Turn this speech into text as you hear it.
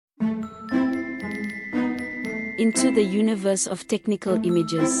Into the Universe of Technical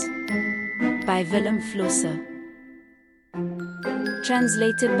Images by Flusser.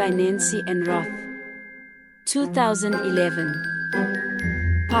 Translated by Nancy and Roth.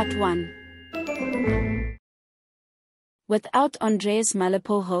 2011. Part 1. Without Andreas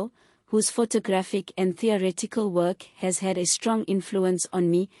Malapolho, whose photographic and theoretical work has had a strong influence on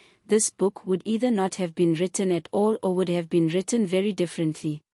me, this book would either not have been written at all or would have been written very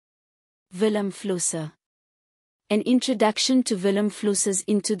differently. Flusser. An introduction to Flusser's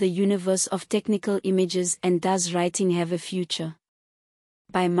Into the Universe of Technical Images and Does Writing Have a Future?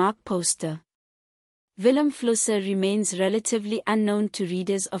 By Mark Poster. Flusser remains relatively unknown to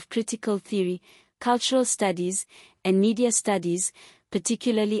readers of critical theory, cultural studies, and media studies,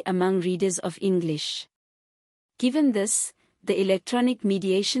 particularly among readers of English. Given this, the electronic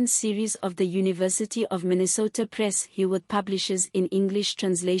mediation series of the University of Minnesota Press Hewitt publishes in English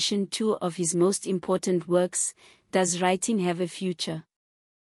translation two of his most important works, Does Writing Have a Future?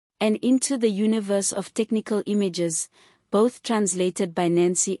 And Into the Universe of Technical Images, both translated by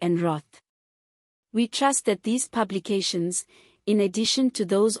Nancy and Roth. We trust that these publications, in addition to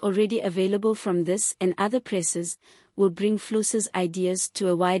those already available from this and other presses, will bring Flusser's ideas to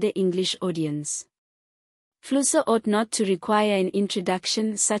a wider English audience. Flusser ought not to require an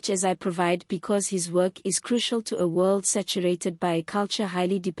introduction such as I provide because his work is crucial to a world saturated by a culture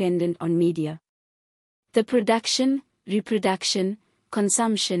highly dependent on media. The production, reproduction,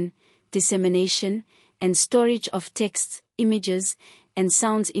 consumption, dissemination, and storage of texts, images, and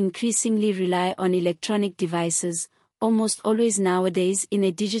sounds increasingly rely on electronic devices, almost always nowadays in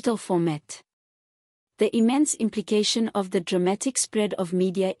a digital format. The immense implication of the dramatic spread of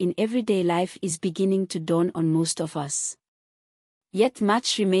media in everyday life is beginning to dawn on most of us. Yet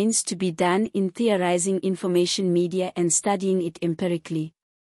much remains to be done in theorizing information media and studying it empirically.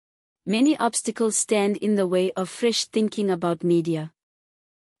 Many obstacles stand in the way of fresh thinking about media.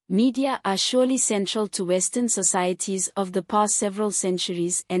 Media are surely central to Western societies of the past several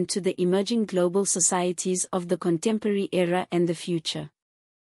centuries and to the emerging global societies of the contemporary era and the future.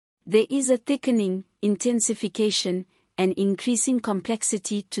 There is a thickening, intensification, and increasing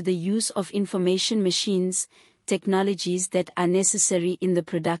complexity to the use of information machines, technologies that are necessary in the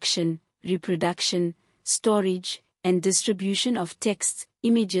production, reproduction, storage, and distribution of texts,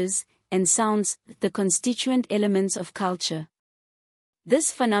 images, and sounds, the constituent elements of culture.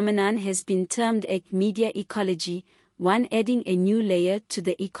 This phenomenon has been termed a media ecology, one adding a new layer to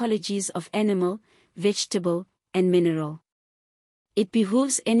the ecologies of animal, vegetable, and mineral. It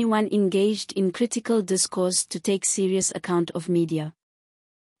behooves anyone engaged in critical discourse to take serious account of media.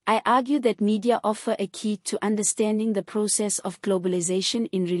 I argue that media offer a key to understanding the process of globalization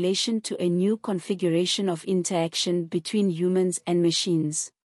in relation to a new configuration of interaction between humans and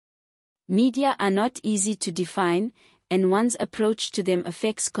machines. Media are not easy to define, and one's approach to them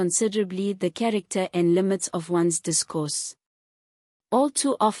affects considerably the character and limits of one's discourse. All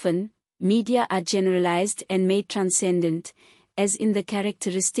too often, media are generalized and made transcendent, as in the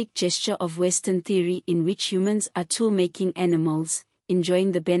characteristic gesture of Western theory in which humans are tool-making animals,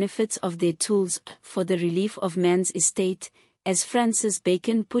 enjoying the benefits of their tools for the relief of man's estate, as Francis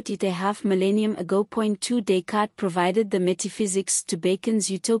Bacon put it a half-millennium ago. 2 Descartes provided the metaphysics to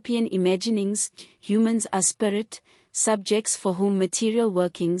Bacon's utopian imaginings. Humans are spirit, subjects for whom material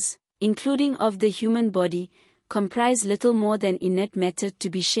workings, including of the human body, comprise little more than inert matter to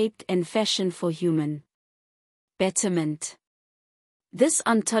be shaped and fashioned for human betterment. This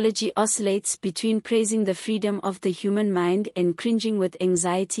ontology oscillates between praising the freedom of the human mind and cringing with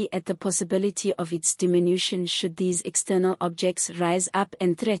anxiety at the possibility of its diminution should these external objects rise up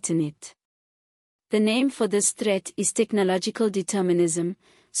and threaten it. The name for this threat is technological determinism,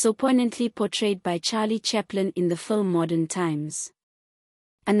 so poignantly portrayed by Charlie Chaplin in the film Modern Times.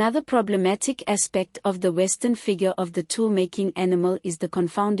 Another problematic aspect of the Western figure of the tool-making animal is the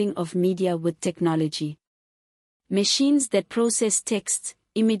confounding of media with technology. Machines that process texts,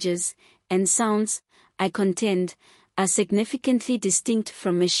 images, and sounds, I contend, are significantly distinct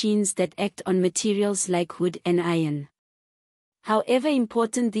from machines that act on materials like wood and iron. However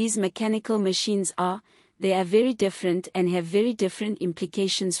important these mechanical machines are, they are very different and have very different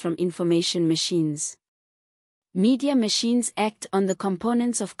implications from information machines. Media machines act on the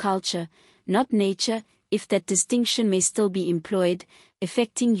components of culture, not nature, if that distinction may still be employed,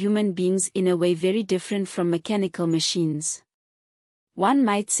 affecting human beings in a way very different from mechanical machines. One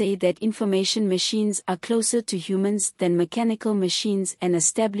might say that information machines are closer to humans than mechanical machines and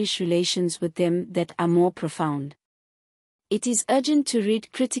establish relations with them that are more profound. It is urgent to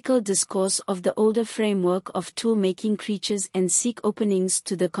read critical discourse of the older framework of tool-making creatures and seek openings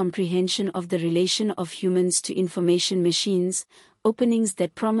to the comprehension of the relation of humans to information machines, openings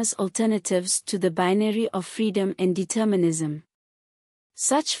that promise alternatives to the binary of freedom and determinism.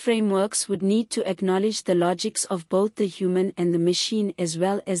 Such frameworks would need to acknowledge the logics of both the human and the machine as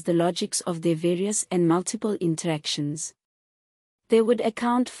well as the logics of their various and multiple interactions. They would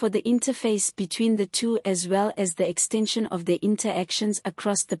account for the interface between the two as well as the extension of their interactions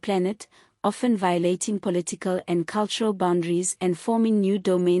across the planet, often violating political and cultural boundaries and forming new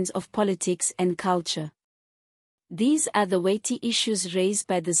domains of politics and culture. These are the weighty issues raised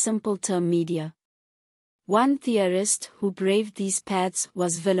by the simple term media. One theorist who braved these paths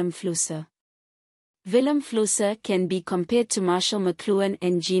was Willem Flusser. Willem Flusser can be compared to Marshall McLuhan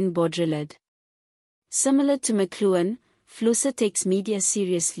and Jean Baudrillard. Similar to McLuhan, Flusser takes media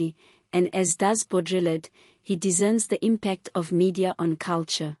seriously, and as does Baudrillard, he discerns the impact of media on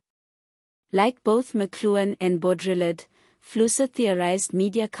culture. Like both McLuhan and Baudrillard, Flusser theorized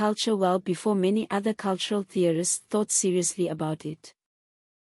media culture well before many other cultural theorists thought seriously about it.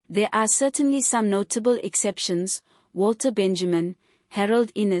 There are certainly some notable exceptions. Walter Benjamin,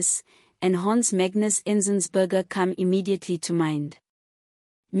 Harold Innis, and Hans Magnus Enzensberger come immediately to mind.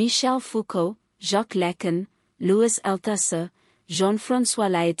 Michel Foucault, Jacques Lacan, Louis Althusser, Jean-François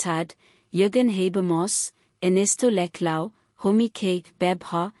Lyotard, Jürgen Habermas, Ernesto Laclau, Homi K.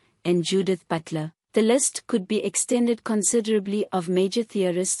 Babha, and Judith Butler. The list could be extended considerably of major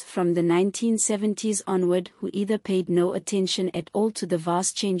theorists from the 1970s onward who either paid no attention at all to the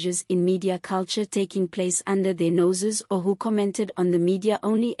vast changes in media culture taking place under their noses or who commented on the media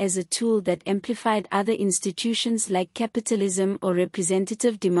only as a tool that amplified other institutions like capitalism or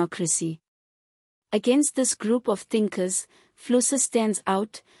representative democracy. Against this group of thinkers, Flusser stands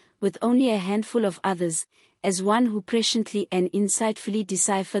out, with only a handful of others, as one who presciently and insightfully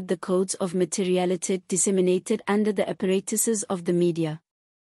deciphered the codes of materiality disseminated under the apparatuses of the media.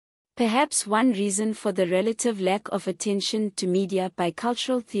 Perhaps one reason for the relative lack of attention to media by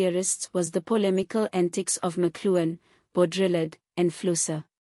cultural theorists was the polemical antics of McLuhan, Baudrillard, and Flusser.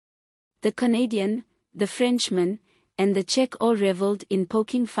 The Canadian, the Frenchman, and the Czech all reveled in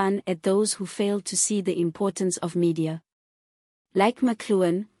poking fun at those who failed to see the importance of media. Like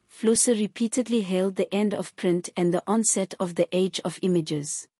McLuhan, Flusser repeatedly hailed the end of print and the onset of the age of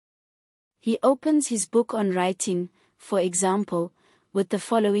images. He opens his book on writing, for example, with the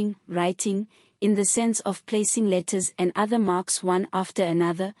following: writing, in the sense of placing letters and other marks one after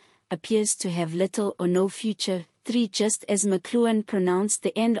another, appears to have little or no future. 3. Just as McLuhan pronounced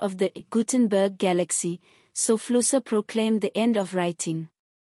the end of the Gutenberg galaxy, so Flusser proclaimed the end of writing.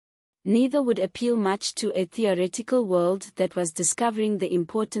 Neither would appeal much to a theoretical world that was discovering the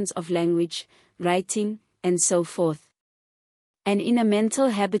importance of language, writing, and so forth. And in a mental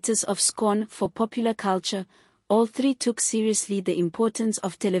habitus of scorn for popular culture, all three took seriously the importance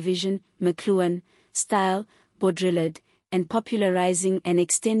of television, McLuhan, style, Baudrillard, and popularizing and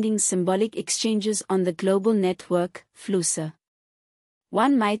extending symbolic exchanges on the global network, Flusser.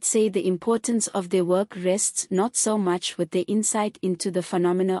 One might say the importance of their work rests not so much with their insight into the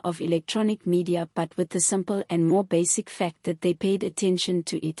phenomena of electronic media but with the simple and more basic fact that they paid attention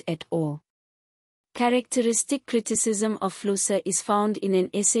to it at all. Characteristic criticism of Flusser is found in an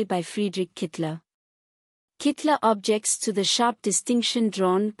essay by Friedrich Kittler. Kittler objects to the sharp distinction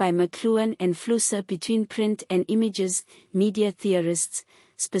drawn by McLuhan and Flusser between print and images. Media theorists,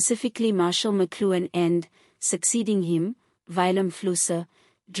 specifically Marshall McLuhan and, succeeding him, Willem Flusser,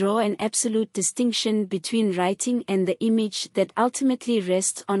 draw an absolute distinction between writing and the image that ultimately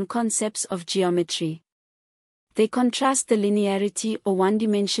rests on concepts of geometry. They contrast the linearity or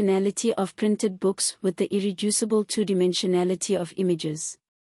one-dimensionality of printed books with the irreducible two-dimensionality of images.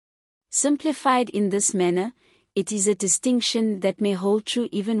 Simplified in this manner, it is a distinction that may hold true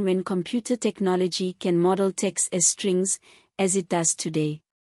even when computer technology can model text as strings, as it does today.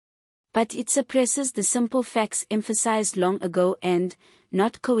 But it suppresses the simple facts emphasized long ago and,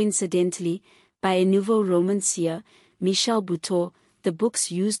 not coincidentally, by a nouveau romancier, Michel Buteau, the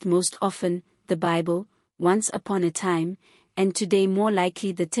books used most often, the Bible, Once Upon a Time, and today more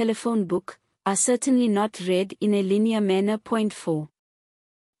likely the telephone book, are certainly not read in a linear manner. 4.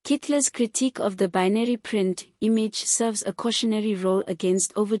 Kittler's critique of the binary print image serves a cautionary role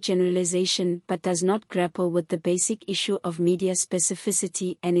against overgeneralization but does not grapple with the basic issue of media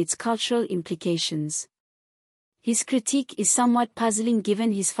specificity and its cultural implications. His critique is somewhat puzzling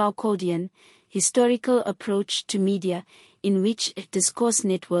given his Foucauldian, historical approach to media, in which discourse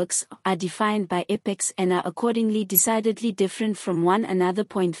networks are defined by epochs and are accordingly decidedly different from one another.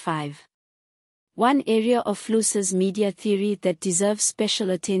 5. One area of Flusser's media theory that deserves special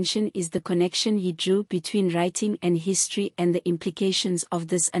attention is the connection he drew between writing and history and the implications of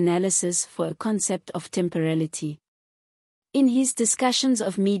this analysis for a concept of temporality. In his discussions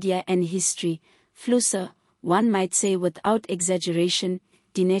of media and history, Flusser, one might say without exaggeration,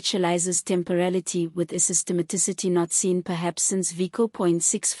 denaturalizes temporality with a systematicity not seen perhaps since Vico.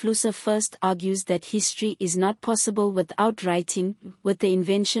 6 Flusser first argues that history is not possible without writing. With the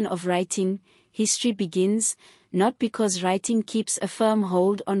invention of writing, history begins, not because writing keeps a firm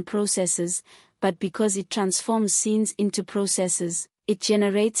hold on processes, but because it transforms scenes into processes, it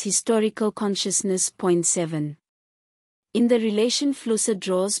generates historical consciousness. 7. In the relation Flusser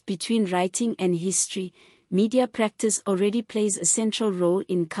draws between writing and history, media practice already plays a central role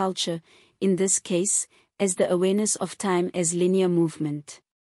in culture, in this case, as the awareness of time as linear movement.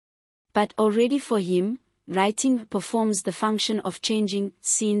 But already for him, writing performs the function of changing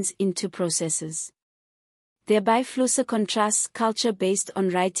scenes into processes. Thereby Flusser contrasts culture based on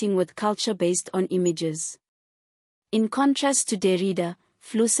writing with culture based on images. In contrast to Derrida,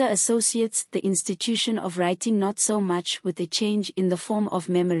 Flusser associates the institution of writing not so much with a change in the form of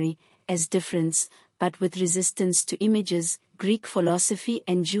memory, as difference, but with resistance to images. Greek philosophy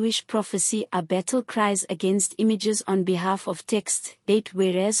and Jewish prophecy are battle cries against images on behalf of text. 8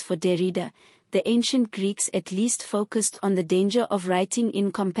 Whereas for Derrida, the ancient Greeks at least focused on the danger of writing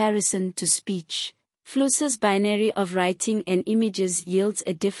in comparison to speech. Flusser's binary of writing and images yields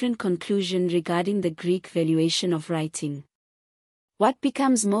a different conclusion regarding the Greek valuation of writing. What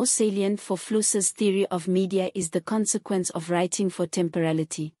becomes most salient for Flusser's theory of media is the consequence of writing for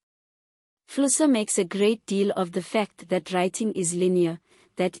temporality. Flusser makes a great deal of the fact that writing is linear,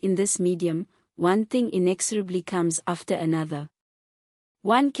 that in this medium, one thing inexorably comes after another.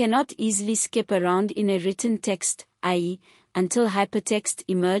 One cannot easily skip around in a written text, i.e., until hypertext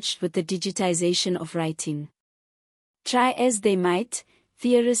emerged with the digitization of writing. Try as they might,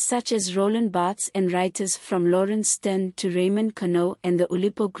 theorists such as Roland Barthes and writers from Lawrence Stern to Raymond Queneau and the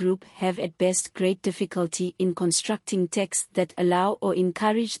Oulipo Group have at best great difficulty in constructing texts that allow or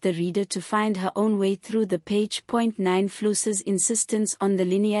encourage the reader to find her own way through the page. 9 Flusser's insistence on the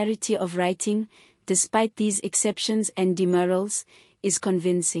linearity of writing, despite these exceptions and demurrals, is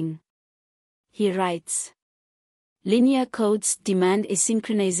convincing. He writes, "Linear codes demand a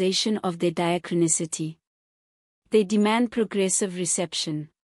synchronization of their diachronicity. They demand progressive reception.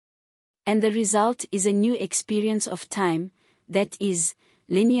 And the result is a new experience of time, that is,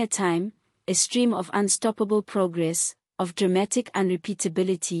 linear time, a stream of unstoppable progress, of dramatic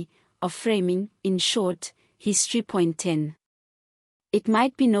unrepeatability, of framing, in short, history. 10. It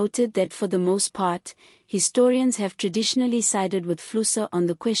might be noted that for the most part, historians have traditionally sided with Flusser on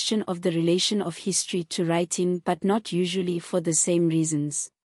the question of the relation of history to writing, but not usually for the same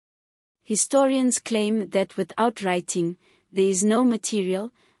reasons. Historians claim that without writing, there is no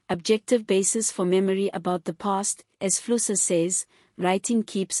material, objective basis for memory about the past. As Flusser says, writing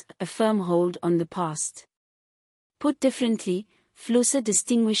keeps a firm hold on the past. Put differently, Flusser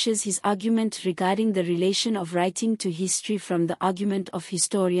distinguishes his argument regarding the relation of writing to history from the argument of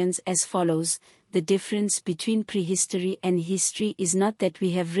historians as follows: the difference between prehistory and history is not that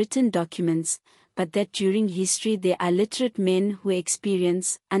we have written documents, but that during history there are literate men who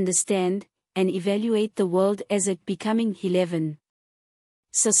experience, understand, and evaluate the world as it becoming. 11.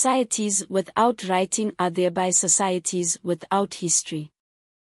 Societies without writing are thereby societies without history.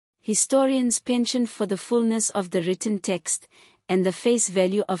 Historians penchant for the fullness of the written text, and the face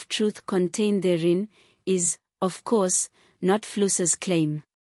value of truth contained therein, is, of course, not Flusser's claim.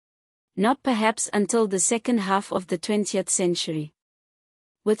 Not perhaps until the second half of the 20th century.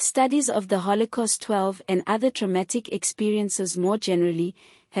 With studies of the Holocaust 12 and other traumatic experiences more generally,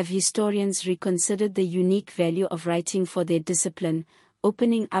 have historians reconsidered the unique value of writing for their discipline,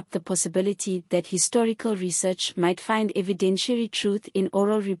 opening up the possibility that historical research might find evidentiary truth in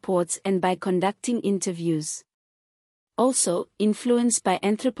oral reports and by conducting interviews. Also, influenced by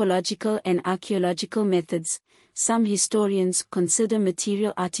anthropological and archaeological methods, some historians consider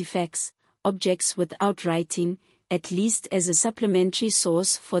material artifacts, objects without writing, at least as a supplementary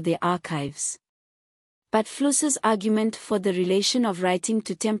source for their archives. But Flusser's argument for the relation of writing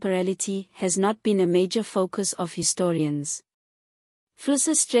to temporality has not been a major focus of historians.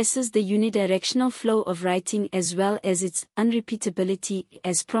 Flusser stresses the unidirectional flow of writing as well as its unrepeatability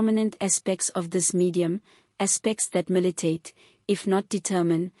as prominent aspects of this medium, aspects that militate, if not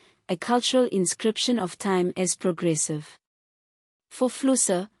determine, a cultural inscription of time as progressive. For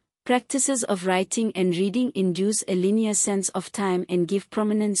Flusser, practices of writing and reading induce a linear sense of time and give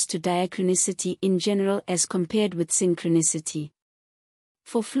prominence to diachronicity in general as compared with synchronicity.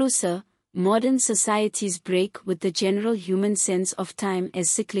 For Flusser, Modern societies break with the general human sense of time as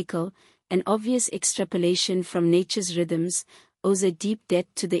cyclical. An obvious extrapolation from nature's rhythms owes a deep debt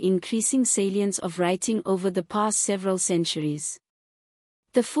to the increasing salience of writing over the past several centuries.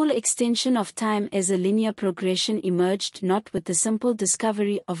 The full extension of time as a linear progression emerged not with the simple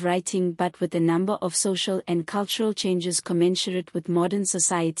discovery of writing but with a number of social and cultural changes commensurate with modern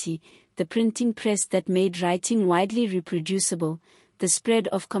society, the printing press that made writing widely reproducible, the spread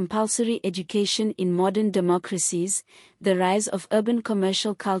of compulsory education in modern democracies, the rise of urban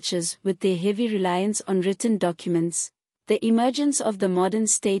commercial cultures with their heavy reliance on written documents, the emergence of the modern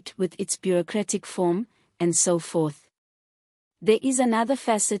state with its bureaucratic form, and so forth. There is another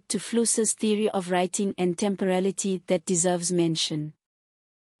facet to Flusser's theory of writing and temporality that deserves mention.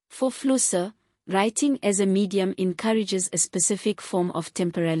 For Flusser, writing as a medium encourages a specific form of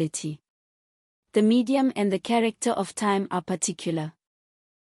temporality. The medium and the character of time are particular.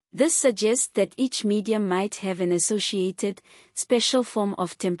 This suggests that each medium might have an associated, special form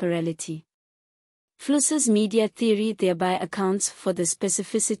of temporality. Flusser's media theory thereby accounts for the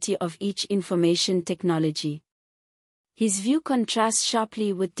specificity of each information technology. His view contrasts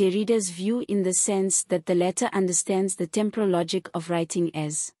sharply with Derrida's view in the sense that the latter understands the temporal logic of writing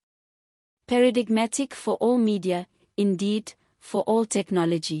as paradigmatic for all media, indeed, for all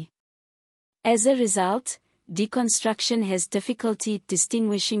technology. As a result, deconstruction has difficulty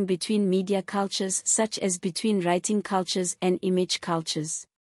distinguishing between media cultures such as between writing cultures and image cultures.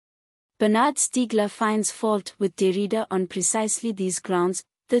 Bernard Stiegler finds fault with Derrida on precisely these grounds.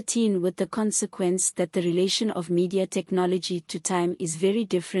 13 With the consequence that the relation of media technology to time is very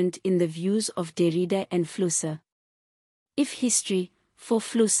different in the views of Derrida and Flusser. If history, for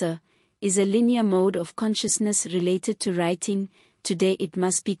Flusser, is a linear mode of consciousness related to writing, today it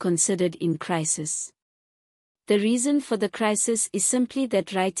must be considered in crisis. The reason for the crisis is simply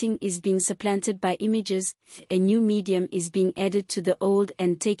that writing is being supplanted by images, a new medium is being added to the old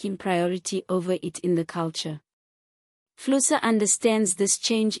and taking priority over it in the culture. Flusser understands this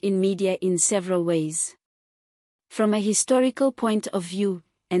change in media in several ways. From a historical point of view,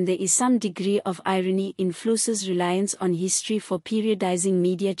 and there is some degree of irony in Flusser's reliance on history for periodizing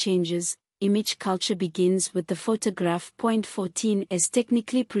media changes, image culture begins with the photograph. Point 14 As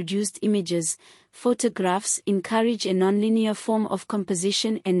technically produced images, photographs encourage a nonlinear form of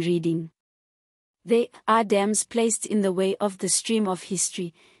composition and reading. They are dams placed in the way of the stream of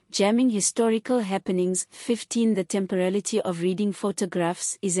history, jamming historical happenings. 15 The temporality of reading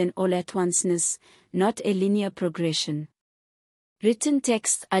photographs is an all-at-onceness, not a linear progression. Written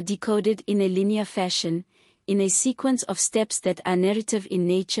texts are decoded in a linear fashion, in a sequence of steps that are narrative in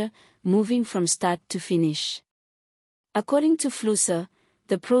nature, moving from start to finish. According to Flusser,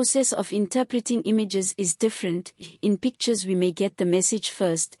 the process of interpreting images is different. In pictures we may get the message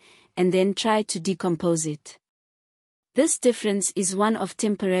first, and then try to decompose it. This difference is one of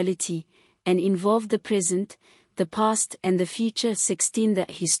temporality, and involve the present, the past and the future. 16 The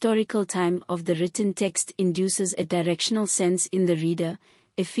historical time of the written text induces a directional sense in the reader,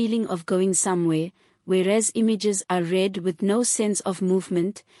 a feeling of going somewhere, whereas images are read with no sense of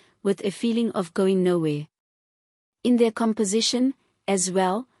movement, with a feeling of going nowhere. In their composition, as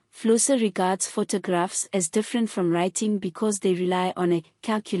well, Flusser regards photographs as different from writing because they rely on a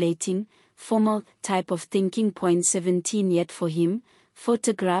calculating, formal type of thinking. Point 17 Yet for him,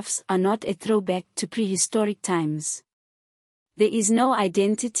 photographs are not a throwback to prehistoric times. There is no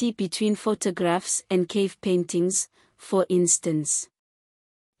identity between photographs and cave paintings, for instance.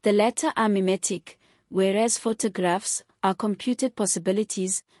 The latter are mimetic, whereas photographs are computed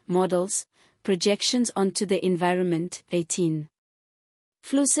possibilities, models, projections onto the environment. 18.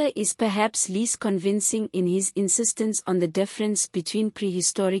 Flusser is perhaps least convincing in his insistence on the difference between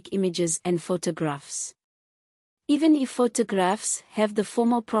prehistoric images and photographs. Even if photographs have the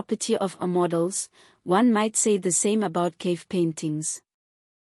formal property of models, one might say the same about cave paintings.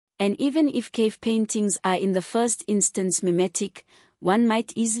 And even if cave paintings are in the first instance mimetic, one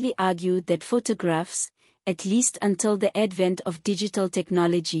might easily argue that photographs, at least until the advent of digital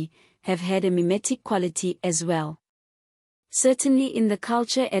technology, have had a mimetic quality as well. Certainly in the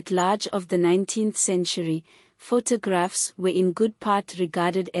culture at large of the 19th century, photographs were in good part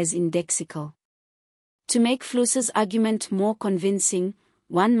regarded as indexical. To make Flusser's argument more convincing,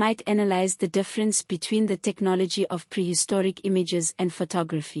 one might analyze the difference between the technology of prehistoric images and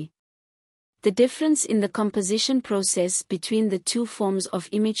photography. The difference in the composition process between the two forms of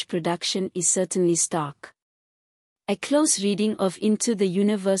image production is certainly stark. A close reading of Into the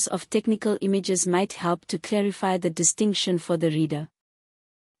Universe of Technical Images might help to clarify the distinction for the reader.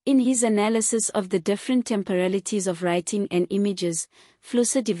 In his analysis of the different temporalities of writing and images,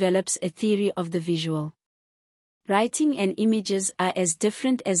 Flusser develops a theory of the visual. Writing and images are as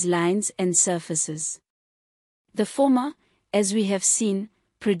different as lines and surfaces. The former, as we have seen,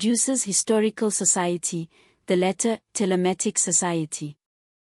 produces historical society, the latter, telematic society.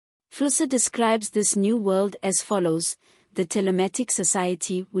 Flusser describes this new world as follows: the telematic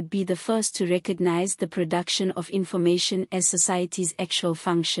society would be the first to recognize the production of information as society's actual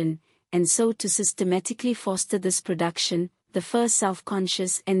function, and so to systematically foster this production, the first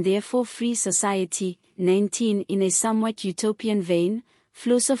self-conscious and therefore free society. 19 In a somewhat utopian vein,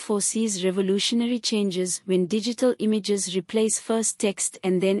 Flusser foresees revolutionary changes when digital images replace first text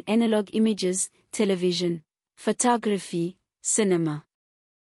and then analog images, television, photography, cinema.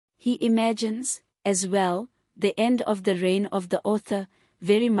 He imagines, as well, the end of the reign of the author,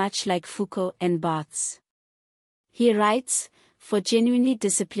 very much like Foucault and Barthes. He writes, "For genuinely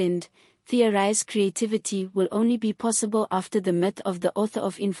disciplined, theorized creativity will only be possible after the myth of the author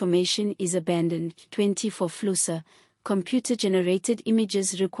of information is abandoned." 20 For Flusser, computer-generated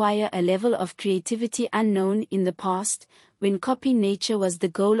images require a level of creativity unknown in the past, when copy nature was the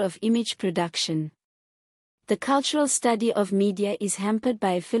goal of image production. The cultural study of media is hampered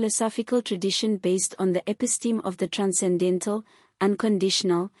by a philosophical tradition based on the episteme of the transcendental,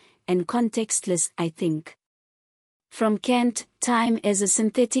 unconditional, and contextless, I think. From Kant, time as a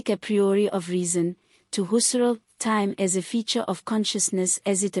synthetic a priori of reason, to Husserl, time as a feature of consciousness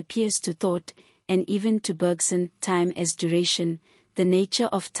as it appears to thought, and even to Bergson, time as duration, the nature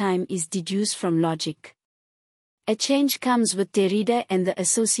of time is deduced from logic. A change comes with Derrida and the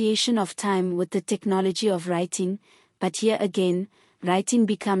association of time with the technology of writing, but here again, writing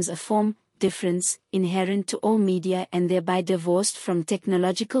becomes a form, difference, inherent to all media and thereby divorced from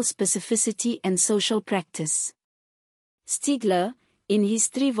technological specificity and social practice. Stiegler, in his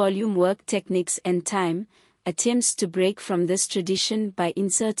 3-volume work Techniques and Time, attempts to break from this tradition by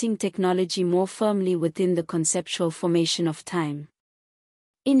inserting technology more firmly within the conceptual formation of time.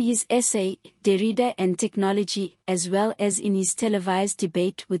 In his essay, Derrida and Technology, as well as in his televised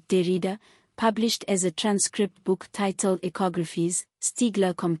debate with Derrida, published as a transcript book titled Echographies,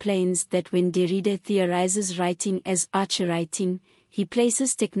 Stiegler complains that when Derrida theorizes writing as archewriting, he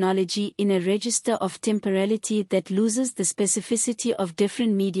places technology in a register of temporality that loses the specificity of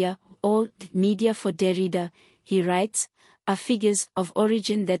different media. All media for Derrida, he writes, are figures of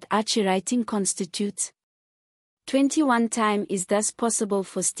origin that archewriting constitutes. 21 Time is thus possible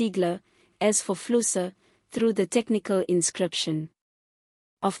for Stiegler, as for Flusser, through the technical inscription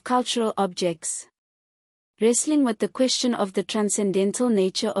of cultural objects. Wrestling with the question of the transcendental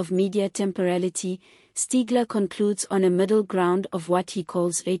nature of media temporality, Stiegler concludes on a middle ground of what he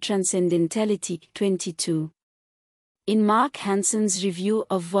calls a transcendentality. 22. In Mark Hansen's review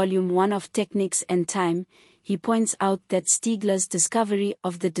of Volume 1 of Techniques and Time, he points out that Stiegler's discovery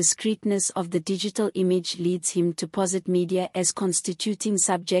of the discreteness of the digital image leads him to posit media as constituting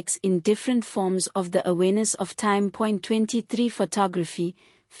subjects in different forms of the awareness of time. 23 Photography,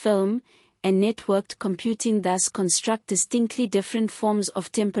 film, and networked computing thus construct distinctly different forms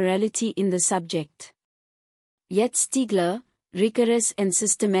of temporality in the subject. Yet Stiegler, rigorous and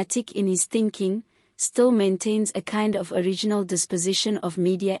systematic in his thinking, still maintains a kind of original disposition of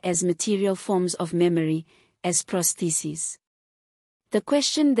media as material forms of memory, as prostheses. The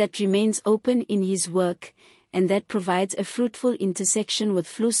question that remains open in his work, and that provides a fruitful intersection with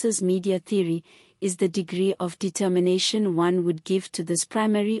Flusser's media theory, is the degree of determination one would give to this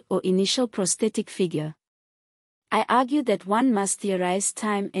primary or initial prosthetic figure. I argue that one must theorize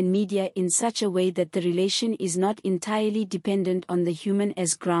time and media in such a way that the relation is not entirely dependent on the human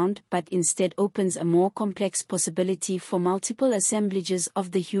as ground but instead opens a more complex possibility for multiple assemblages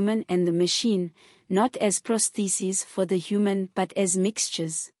of the human and the machine, not as prostheses for the human but as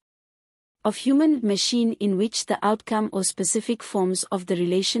mixtures of human-machine in which the outcome or specific forms of the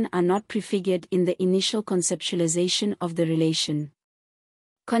relation are not prefigured in the initial conceptualization of the relation.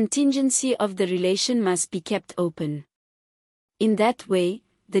 Contingency of the relation must be kept open. In that way,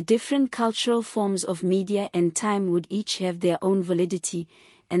 the different cultural forms of media and time would each have their own validity,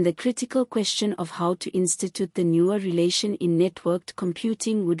 and the critical question of how to institute the newer relation in networked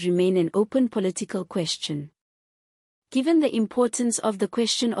computing would remain an open political question. Given the importance of the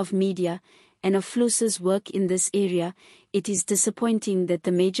question of media, and of Flusser's work in this area, it is disappointing that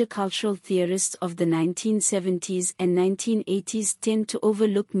the major cultural theorists of the 1970s and 1980s tend to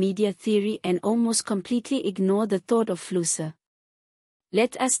overlook media theory and almost completely ignore the thought of Flusser.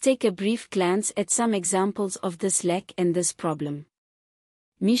 Let us take a brief glance at some examples of this lack and this problem.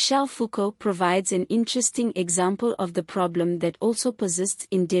 Michel Foucault provides an interesting example of the problem that also persists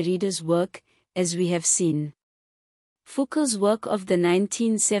in Derrida's work, as we have seen. Foucault's work of the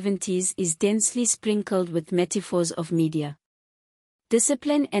 1970s is densely sprinkled with metaphors of media.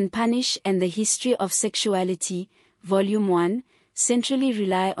 Discipline and Punish and the History of Sexuality, Volume 1, centrally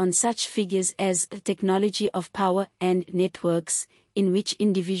rely on such figures as technology of power and networks, in which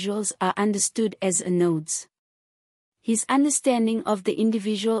individuals are understood as nodes. His understanding of the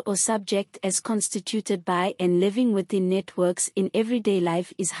individual or subject as constituted by and living within networks in everyday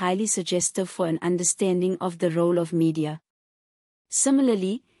life is highly suggestive for an understanding of the role of media.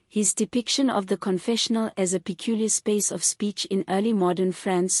 Similarly, his depiction of the confessional as a peculiar space of speech in early modern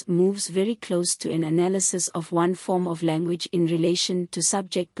France moves very close to an analysis of one form of language in relation to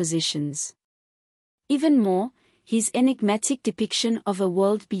subject positions. Even more, his enigmatic depiction of a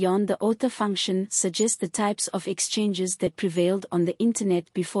world beyond the author function suggests the types of exchanges that prevailed on the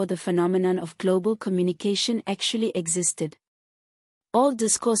Internet before the phenomenon of global communication actually existed. All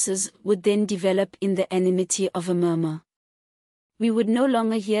discourses would then develop in the anonymity of a murmur. We would no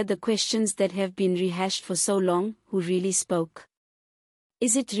longer hear the questions that have been rehashed for so long: who really spoke?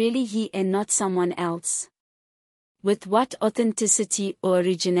 Is it really he and not someone else? With what authenticity or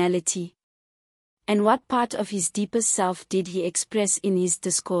originality? And what part of his deepest self did he express in his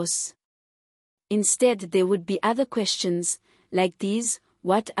discourse? Instead, there would be other questions, like these: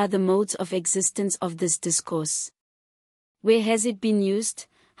 what are the modes of existence of this discourse? Where has it been used?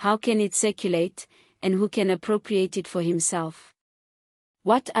 How can it circulate? And who can appropriate it for himself?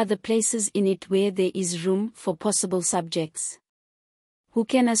 What are the places in it where there is room for possible subjects? Who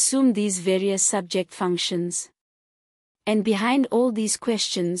can assume these various subject functions? And behind all these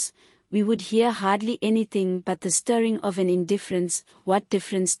questions, we would hear hardly anything but the stirring of an indifference. What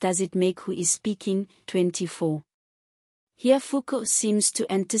difference does it make who is speaking? 24. Here Foucault seems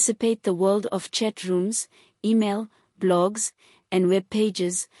to anticipate the world of chat rooms, email, blogs, and web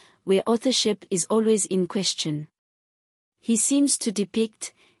pages, where authorship is always in question. He seems to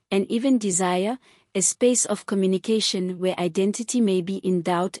depict, and even desire, a space of communication where identity may be in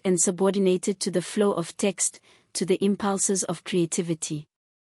doubt and subordinated to the flow of text, to the impulses of creativity.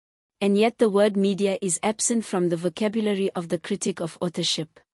 And yet the word media is absent from the vocabulary of the critic of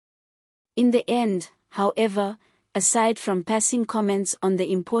authorship. In the end, however, aside from passing comments on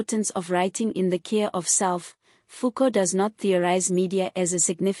the importance of writing in the care of self, Foucault does not theorize media as a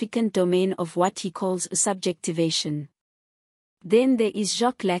significant domain of what he calls subjectivation. Then there is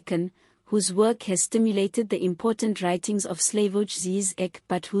Jacques Lacan, whose work has stimulated the important writings of Slavoj Žižek,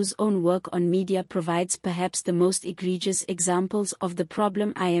 but whose own work on media provides perhaps the most egregious examples of the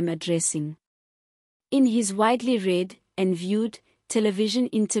problem I am addressing. In his widely read and viewed television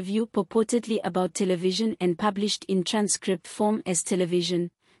interview purportedly about television and published in transcript form as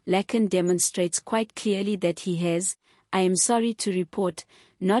Television, Lacan demonstrates quite clearly that he has, I am sorry to report,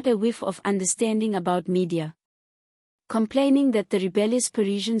 not a whiff of understanding about media. Complaining that the rebellious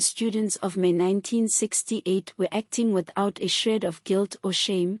Parisian students of May 1968 were acting without a shred of guilt or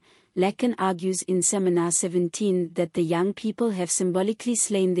shame, Lacan argues in Seminar 17 that the young people have symbolically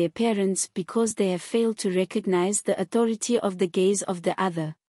slain their parents because they have failed to recognize the authority of the gaze of the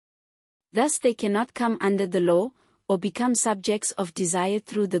other. Thus they cannot come under the law, or become subjects of desire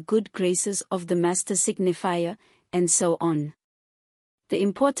through the good graces of the master signifier, and so on. The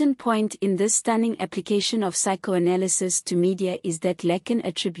important point in this stunning application of psychoanalysis to media is that Lacan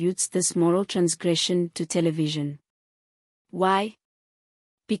attributes this moral transgression to television. Why?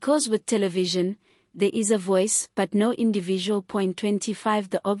 Because with television, there is a voice but no individual. 25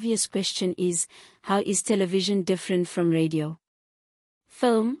 The obvious question is, how is television different from radio,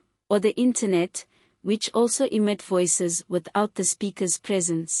 film, or the Internet, which also emit voices without the speaker's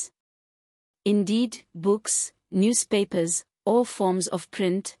presence? Indeed, books, newspapers, all forms of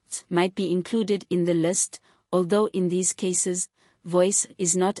print might be included in the list, although in these cases, voice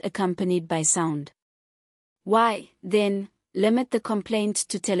is not accompanied by sound. Why, then, limit the complaint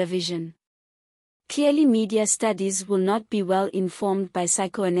to television? Clearly, media studies will not be well informed by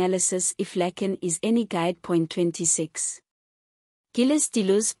psychoanalysis if Lacan is any guide. 26. Gilles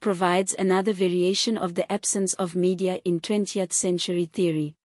Deleuze provides another variation of the absence of media in 20th century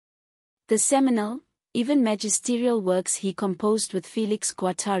theory. The seminal, even magisterial works he composed with Felix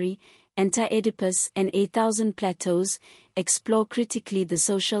Guattari, Anti-Oedipus and A Thousand Plateaus, explore critically the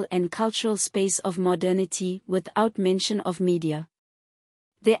social and cultural space of modernity without mention of media.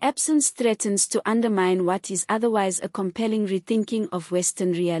 Their absence threatens to undermine what is otherwise a compelling rethinking of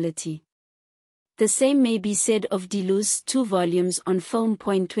Western reality. The same may be said of Deleuze's 2 volumes on film.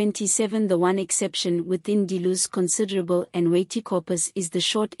 27. The one exception within Deleuze's considerable and weighty corpus is the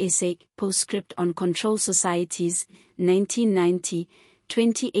short essay, Postscript on Control Societies, 1990,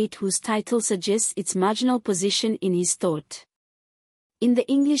 28, whose title suggests its marginal position in his thought. In the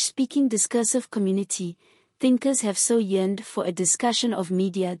English-speaking discursive community, thinkers have so yearned for a discussion of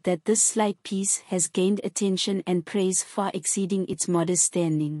media that this slight piece has gained attention and praise far exceeding its modest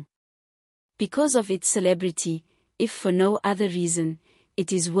standing. Because of its celebrity, if for no other reason,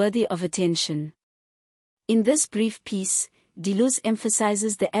 it is worthy of attention. In this brief piece, Deleuze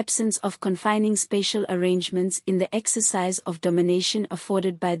emphasizes the absence of confining spatial arrangements in the exercise of domination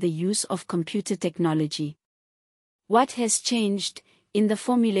afforded by the use of computer technology. What has changed, in the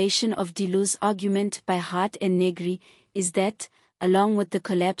formulation of Deleuze's argument by Hart and Negri, is that, along with the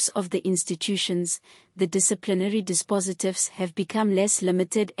collapse of the institutions, the disciplinary dispositives have become less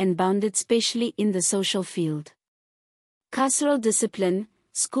limited and bounded spatially in the social field. Carceral discipline,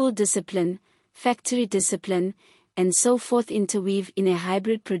 school discipline, factory discipline, and so forth interweave in a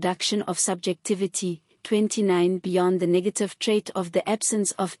hybrid production of subjectivity. 29. Beyond the negative trait of the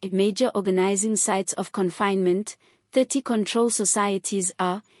absence of major organizing sites of confinement, 30. Control societies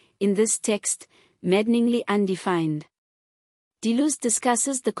are, in this text, maddeningly undefined. Deleuze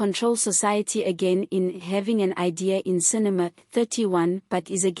discusses the control society again in Having an Idea in Cinema, 31,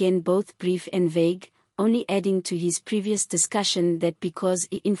 but is again both brief and vague, only adding to his previous discussion that because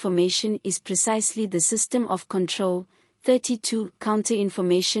information is precisely the system of control, 32,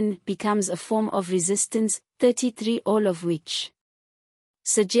 counter-information becomes a form of resistance, 33, all of which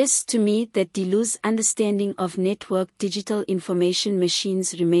suggests to me that Deleuze's understanding of network digital information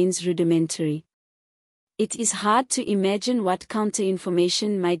machines remains rudimentary. It is hard to imagine what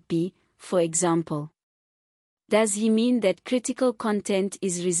counter-information might be, for example. Does he mean that critical content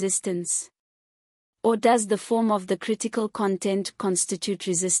is resistance? Or does the form of the critical content constitute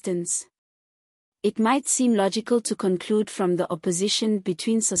resistance? It might seem logical to conclude from the opposition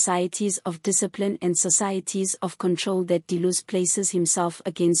between societies of discipline and societies of control that Deleuze places himself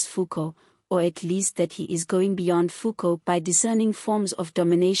against Foucault, or at least that he is going beyond Foucault by discerning forms of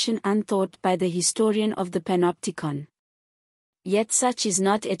domination unthought by the historian of the Panopticon. Yet such is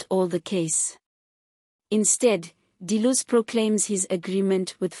not at all the case. Instead, Deleuze proclaims his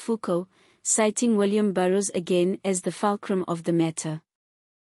agreement with Foucault, citing William Burroughs again as the fulcrum of the matter.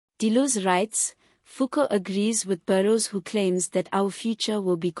 Deleuze writes, Foucault agrees with Burroughs, who claims that our future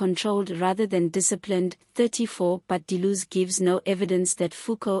will be controlled rather than disciplined. 34. But Deleuze gives no evidence that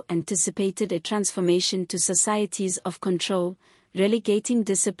Foucault anticipated a transformation to societies of control, relegating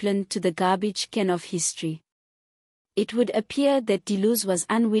discipline to the garbage can of history. It would appear that Deleuze was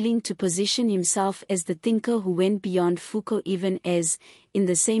unwilling to position himself as the thinker who went beyond Foucault, even as, in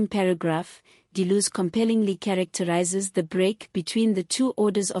the same paragraph, Deleuze compellingly characterizes the break between the two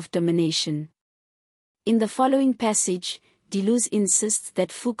orders of domination. In the following passage, Deleuze insists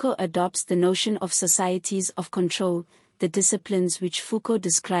that Foucault adopts the notion of societies of control. The disciplines which Foucault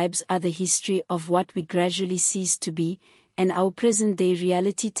describes are the history of what we gradually cease to be, and our present-day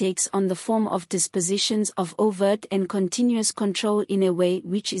reality takes on the form of dispositions of overt and continuous control in a way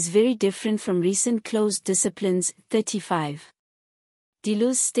which is very different from recent closed disciplines. 35.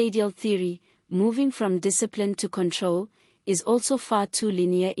 Deleuze's stadial theory, moving from discipline to control, is also far too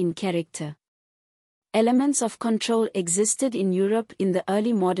linear in character. Elements of control existed in Europe in the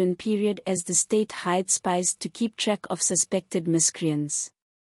early modern period as the state hired spies to keep track of suspected miscreants.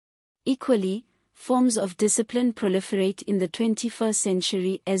 Equally, forms of discipline proliferate in the 21st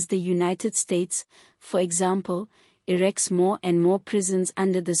century as the United States, for example, erects more and more prisons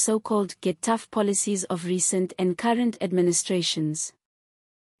under the so-called get tough policies of recent and current administrations.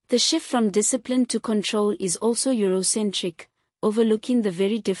 The shift from discipline to control is also Eurocentric, overlooking the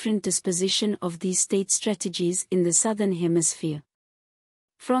very different disposition of these state strategies in the Southern Hemisphere.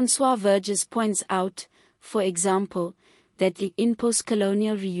 François Vergès points out, for example, that in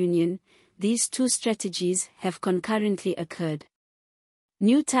post-colonial reunion, these two strategies have concurrently occurred.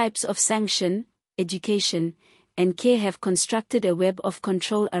 New types of sanction, education, and care have constructed a web of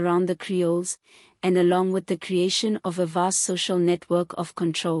control around the Creoles, and along with the creation of a vast social network of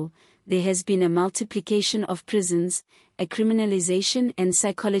control, there has been a multiplication of prisons, a criminalization and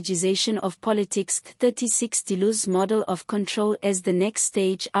psychologization of politics. 36. Deleuze's model of control as the next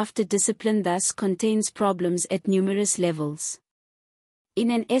stage after discipline thus contains problems at numerous levels.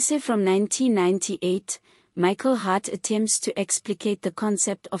 In an essay from 1998, Michael Hart attempts to explicate the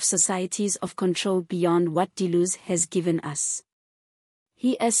concept of societies of control beyond what Deleuze has given us.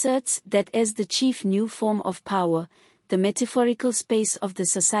 He asserts that as the chief new form of power, the metaphorical space of the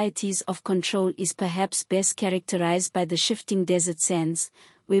societies of control is perhaps best characterized by the shifting desert sands,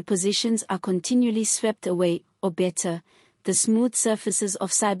 where positions are continually swept away, or better, the smooth surfaces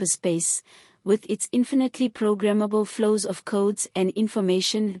of cyberspace, with its infinitely programmable flows of codes and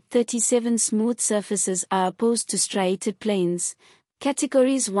information. 37 smooth surfaces are opposed to striated planes.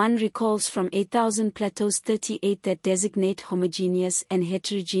 Categories 1 recalls from 8,000 plateaus, 38 that designate homogeneous and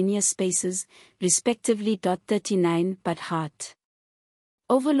heterogeneous spaces, respectively. 39 But heart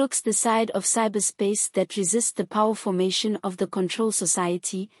overlooks the side of cyberspace that resists the power formation of the control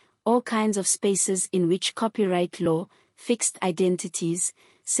society, all kinds of spaces in which copyright law, fixed identities,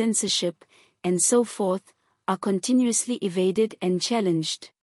 censorship, and so forth, are continuously evaded and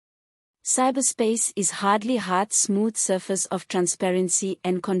challenged. Cyberspace is hardly Heart's smooth surface of transparency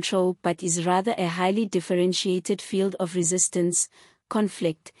and control, but is rather a highly differentiated field of resistance,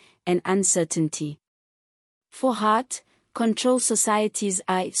 conflict, and uncertainty. For Heart, control societies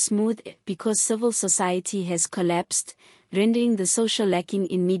are smooth because civil society has collapsed, rendering the social lacking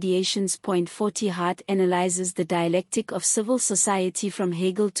in mediations. 40 Heart analyzes the dialectic of civil society from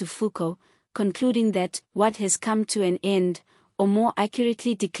Hegel to Foucault, concluding that what has come to an end, or more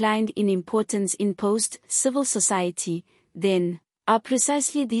accurately declined in importance in post-civil society, then, are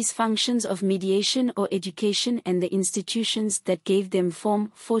precisely these functions of mediation or education and the institutions that gave them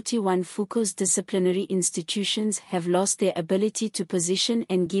form. 41 Foucault's disciplinary institutions have lost their ability to position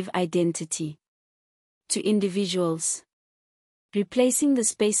and give identity to individuals. Replacing the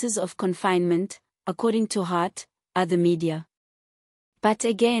spaces of confinement, according to Hart, are the media. But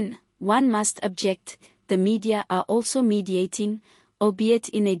again, one must object, the media are also mediating, albeit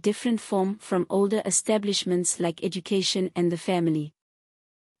in a different form from older establishments like education and the family.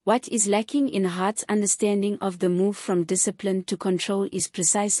 What is lacking in Hart's understanding of the move from discipline to control is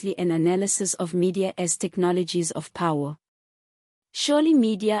precisely an analysis of media as technologies of power. Surely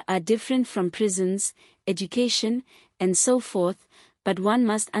media are different from prisons, education, and so forth, but one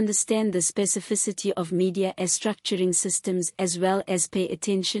must understand the specificity of media as structuring systems as well as pay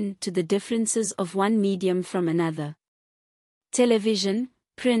attention to the differences of one medium from another. Television,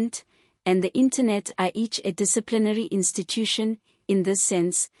 print, and the Internet are each a disciplinary institution. In this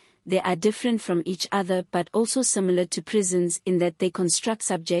sense, they are different from each other but also similar to prisons in that they construct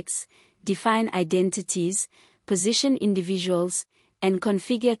subjects, define identities, position individuals, and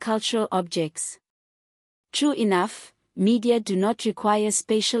configure cultural objects. True enough, media do not require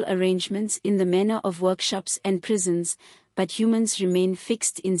spatial arrangements in the manner of workshops and prisons, but humans remain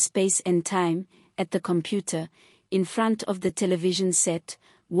fixed in space and time, at the computer, in front of the television set,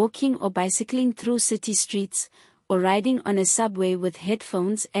 walking or bicycling through city streets, or riding on a subway with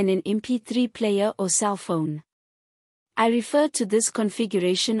headphones and an MP3 player or cell phone. I refer to this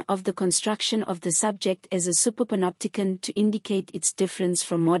configuration of the construction of the subject as a superpanopticon to indicate its difference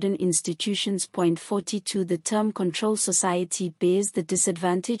from modern institutions. 42 The term control society bears the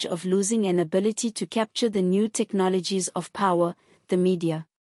disadvantage of losing an ability to capture the new technologies of power, the media.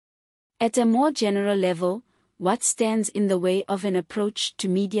 At a more general level, what stands in the way of an approach to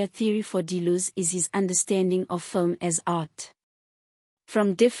media theory for Deleuze is his understanding of film as art.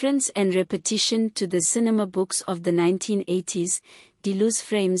 From Difference and Repetition to the cinema books of the 1980s, Deleuze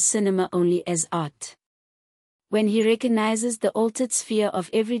frames cinema only as art. When he recognizes the altered sphere of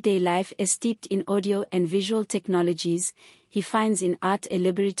everyday life as steeped in audio and visual technologies, he finds in art a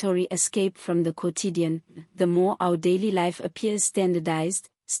liberatory escape from the quotidian. The more our daily life appears standardized,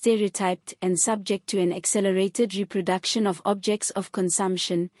 stereotyped and subject to an accelerated reproduction of objects of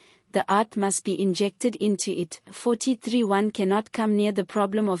consumption, the art must be injected into it. 43 One cannot come near the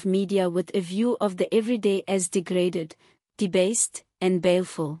problem of media with a view of the everyday as degraded, debased, and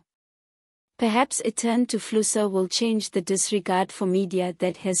baleful. Perhaps a turn to Flusser will change the disregard for media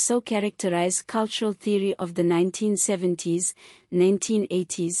that has so characterized cultural theory of the 1970s,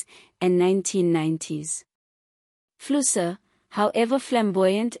 1980s, and 1990s. Flusser, however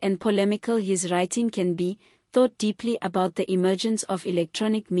flamboyant and polemical his writing can be, thought deeply about the emergence of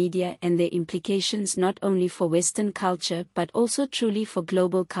electronic media and their implications not only for Western culture but also truly for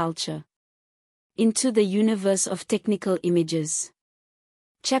global culture. Into the universe of technical images.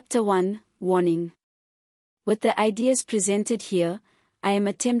 Chapter 1, Warning. With the ideas presented here, I am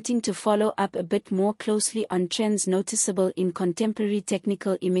attempting to follow up a bit more closely on trends noticeable in contemporary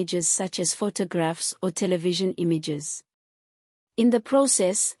technical images such as photographs or television images. In the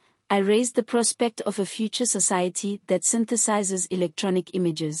process, I raised the prospect of a future society that synthesizes electronic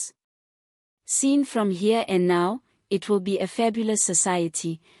images. Seen from here and now, it will be a fabulous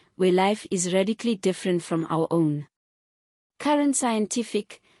society, where life is radically different from our own. Current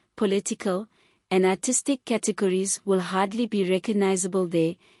scientific, political, and artistic categories will hardly be recognizable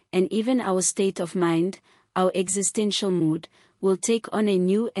there, and even our state of mind, our existential mood, will take on a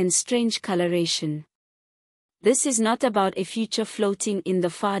new and strange coloration. This is not about a future floating in the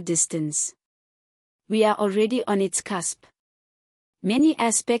far distance. We are already on its cusp. Many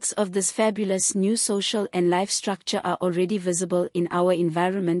aspects of this fabulous new social and life structure are already visible in our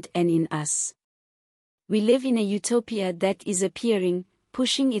environment and in us. We live in a utopia that is appearing,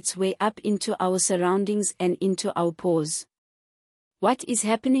 pushing its way up into our surroundings and into our pores. What is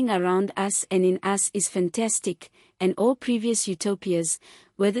happening around us and in us is fantastic, and all previous utopias,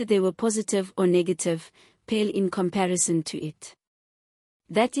 whether they were positive or negative, pale in comparison to it.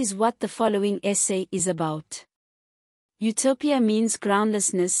 That is what the following essay is about. Utopia means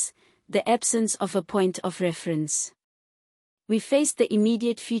groundlessness, the absence of a point of reference. We face the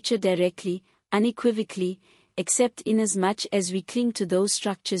immediate future directly, unequivocally, except inasmuch as we cling to those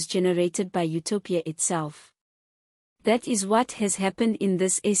structures generated by utopia itself. That is what has happened in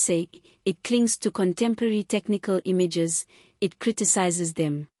this essay. It clings to contemporary technical images, it criticizes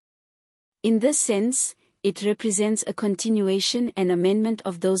them. In this sense, it represents a continuation and amendment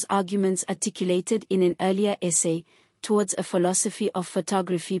of those arguments articulated in an earlier essay, Towards a Philosophy of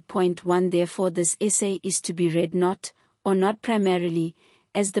Photography. Point 1. Therefore, this essay is to be read not, or not primarily,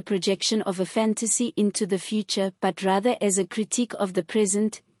 as the projection of a fantasy into the future, but rather as a critique of the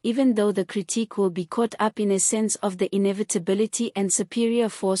present, even though the critique will be caught up in a sense of the inevitability and superior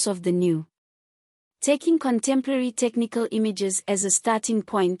force of the new. Taking contemporary technical images as a starting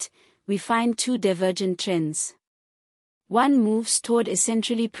point, we find two divergent trends. One moves toward a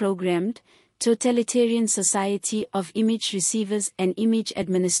centrally programmed, totalitarian society of image receivers and image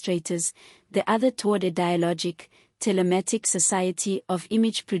administrators, the other toward a dialogic, telematic society of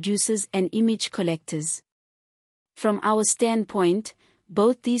image producers and image collectors. From our standpoint,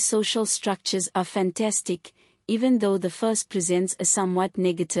 both these social structures are fantastic, even though the first presents a somewhat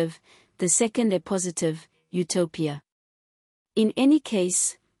negative, the second a positive, utopia. In any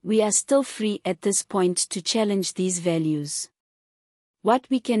case, we are still free at this point to challenge these values. What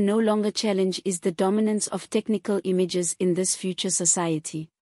we can no longer challenge is the dominance of technical images in this future society.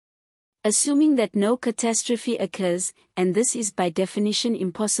 Assuming that no catastrophe occurs, and this is by definition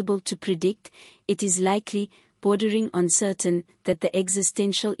impossible to predict, it is likely, bordering on certain, that the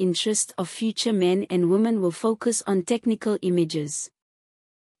existential interest of future men and women will focus on technical images.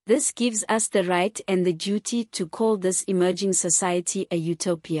 This gives us the right and the duty to call this emerging society a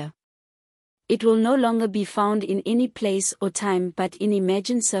utopia. It will no longer be found in any place or time but in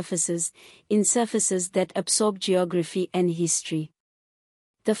imagined surfaces, in surfaces that absorb geography and history.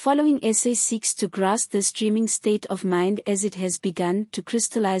 The following essay seeks to grasp this dreaming state of mind as it has begun to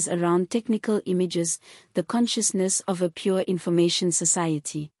crystallize around technical images, the consciousness of a pure information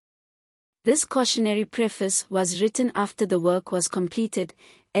society. This cautionary preface was written after the work was completed,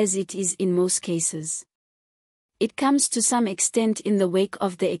 as it is in most cases. It comes to some extent in the wake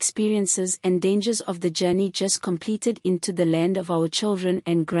of the experiences and dangers of the journey just completed into the land of our children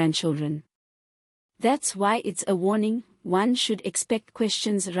and grandchildren. That's why it's a warning. One should expect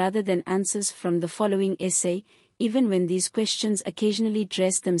questions rather than answers from the following essay, even when these questions occasionally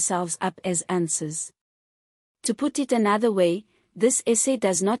dress themselves up as answers. To put it another way, this essay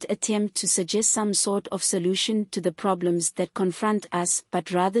does not attempt to suggest some sort of solution to the problems that confront us, but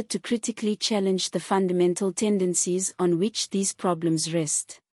rather to critically challenge the fundamental tendencies on which these problems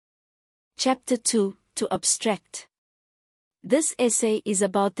rest. Chapter 2: To Abstract. This essay is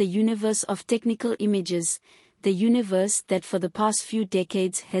about the universe of technical images, the universe that for the past few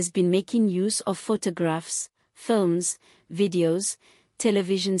decades has been making use of photographs, films, videos,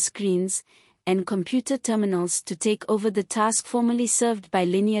 television screens, and computer terminals to take over the task formerly served by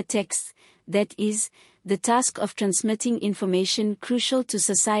linear text, that is, the task of transmitting information crucial to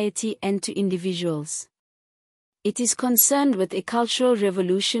society and to individuals. It is concerned with a cultural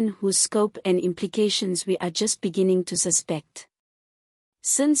revolution whose scope and implications we are just beginning to suspect.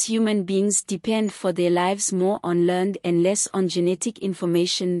 Since human beings depend for their lives more on learned and less on genetic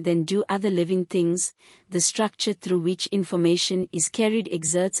information than do other living things, the structure through which information is carried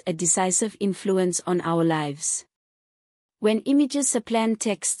exerts a decisive influence on our lives. When images supplant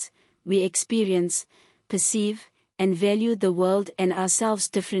text, we experience, perceive, and value the world and ourselves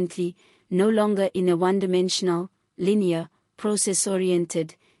differently, no longer in a one-dimensional, linear,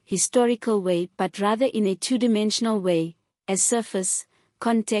 process-oriented, historical way but rather in a two-dimensional way, as surface,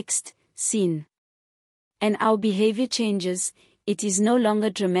 context, scene. And our behavior changes, it is no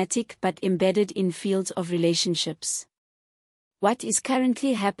longer dramatic but embedded in fields of relationships. What is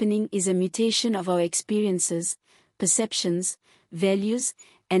currently happening is a mutation of our experiences, perceptions, values,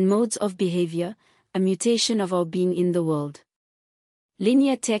 and modes of behavior, a mutation of our being in the world.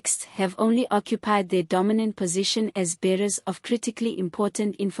 Linear texts have only occupied their dominant position as bearers of critically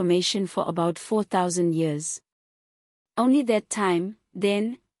important information for about 4,000 years. Only that time,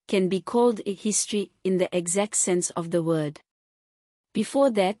 then, can be called a history in the exact sense of the word. Before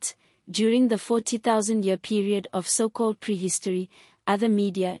that, during the 40,000-year period of so-called prehistory, other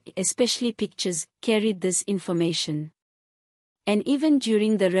media, especially pictures, carried this information. And even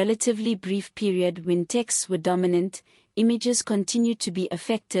during the relatively brief period when texts were dominant, images continued to be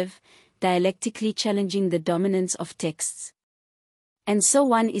effective, dialectically challenging the dominance of texts. And so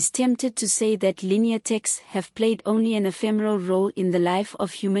one is tempted to say that linear texts have played only an ephemeral role in the life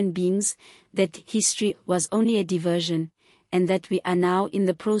of human beings, that history was only a diversion, and that we are now in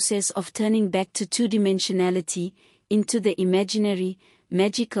the process of turning back to two-dimensionality, into the imaginary,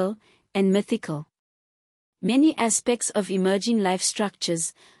 magical, and mythical. Many aspects of emerging life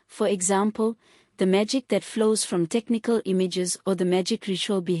structures, for example, the magic that flows from technical images or the magic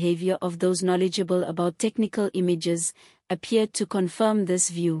ritual behavior of those knowledgeable about technical images, appear to confirm this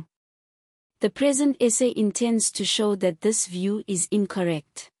view. The present essay intends to show that this view is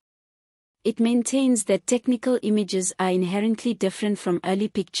incorrect. It maintains that technical images are inherently different from early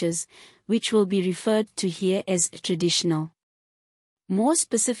pictures, which will be referred to here as traditional. More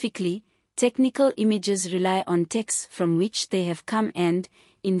specifically, technical images rely on texts from which they have come and,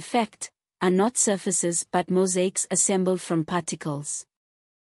 in fact, are not surfaces but mosaics assembled from particles.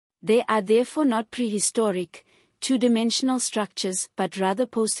 They are therefore not prehistoric, two-dimensional structures but rather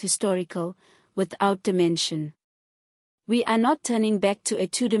post-historical, without dimension. We are not turning back to a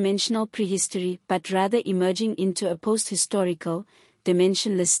two-dimensional prehistory but rather emerging into a post-historical,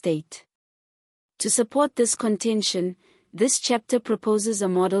 dimensionless state. To support this contention, this chapter proposes a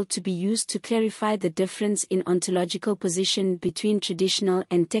model to be used to clarify the difference in ontological position between traditional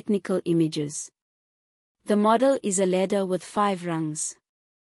and technical images. The model is a ladder with 5 rungs.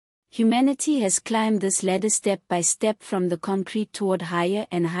 Humanity has climbed this ladder step by step from the concrete toward higher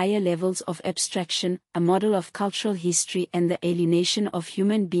and higher levels of abstraction, a model of cultural history and the alienation of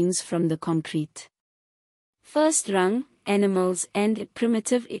human beings from the concrete. First rung, animals and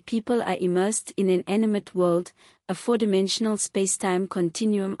primitive people are immersed in an animate world, a 4-dimensional spacetime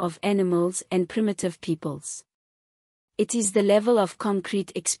continuum of animals and primitive peoples. It is the level of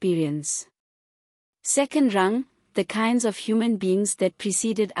concrete experience. Second rung, the kinds of human beings that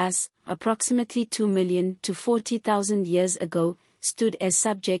preceded us, approximately 2 million to 40,000 years ago, stood as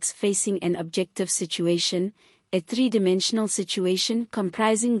subjects facing an objective situation, a 3-dimensional situation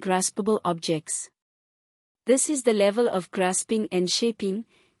comprising graspable objects. This is the level of grasping and shaping,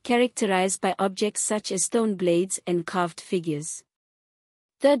 characterized by objects such as stone blades and carved figures.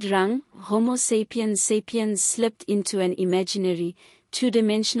 Third rung, Homo sapiens sapiens slipped into an imaginary,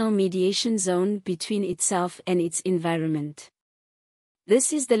 two-dimensional mediation zone between itself and its environment.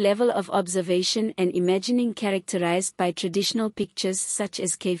 This is the level of observation and imagining characterized by traditional pictures such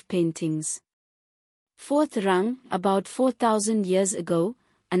as cave paintings. Fourth rung, about 4,000 years ago,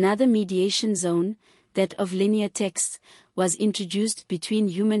 another mediation zone, that of linear texts, was introduced between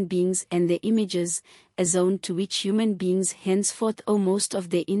human beings and their images, a zone to which human beings henceforth owe most of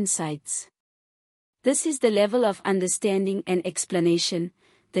their insights. This is the level of understanding and explanation,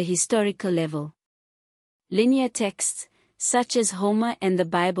 the historical level. Linear texts, such as Homer and the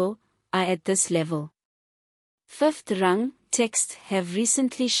Bible, are at this level. Fifth rung, texts have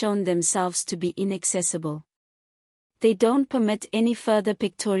recently shown themselves to be inaccessible. They don't permit any further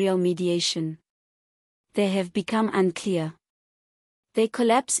pictorial mediation. They have become unclear. They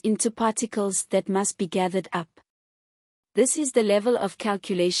collapse into particles that must be gathered up. This is the level of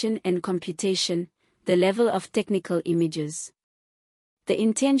calculation and computation, the level of technical images. The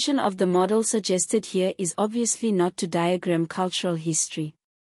intention of the model suggested here is obviously not to diagram cultural history.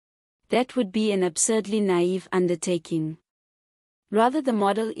 That would be an absurdly naive undertaking. Rather, the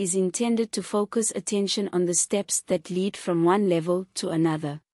model is intended to focus attention on the steps that lead from one level to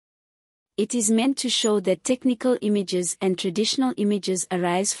another. It is meant to show that technical images and traditional images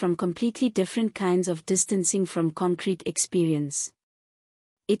arise from completely different kinds of distancing from concrete experience.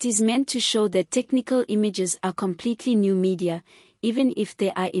 It is meant to show that technical images are completely new media, even if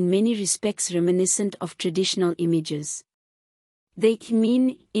they are in many respects reminiscent of traditional images. They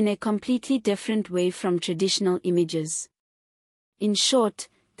mean in a completely different way from traditional images. In short,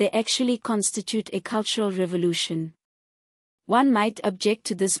 they actually constitute a cultural revolution. One might object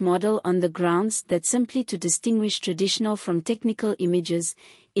to this model on the grounds that simply to distinguish traditional from technical images,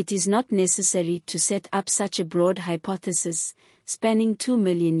 it is not necessary to set up such a broad hypothesis, spanning 2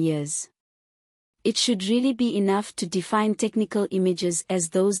 million years. It should really be enough to define technical images as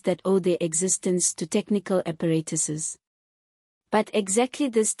those that owe their existence to technical apparatuses. But exactly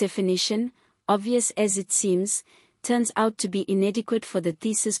this definition, obvious as it seems, turns out to be inadequate for the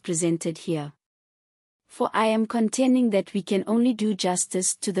thesis presented here. For I am contending that we can only do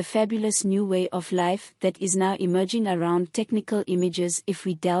justice to the fabulous new way of life that is now emerging around technical images if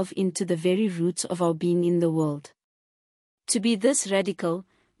we delve into the very roots of our being in the world. To be this radical,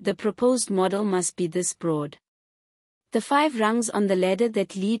 the proposed model must be this broad. The 5 rungs on the ladder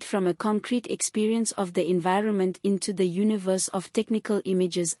that lead from a concrete experience of the environment into the universe of technical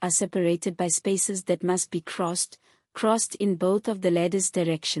images are separated by spaces that must be crossed in both of the ladder's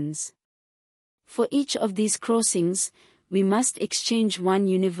directions. For each of these crossings, we must exchange one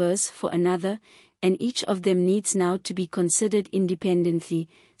universe for another, and each of them needs now to be considered independently,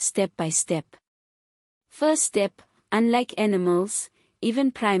 step by step. First step, unlike animals,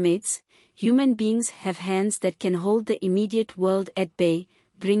 even primates, human beings have hands that can hold the immediate world at bay,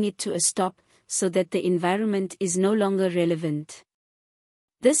 bring it to a stop, so that the environment is no longer relevant.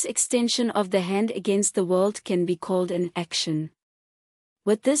 This extension of the hand against the world can be called an action.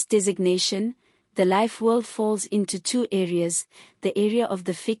 With this designation, the life world falls into 2 areas, the area of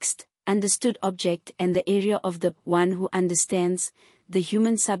the fixed, understood object and the area of the one who understands, the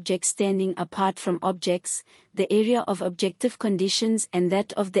human subject standing apart from objects, the area of objective conditions and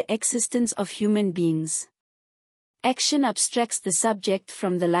that of the existence of human beings. Action abstracts the subject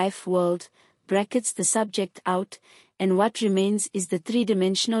from the life world, brackets the subject out, and what remains is the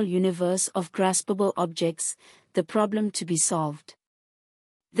 3-dimensional universe of graspable objects, the problem to be solved.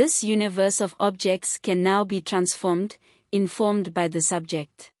 This universe of objects can now be transformed, informed by the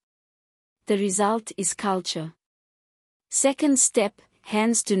subject. The result is culture. Second step,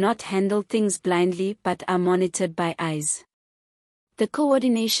 hands do not handle things blindly but are monitored by eyes. The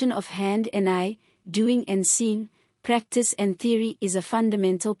coordination of hand and eye, doing and seeing, practice and theory is a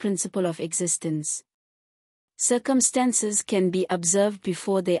fundamental principle of existence. Circumstances can be observed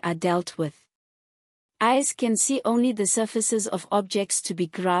before they are dealt with. Eyes can see only the surfaces of objects to be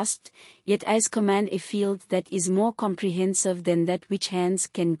grasped, yet eyes command a field that is more comprehensive than that which hands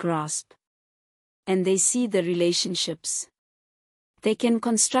can grasp. And they see the relationships. They can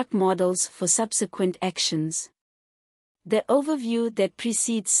construct models for subsequent actions. The overview that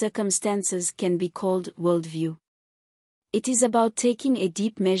precedes circumstances can be called worldview. It is about taking a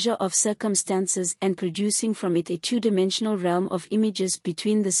deep measure of circumstances and producing from it a 2-dimensional realm of images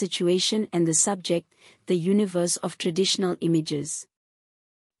between the situation and the subject, the universe of traditional images.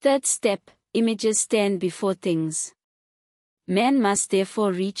 Third step, images stand before things. Man must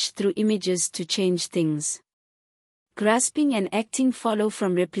therefore reach through images to change things. Grasping and acting follow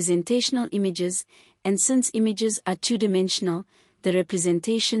from representational images, and since images are 2-dimensional, the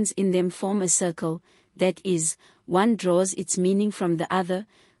representations in them form a circle, that is, one draws its meaning from the other,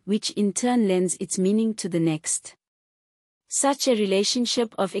 which in turn lends its meaning to the next. Such a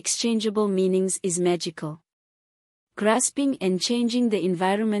relationship of exchangeable meanings is magical. Grasping and changing the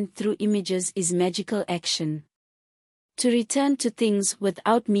environment through images is magical action. To return to things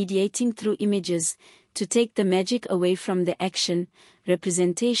without mediating through images, to take the magic away from the action,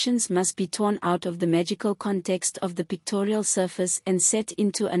 representations must be torn out of the magical context of the pictorial surface and set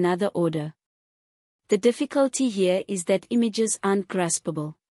into another order. The difficulty here is that images aren't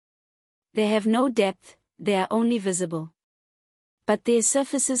graspable. They have no depth, they are only visible. But their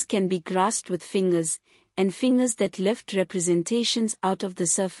surfaces can be grasped with fingers, and fingers that lift representations out of the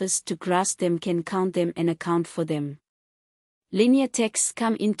surface to grasp them can count them and account for them. Linear texts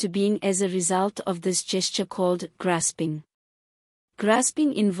come into being as a result of this gesture called grasping.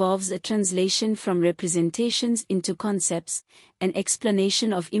 Grasping involves a translation from representations into concepts, an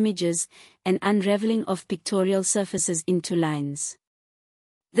explanation of images, an unraveling of pictorial surfaces into lines.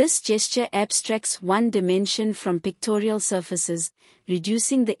 This gesture abstracts one dimension from pictorial surfaces,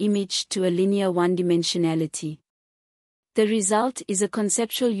 reducing the image to a linear one-dimensionality. The result is a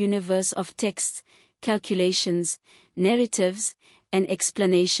conceptual universe of texts, calculations, narratives, and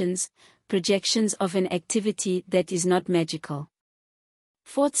explanations, projections of an activity that is not magical.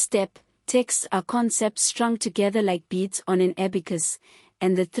 Fourth step, texts are concepts strung together like beads on an abacus,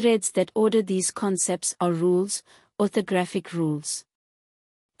 and the threads that order these concepts are rules, orthographic rules.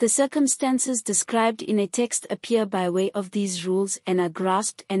 The circumstances described in a text appear by way of these rules and are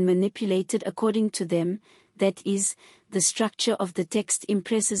grasped and manipulated according to them, that is, the structure of the text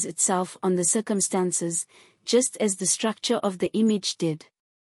impresses itself on the circumstances, just as the structure of the image did.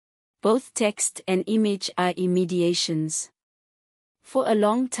 Both text and image are immediations. For a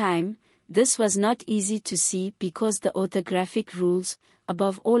long time, this was not easy to see because the orthographic rules,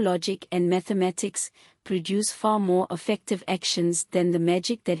 above all logic and mathematics, produce far more effective actions than the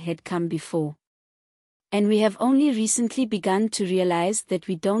magic that had come before. And we have only recently begun to realize that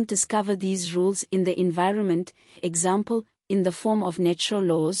we don't discover these rules in the environment, example, in the form of natural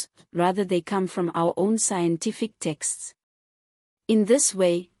laws, rather they come from our own scientific texts. In this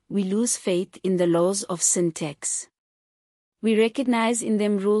way, we lose faith in the laws of syntax. We recognize in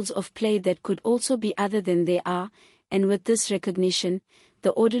them rules of play that could also be other than they are, and with this recognition,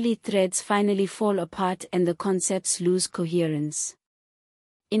 the orderly threads finally fall apart and the concepts lose coherence.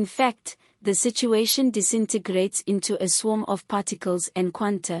 In fact, the situation disintegrates into a swarm of particles and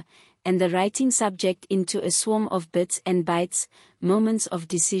quanta, and the writing subject into a swarm of bits and bytes, moments of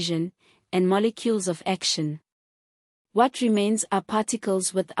decision, and molecules of action. What remains are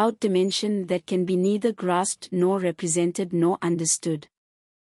particles without dimension that can be neither grasped nor represented nor understood.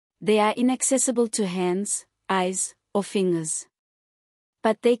 They are inaccessible to hands, eyes, or fingers.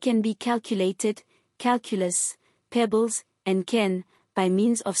 But they can be calculated, calculus, pebbles, and can, by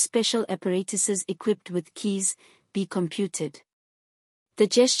means of special apparatuses equipped with keys, be computed. The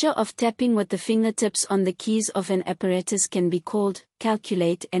gesture of tapping with the fingertips on the keys of an apparatus can be called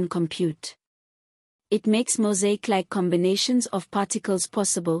calculate and compute. It makes mosaic-like combinations of particles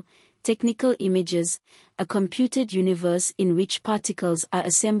possible, technical images, a computed universe in which particles are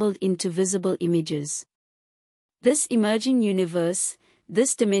assembled into visible images. This emerging universe,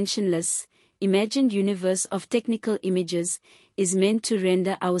 this dimensionless, imagined universe of technical images, is meant to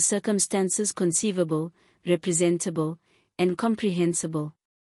render our circumstances conceivable, representable, and comprehensible.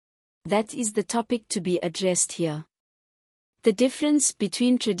 That is the topic to be addressed here. The difference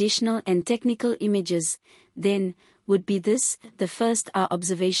between traditional and technical images, then, would be this: the first are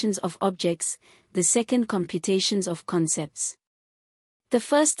observations of objects, the second computations of concepts. The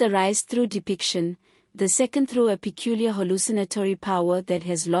first arise through depiction, the second through a peculiar hallucinatory power that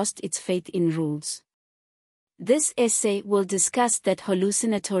has lost its faith in rules. This essay will discuss that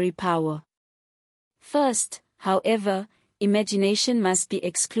hallucinatory power. First, however, imagination must be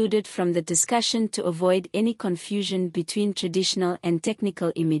excluded from the discussion to avoid any confusion between traditional and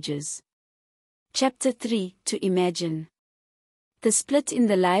technical images. Chapter 3: To Imagine. The split in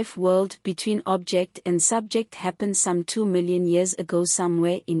the life world between object and subject happened some 2 million years ago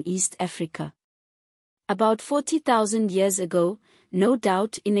somewhere in East Africa. About 40,000 years ago, no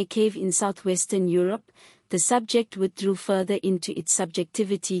doubt in a cave in southwestern Europe, the subject withdrew further into its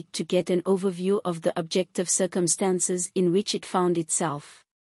subjectivity to get an overview of the objective circumstances in which it found itself.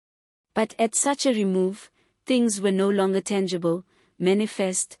 But at such a remove, things were no longer tangible,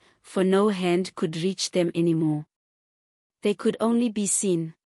 manifest, for no hand could reach them anymore. They could only be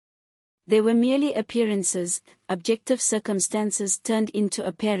seen. They were merely appearances, objective circumstances turned into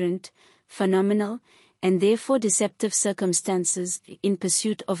apparent, phenomenal, and therefore deceptive circumstances. In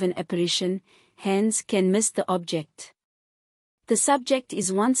pursuit of an apparition, hands can miss the object. The subject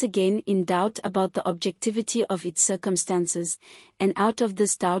is once again in doubt about the objectivity of its circumstances, and out of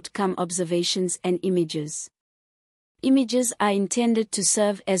this doubt come observations and images. Images are intended to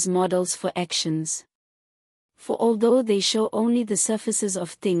serve as models for actions. For although they show only the surfaces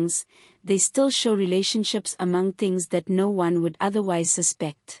of things, they still show relationships among things that no one would otherwise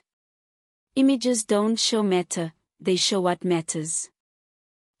suspect. Images don't show matter, they show what matters.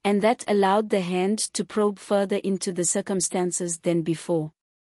 And that allowed the hand to probe further into the circumstances than before.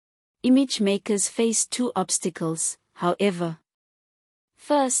 Image makers face two obstacles, however.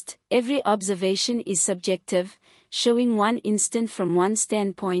 First, every observation is subjective, showing one instant from one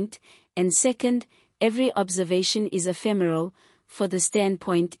standpoint, and second, every observation is ephemeral, for the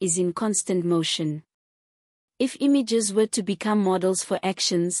standpoint is in constant motion. If images were to become models for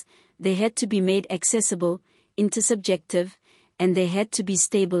actions, they had to be made accessible, intersubjective, and they had to be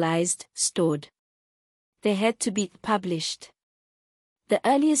stabilized, stored. They had to be published. The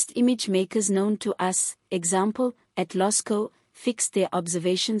earliest image makers known to us, example, at Lascaux, fixed their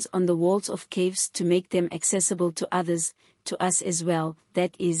observations on the walls of caves to make them accessible to others, to us as well,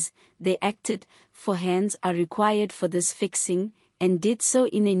 that is, they acted, for hands are required for this fixing, and did so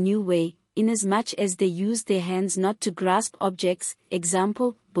in a new way, inasmuch as they used their hands not to grasp objects,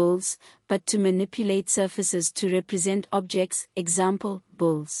 example, bulls, but to manipulate surfaces to represent objects, example,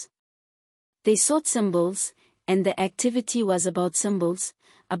 bulls. They sought symbols, and the activity was about symbols,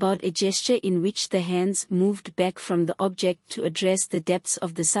 about a gesture in which the hands moved back from the object to address the depths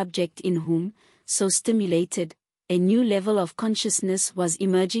of the subject in whom, so stimulated, a new level of consciousness was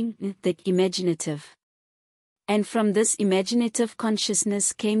emerging, the imaginative. And from this imaginative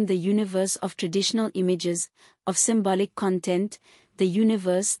consciousness came the universe of traditional images, of symbolic content, the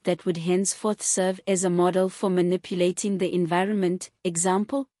universe that would henceforth serve as a model for manipulating the environment,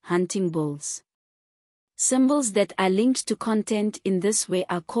 example, hunting bulls. Symbols that are linked to content in this way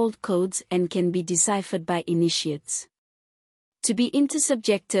are called codes and can be deciphered by initiates. To be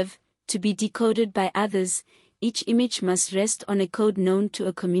intersubjective, to be decoded by others, each image must rest on a code known to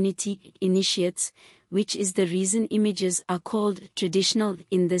a community, initiates, which is the reason images are called traditional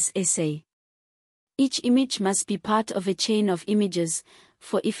in this essay. Each image must be part of a chain of images,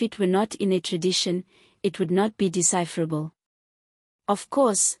 for if it were not in a tradition, it would not be decipherable. Of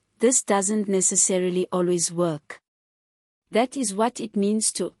course, this doesn't necessarily always work. That is what it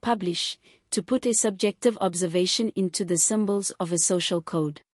means to publish, to put a subjective observation into the symbols of a social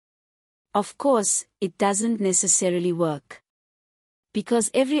code. Of course, it doesn't necessarily work.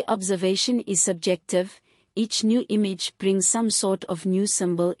 Because every observation is subjective, each new image brings some sort of new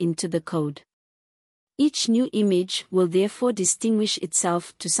symbol into the code. Each new image will therefore distinguish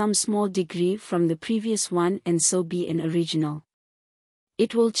itself to some small degree from the previous one and so be an original.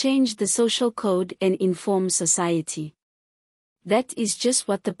 It will change the social code and inform society. That is just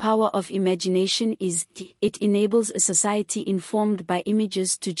what the power of imagination is. It enables a society informed by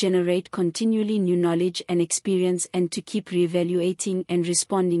images to generate continually new knowledge and experience and to keep reevaluating and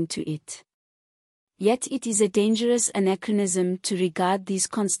responding to it. Yet it is a dangerous anachronism to regard these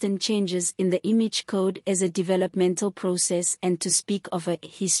constant changes in the image code as a developmental process and to speak of a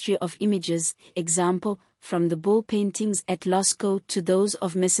history of images, example, from the bull paintings at Lascaux to those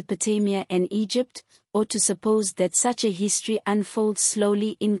of Mesopotamia and Egypt, or to suppose that such a history unfolds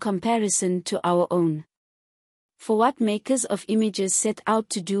slowly in comparison to our own. For what makers of images set out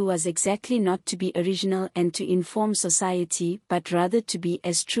to do was exactly not to be original and to inform society, but rather to be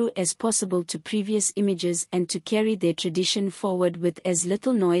as true as possible to previous images and to carry their tradition forward with as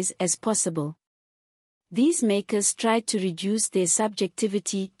little noise as possible. These makers tried to reduce their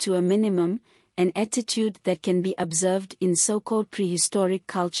subjectivity to a minimum, an attitude that can be observed in so-called prehistoric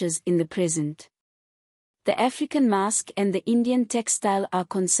cultures in the present. The African mask and the Indian textile are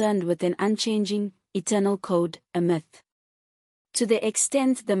concerned with an unchanging, eternal code, a myth. To the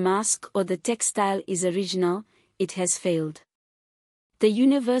extent the mask or the textile is original, it has failed. The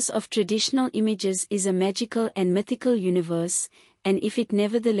universe of traditional images is a magical and mythical universe, and if it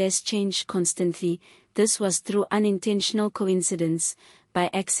nevertheless changed constantly, this was through unintentional coincidence, by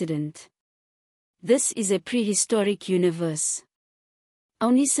accident. This is a prehistoric universe.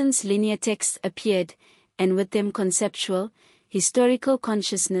 Only since linear texts appeared, and with them conceptual, historical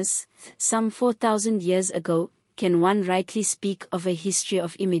consciousness, some 4,000 years ago, can one rightly speak of a history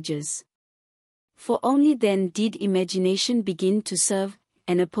of images. For only then did imagination begin to serve,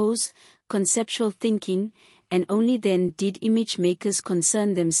 and oppose, conceptual thinking, and only then did image makers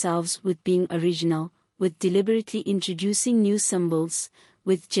concern themselves with being original, with deliberately introducing new symbols,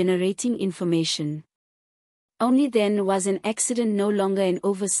 with generating information. Only then was an accident no longer an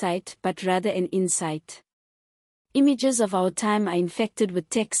oversight but rather an insight. Images of our time are infected with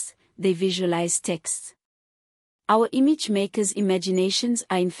text, they visualize text. Our image makers' imaginations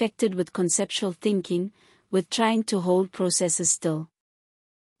are infected with conceptual thinking, with trying to hold processes still.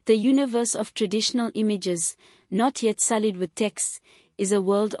 The universe of traditional images, not yet sullied with text, is a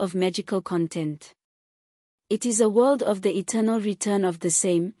world of magical content. It is a world of the eternal return of the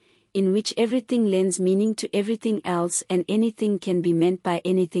same, in which everything lends meaning to everything else and anything can be meant by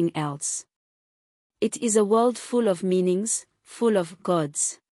anything else. It is a world full of meanings, full of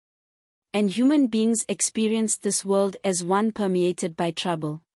gods. And human beings experience this world as one permeated by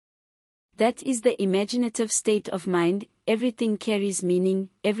trouble. That is the imaginative state of mind, everything carries meaning,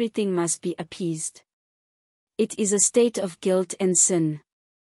 everything must be appeased. It is a state of guilt and sin.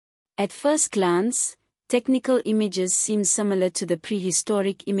 At first glance, technical images seem similar to the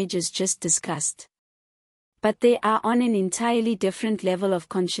prehistoric images just discussed. But they are on an entirely different level of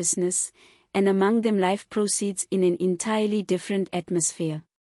consciousness, and among them life proceeds in an entirely different atmosphere.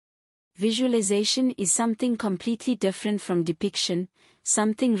 Visualization is something completely different from depiction,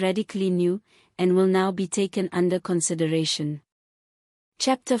 something radically new, and will now be taken under consideration.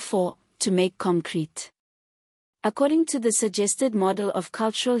 Chapter 4: To make concrete. According to the suggested model of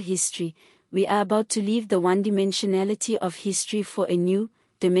cultural history, we are about to leave the one-dimensionality of history for a new,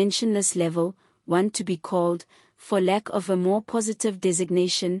 dimensionless level, one to be called, for lack of a more positive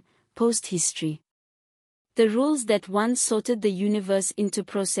designation, post-history. The rules that once sorted the universe into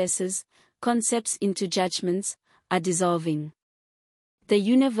processes, concepts into judgments, are dissolving. The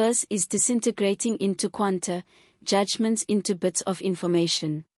universe is disintegrating into quanta, judgments into bits of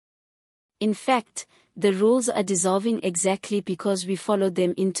information. In fact, the rules are dissolving exactly because we follow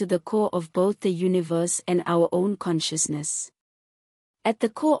them into the core of both the universe and our own consciousness. At the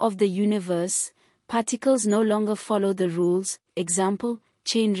core of the universe, particles no longer follow the rules, example,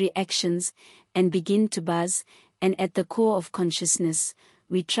 chain reactions, and begin to buzz, and at the core of consciousness,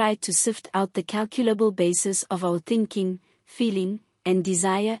 we try to sift out the calculable basis of our thinking, feeling, and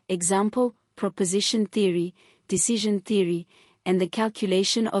desire, example, proposition theory, decision theory, and the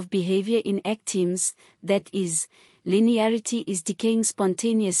calculation of behavior in axioms, that is, linearity is decaying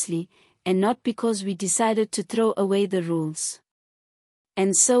spontaneously, and not because we decided to throw away the rules.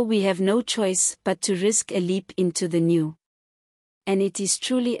 And so we have no choice but to risk a leap into the new. And it is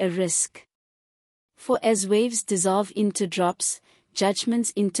truly a risk. For as waves dissolve into drops,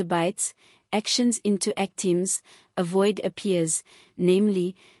 judgments into bites, actions into axioms, a void appears,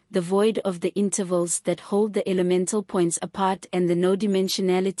 namely, the void of the intervals that hold the elemental points apart and the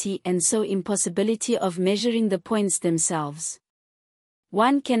no-dimensionality and so impossibility of measuring the points themselves.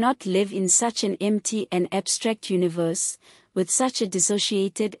 One cannot live in such an empty and abstract universe, with such a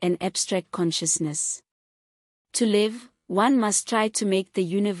dissociated and abstract consciousness. To live, one must try to make the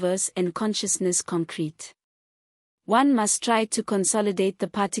universe and consciousness concrete. One must try to consolidate the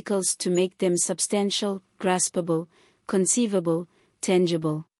particles to make them substantial, graspable, conceivable,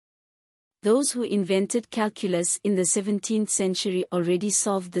 tangible. Those who invented calculus in the 17th century already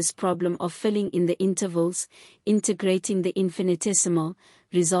solved this problem of filling in the intervals, integrating the infinitesimal,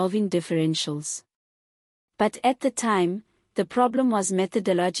 resolving differentials. But at the time, the problem was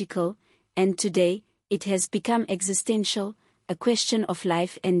methodological, and today, it has become existential, a question of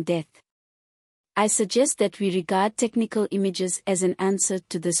life and death. I suggest that we regard technical images as an answer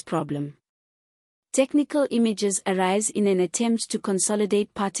to this problem. Technical images arise in an attempt to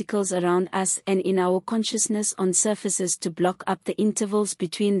consolidate particles around us and in our consciousness on surfaces to block up the intervals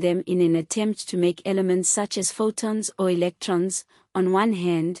between them in an attempt to make elements such as photons or electrons, on one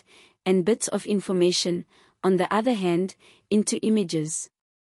hand, and bits of information, on the other hand, into images.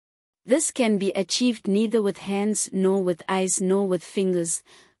 This can be achieved neither with hands nor with eyes nor with fingers,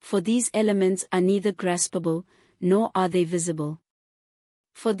 for these elements are neither graspable, nor are they visible.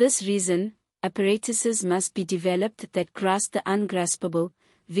 For this reason, apparatuses must be developed that grasp the ungraspable,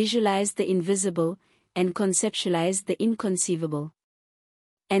 visualize the invisible, and conceptualize the inconceivable.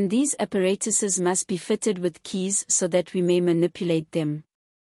 And these apparatuses must be fitted with keys so that we may manipulate them.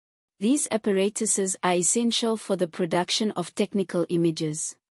 These apparatuses are essential for the production of technical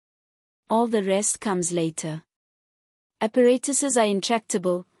images. All the rest comes later. Apparatuses are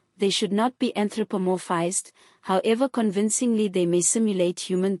intractable, they should not be anthropomorphized, however convincingly they may simulate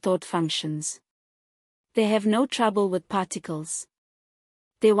human thought functions. They have no trouble with particles.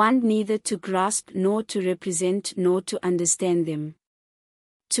 They want neither to grasp nor to represent nor to understand them.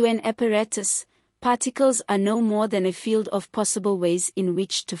 To an apparatus, particles are no more than a field of possible ways in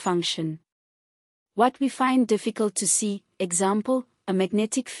which to function. What we find difficult to see, example, a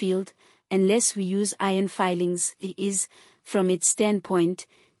magnetic field, unless we use iron filings, is, from its standpoint,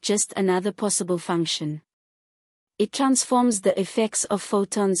 just another possible function. It transforms the effects of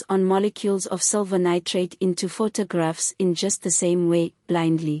photons on molecules of silver nitrate into photographs in just the same way,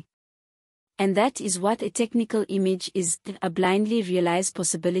 blindly. And that is what a technical image is, a blindly realized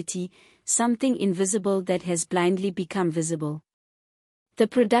possibility, something invisible that has blindly become visible. The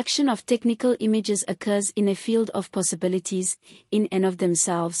production of technical images occurs in a field of possibilities, in and of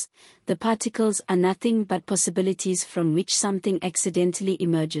themselves. The particles are nothing but possibilities from which something accidentally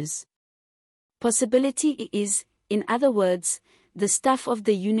emerges. Possibility is, in other words, the stuff of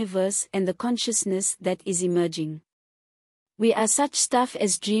the universe and the consciousness that is emerging. We are such stuff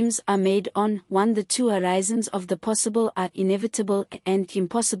as dreams are made on. The two horizons of the possible are inevitable and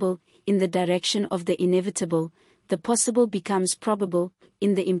impossible. In the direction of the inevitable, the possible becomes probable,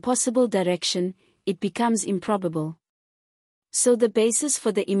 in the impossible direction, it becomes improbable. So the basis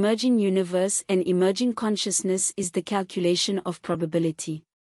for the emerging universe and emerging consciousness is the calculation of probability.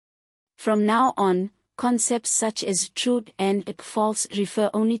 From now on, concepts such as true and false refer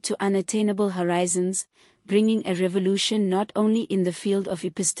only to unattainable horizons, bringing a revolution not only in the field of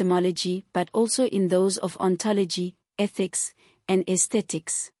epistemology but also in those of ontology, ethics, and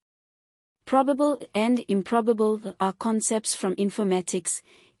aesthetics. Probable and improbable are concepts from informatics,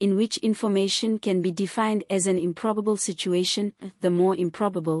 in which information can be defined as an improbable situation. The more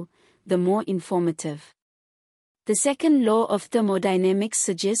improbable, the more informative. The second law of thermodynamics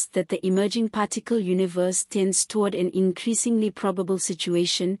suggests that the emerging particle universe tends toward an increasingly probable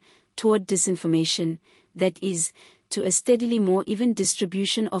situation, toward disinformation, that is, to a steadily more even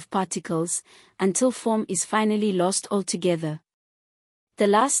distribution of particles, until form is finally lost altogether. The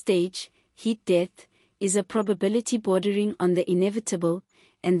last stage, heat death, is a probability bordering on the inevitable,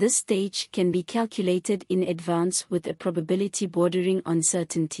 and this stage can be calculated in advance with a probability bordering on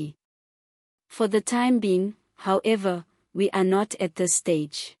certainty. For the time being, however, we are not at this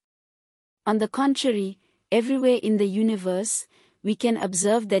stage. On the contrary, everywhere in the universe, we can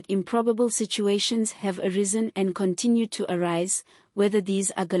observe that improbable situations have arisen and continue to arise, whether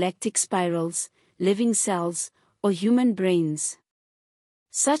these are galactic spirals, living cells, or human brains.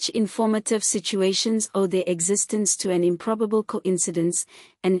 Such informative situations owe their existence to an improbable coincidence,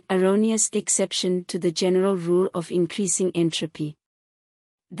 an erroneous exception to the general rule of increasing entropy.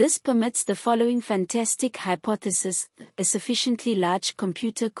 This permits the following fantastic hypothesis: a sufficiently large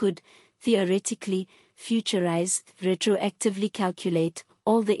computer could, theoretically, futurize, retroactively calculate,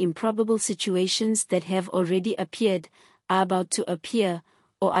 all the improbable situations that have already appeared, are about to appear,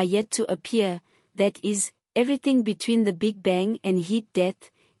 or are yet to appear, that is, everything between the Big Bang and heat death,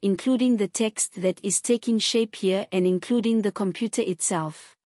 including the text that is taking shape here and including the computer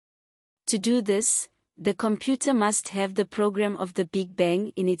itself. To do this, the computer must have the program of the Big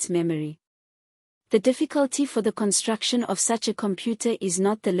Bang in its memory. The difficulty for the construction of such a computer is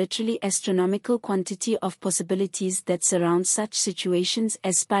not the literally astronomical quantity of possibilities that surround such situations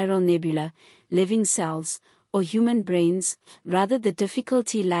as spiral nebula, living cells, or human brains. Rather, the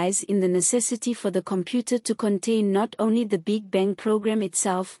difficulty lies in the necessity for the computer to contain not only the Big Bang program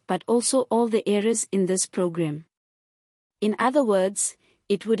itself but also all the errors in this program. In other words,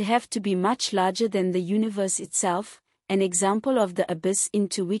 it would have to be much larger than the universe itself, an example of the abyss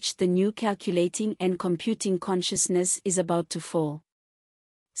into which the new calculating and computing consciousness is about to fall.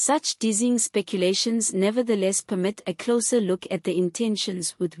 Such dizzying speculations nevertheless permit a closer look at the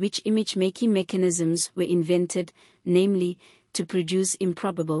intentions with which image-making mechanisms were invented, namely, to produce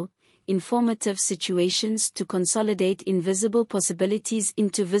improbable, informative situations to consolidate invisible possibilities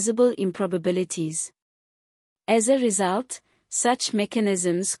into visible improbabilities. As a result, such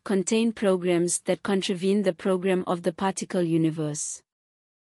mechanisms contain programs that contravene the program of the particle universe.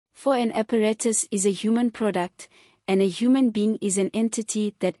 For an apparatus is a human product, and a human being is an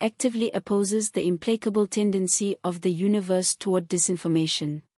entity that actively opposes the implacable tendency of the universe toward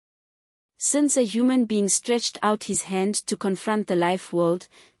disinformation. Since a human being stretched out his hand to confront the life world,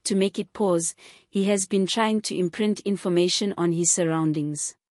 to make it pause, he has been trying to imprint information on his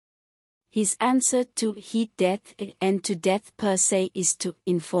surroundings. His answer to heat death and to death per se is to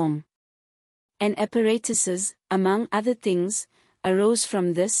inform. And apparatuses, among other things, arose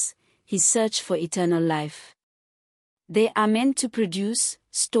from this, his search for eternal life. They are meant to produce,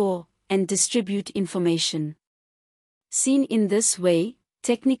 store, and distribute information. Seen in this way,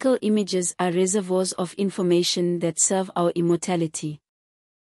 technical images are reservoirs of information that serve our immortality.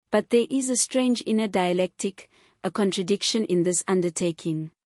 But there is a strange inner dialectic, a contradiction in this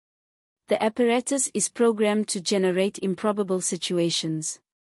undertaking. The apparatus is programmed to generate improbable situations.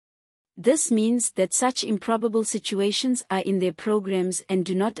 This means that such improbable situations are in their programs and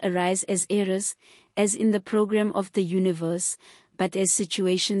do not arise as errors, as in the program of the universe, but as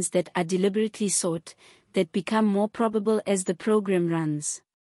situations that are deliberately sought, that become more probable as the program runs.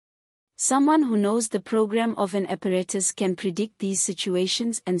 Someone who knows the program of an apparatus can predict these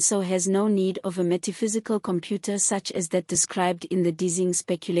situations and so has no need of a metaphysical computer such as that described in the dizzying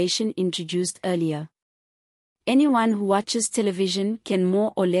speculation introduced earlier. Anyone who watches television can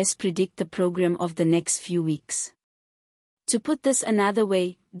more or less predict the program of the next few weeks. To put this another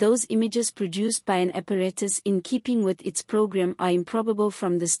way, those images produced by an apparatus in keeping with its program are improbable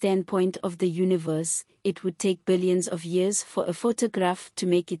from the standpoint of the universe. It would take billions of years for a photograph to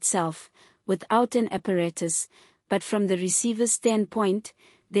make itself, without an apparatus, but from the receiver's standpoint,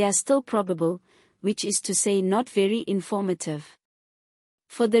 they are still probable, which is to say not very informative.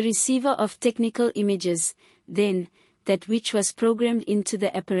 For the receiver of technical images, then, that which was programmed into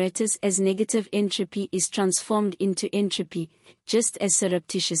the apparatus as negative entropy is transformed into entropy, just as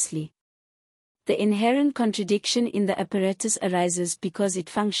surreptitiously. The inherent contradiction in the apparatus arises because it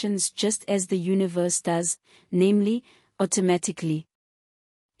functions just as the universe does, namely, automatically.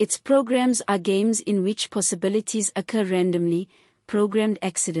 Its programs are games in which possibilities occur randomly, programmed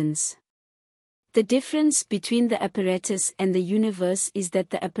accidents. The difference between the apparatus and the universe is that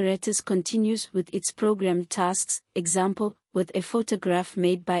the apparatus continues with its programmed tasks, example, with a photograph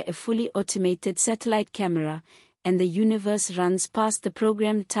made by a fully automated satellite camera, and the universe runs past the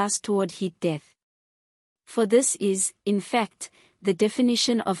programmed task toward heat death. For this is, in fact, the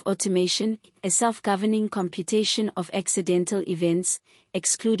definition of automation, a self-governing computation of accidental events,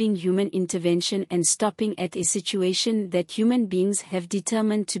 excluding human intervention and stopping at a situation that human beings have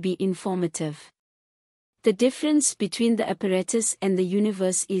determined to be informative. The difference between the apparatus and the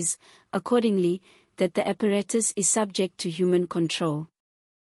universe is, accordingly, that the apparatus is subject to human control.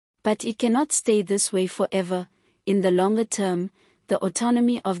 But it cannot stay this way forever. In the longer term, the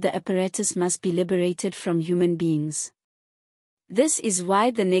autonomy of the apparatus must be liberated from human beings. This is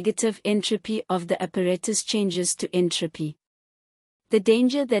why the negative entropy of the apparatus changes to entropy. The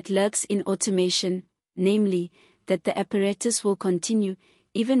danger that lurks in automation, namely, that the apparatus will continue,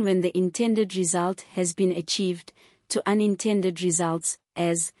 even when the intended result has been achieved, to unintended results,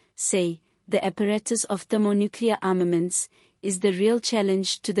 as, say, the apparatus of thermonuclear armaments, is the real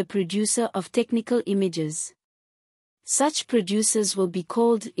challenge to the producer of technical images. Such producers will be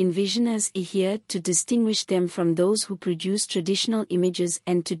called envisioners here to distinguish them from those who produce traditional images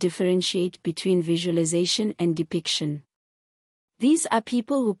and to differentiate between visualization and depiction. These are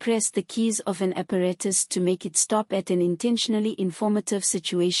people who press the keys of an apparatus to make it stop at an intentionally informative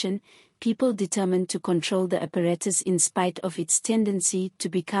situation, people determined to control the apparatus in spite of its tendency to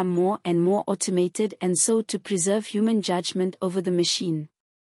become more and more automated and so to preserve human judgment over the machine.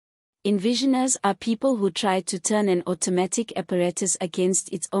 Envisioners are people who try to turn an automatic apparatus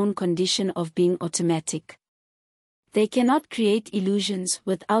against its own condition of being automatic. They cannot create illusions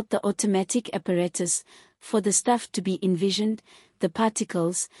without the automatic apparatus. For the stuff to be envisioned, the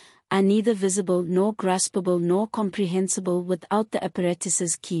particles, are neither visible nor graspable nor comprehensible without the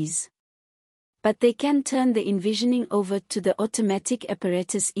apparatus's keys. But they can turn the envisioning over to the automatic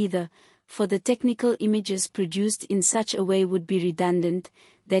apparatus either, for the technical images produced in such a way would be redundant,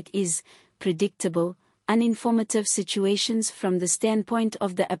 that is, predictable, uninformative situations from the standpoint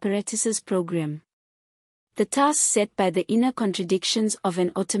of the apparatus's program. The task set by the inner contradictions of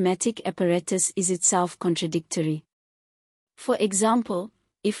an automatic apparatus is itself contradictory. For example,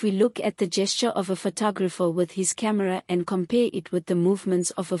 if we look at the gesture of a photographer with his camera and compare it with the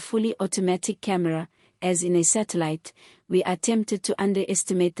movements of a fully automatic camera, as in a satellite, we are tempted to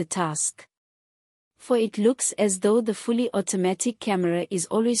underestimate the task. For it looks as though the fully automatic camera is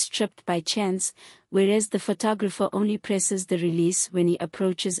always tripped by chance, whereas the photographer only presses the release when he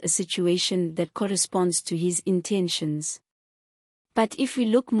approaches a situation that corresponds to his intentions. But if we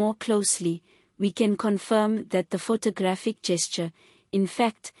look more closely, we can confirm that the photographic gesture, in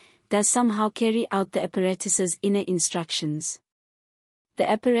fact, does somehow carry out the apparatus's inner instructions. The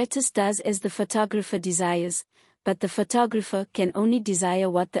apparatus does as the photographer desires, but the photographer can only desire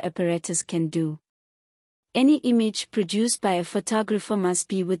what the apparatus can do. Any image produced by a photographer must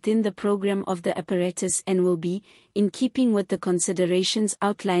be within the program of the apparatus and will be, in keeping with the considerations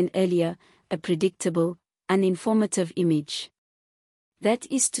outlined earlier, a predictable, uninformative image. That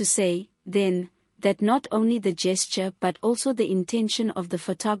is to say, then, that not only the gesture but also the intention of the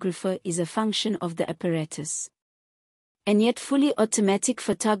photographer is a function of the apparatus. And yet fully automatic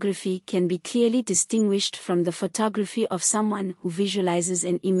photography can be clearly distinguished from the photography of someone who visualizes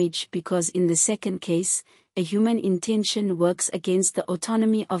an image because in the second case, a human intention works against the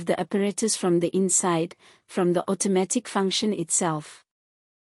autonomy of the apparatus from the inside, from the automatic function itself.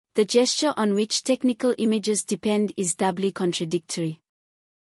 The gesture on which technical images depend is doubly contradictory.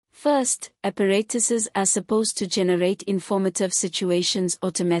 First, apparatuses are supposed to generate informative situations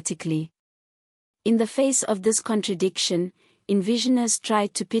automatically. In the face of this contradiction, envisioners try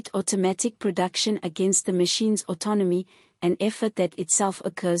to pit automatic production against the machine's autonomy, an effort that itself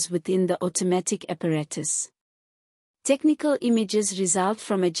occurs within the automatic apparatus. Technical images result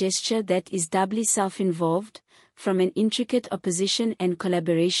from a gesture that is doubly self-involved, from an intricate opposition and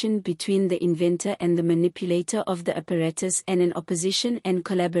collaboration between the inventor and the manipulator of the apparatus and an opposition and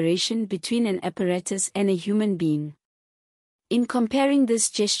collaboration between an apparatus and a human being. In comparing this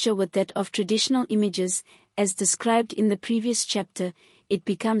gesture with that of traditional images, as described in the previous chapter, it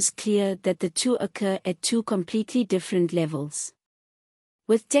becomes clear that the two occur at two completely different levels.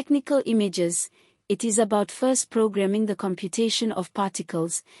 With technical images, it is about first programming the computation of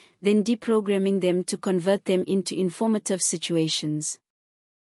particles, then deprogramming them to convert them into informative situations.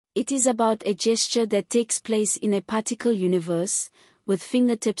 It is about a gesture that takes place in a particle universe, with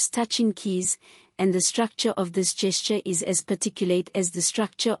fingertips touching keys, and the structure of this gesture is as particulate as the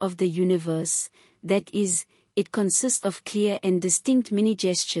structure of the universe, that is, it consists of clear and distinct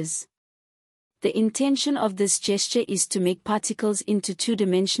mini-gestures. The intention of this gesture is to make particles into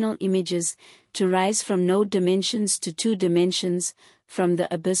two-dimensional images, to rise from node dimensions to two dimensions, from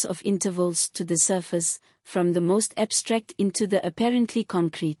the abyss of intervals to the surface, from the most abstract into the apparently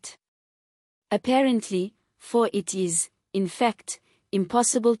concrete. Apparently, for it is, in fact,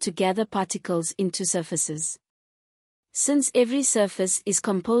 impossible to gather particles into surfaces. Since every surface is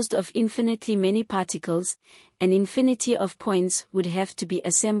composed of infinitely many particles, an infinity of points would have to be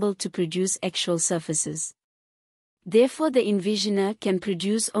assembled to produce actual surfaces. Therefore the envisioner can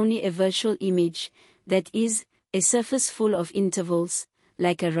produce only a virtual image, that is, a surface full of intervals,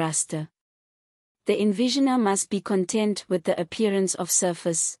 like a raster. The envisioner must be content with the appearance of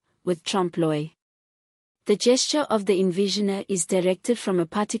surface, with trompe-l'oeil. The gesture of the envisioner is directed from a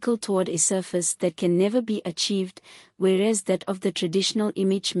particle toward a surface that can never be achieved, whereas that of the traditional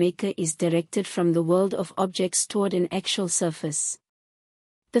image maker is directed from the world of objects toward an actual surface.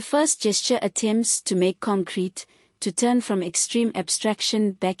 The first gesture attempts to make concrete, to turn from extreme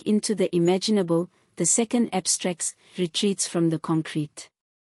abstraction back into the imaginable. The second abstracts, retreats from the concrete.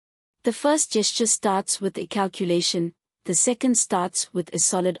 The first gesture starts with a calculation, the second starts with a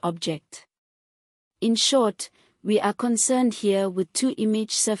solid object. In short, we are concerned here with two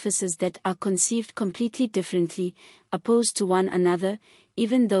image surfaces that are conceived completely differently, opposed to one another,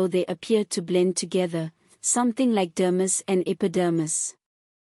 even though they appear to blend together, something like dermis and epidermis.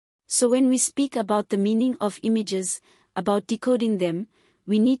 So when we speak about the meaning of images, about decoding them,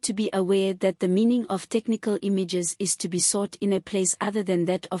 we need to be aware that the meaning of technical images is to be sought in a place other than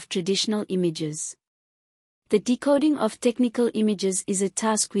that of traditional images. The decoding of technical images is a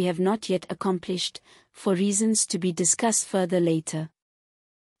task we have not yet accomplished, for reasons to be discussed further later.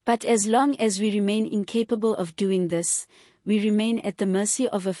 But as long as we remain incapable of doing this, we remain at the mercy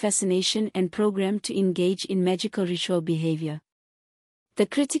of a fascination and program to engage in magical ritual behavior. The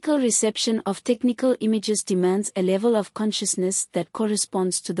critical reception of technical images demands a level of consciousness that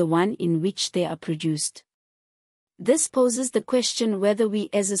corresponds to the one in which they are produced. This poses the question whether we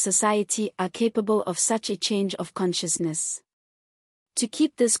as a society are capable of such a change of consciousness. To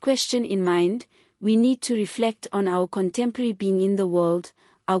keep this question in mind, we need to reflect on our contemporary being in the world,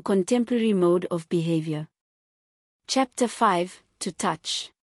 our contemporary mode of behavior. Chapter 5, To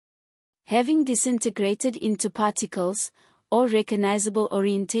Touch. Having disintegrated into particles, or recognizable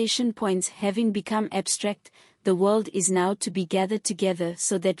orientation points having become abstract, the world is now to be gathered together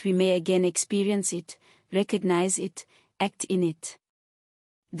so that we may again experience it, recognize it, act in it.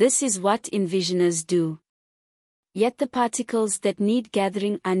 This is what envisioners do. Yet the particles that need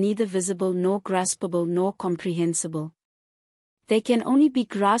gathering are neither visible nor graspable nor comprehensible. They can only be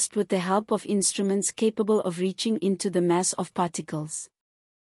grasped with the help of instruments capable of reaching into the mass of particles.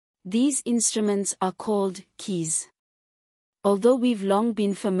 These instruments are called keys. Although we've long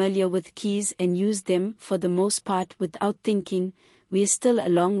been familiar with keys and used them for the most part without thinking, we're still a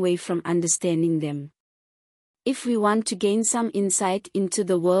long way from understanding them. If we want to gain some insight into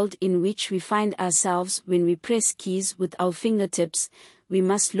the world in which we find ourselves when we press keys with our fingertips, we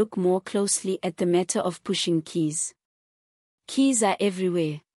must look more closely at the matter of pushing keys. Keys are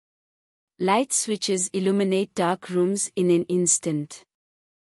everywhere. Light switches illuminate dark rooms in an instant.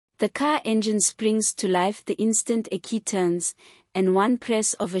 The car engine springs to life the instant a key turns, and one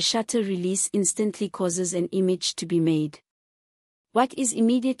press of a shutter release instantly causes an image to be made. What is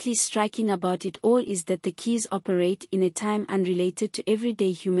immediately striking about it all is that the keys operate in a time unrelated to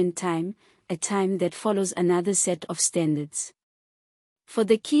everyday human time, a time that follows another set of standards. For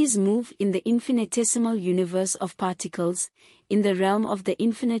the keys move in the infinitesimal universe of particles, in the realm of the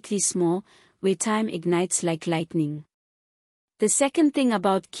infinitely small, where time ignites like lightning. The second thing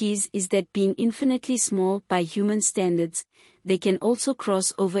about keys is that being infinitely small by human standards, they can also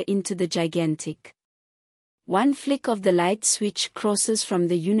cross over into the gigantic. One flick of the light switch crosses from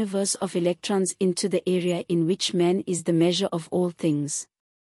the universe of electrons into the area in which man is the measure of all things.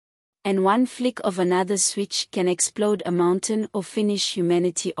 And one flick of another switch can explode a mountain or finish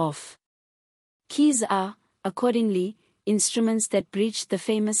humanity off. Keys are, accordingly, instruments that bridge the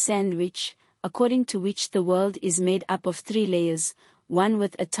famous sandwich, according to which the world is made up of three layers, one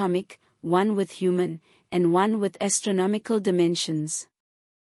with atomic, one with human, and one with astronomical dimensions.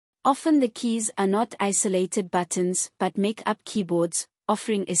 Often the keys are not isolated buttons but make up keyboards,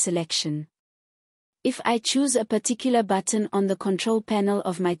 offering a selection. If I choose a particular button on the control panel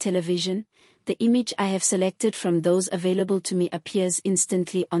of my television, the image I have selected from those available to me appears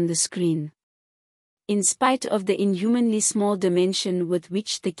instantly on the screen. In spite of the inhumanly small dimension with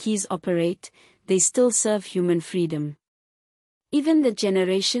which the keys operate, they still serve human freedom. Even the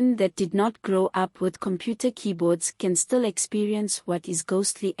generation that did not grow up with computer keyboards can still experience what is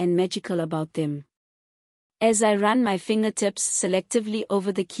ghostly and magical about them. As I run my fingertips selectively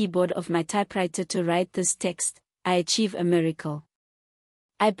over the keyboard of my typewriter to write this text, I achieve a miracle.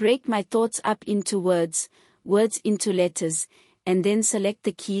 I break my thoughts up into words, words into letters, and then select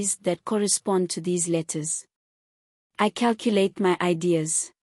the keys that correspond to these letters. I calculate my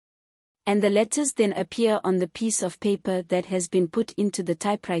ideas. And the letters then appear on the piece of paper that has been put into the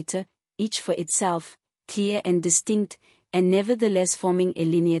typewriter, each for itself, clear and distinct, and nevertheless forming a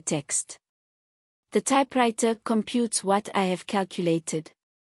linear text. The typewriter computes what I have calculated.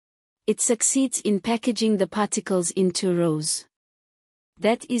 It succeeds in packaging the particles into rows.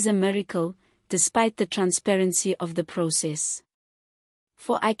 That is a miracle, despite the transparency of the process.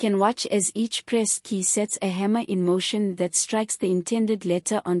 For I can watch as each pressed key sets a hammer in motion that strikes the intended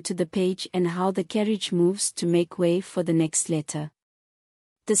letter onto the page and how the carriage moves to make way for the next letter.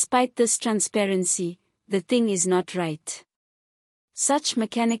 Despite this transparency, the thing is not right. Such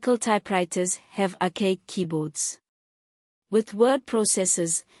mechanical typewriters have archaic keyboards. With word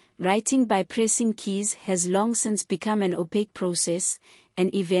processors, writing by pressing keys has long since become an opaque process, an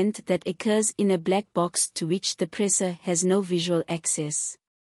event that occurs in a black box to which the presser has no visual access.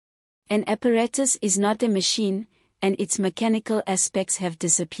 An apparatus is not a machine, and its mechanical aspects have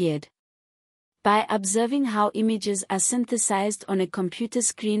disappeared. By observing how images are synthesized on a computer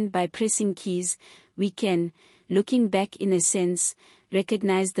screen by pressing keys, we can, looking back in a sense,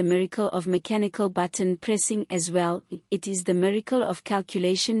 recognize the miracle of mechanical button pressing as well. It is the miracle of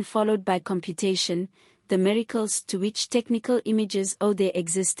calculation followed by computation, the miracles to which technical images owe their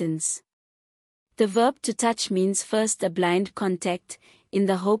existence. The verb to touch means first a blind contact, in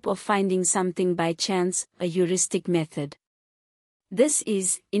the hope of finding something by chance, a heuristic method. This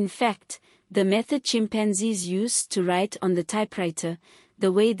is, in fact, the method chimpanzees use to write on the typewriter,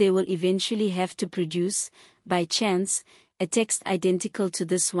 the way they will eventually have to produce, by chance, a text identical to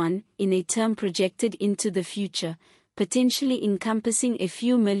this one, in a term projected into the future, potentially encompassing a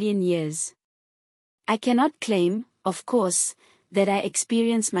few million years. I cannot claim, of course, that I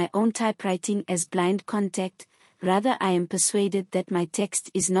experience my own typewriting as blind contact, rather I am persuaded that my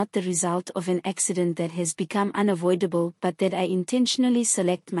text is not the result of an accident that has become unavoidable but that I intentionally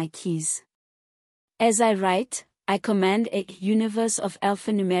select my keys. As I write, I command a universe of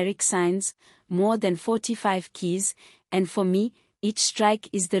alphanumeric signs, more than 45 keys, and for me, each strike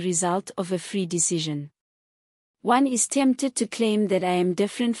is the result of a free decision. One is tempted to claim that I am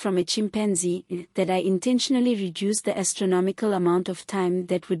different from a chimpanzee, that I intentionally reduce the astronomical amount of time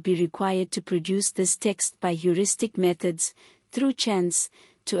that would be required to produce this text by heuristic methods, through chance,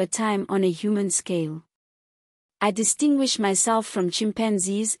 to a time on a human scale. I distinguish myself from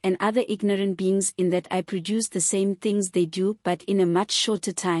chimpanzees and other ignorant beings in that I produce the same things they do but in a much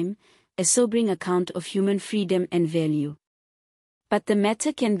shorter time, a sobering account of human freedom and value. But the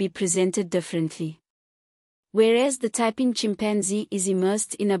matter can be presented differently. Whereas the typing chimpanzee is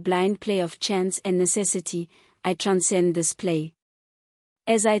immersed in a blind play of chance and necessity, I transcend this play.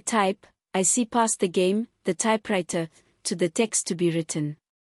 As I type, I see past the game, the typewriter, to the text to be written.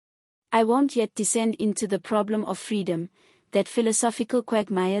 I won't yet descend into the problem of freedom, that philosophical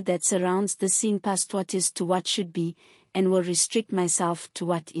quagmire that surrounds the seeing past what is to what should be, and will restrict myself to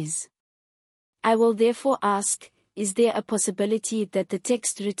what is. I will therefore ask, is there a possibility that the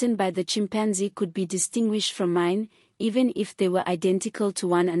text written by the chimpanzee could be distinguished from mine, even if they were identical to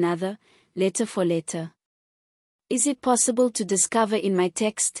one another, letter for letter? Is it possible to discover in my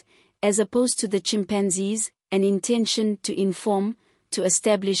text, as opposed to the chimpanzees, an intention to inform, to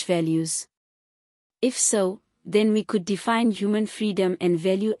establish values? If so, then we could define human freedom and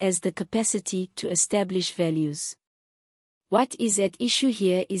value as the capacity to establish values. What is at issue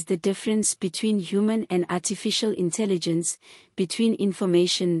here is the difference between human and artificial intelligence, between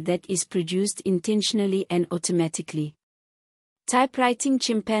information that is produced intentionally and automatically. Typewriting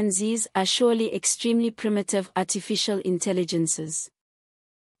chimpanzees are surely extremely primitive artificial intelligences.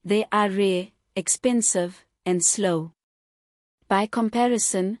 They are rare, expensive, and slow. By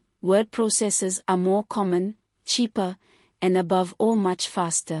comparison, word processors are more common, cheaper, and above all much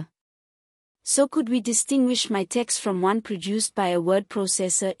faster. So could we distinguish my text from one produced by a word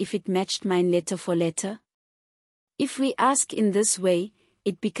processor if it matched mine letter for letter? If we ask in this way,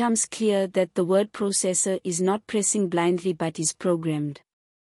 it becomes clear that the word processor is not pressing blindly but is programmed.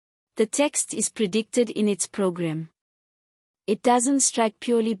 The text is predicted in its program. It doesn't strike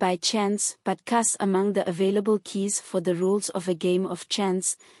purely by chance but casts among the available keys for the rules of a game of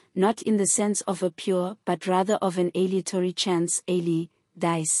chance, not in the sense of a pure but rather of an aleatory chance,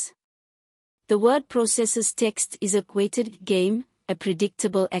 dice. The word processor's text is a weighted game, a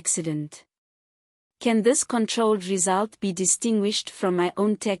predictable accident. Can this controlled result be distinguished from my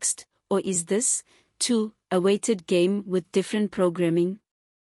own text, or is this, too, a weighted game with different programming?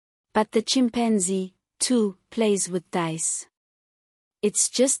 But the chimpanzee, too, plays with dice. It's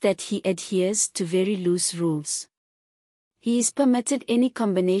just that he adheres to very loose rules. He is permitted any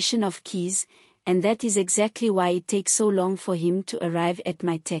combination of keys, and that is exactly why it takes so long for him to arrive at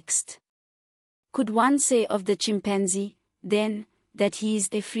my text. Could one say of the chimpanzee, then, that he is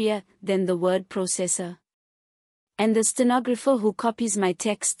freer than the word processor? And the stenographer who copies my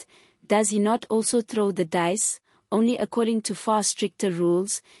text, does he not also throw the dice, only according to far stricter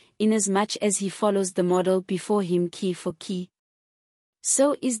rules, inasmuch as he follows the model before him key for key?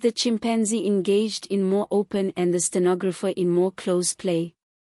 So is the chimpanzee engaged in more open and the stenographer in more close play?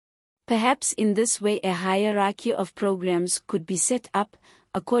 Perhaps in this way a hierarchy of programs could be set up,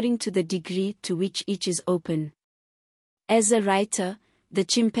 according to the degree to which each is open. As a writer, the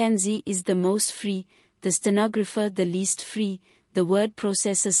chimpanzee is the most free, the stenographer the least free, the word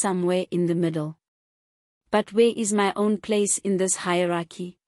processor somewhere in the middle. But where is my own place in this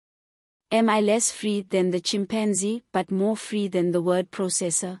hierarchy? Am I less free than the chimpanzee but more free than the word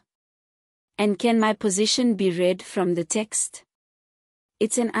processor? And can my position be read from the text?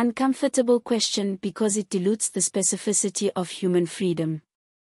 It's an uncomfortable question because it dilutes the specificity of human freedom.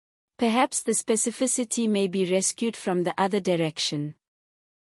 Perhaps the specificity may be rescued from the other direction.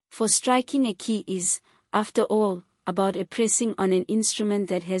 For striking a key is, after all, about a pressing on an instrument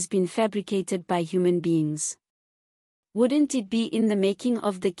that has been fabricated by human beings. Wouldn't it be in the making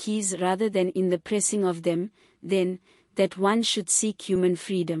of the keys rather than in the pressing of them, then, that one should seek human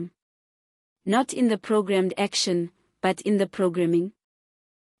freedom? Not in the programmed action, but in the programming?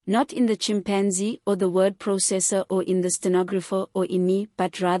 Not in the chimpanzee or the word processor or in the stenographer or in me,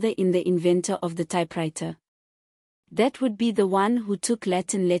 but rather in the inventor of the typewriter. That would be the one who took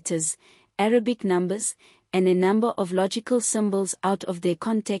Latin letters, Arabic numbers, and a number of logical symbols out of their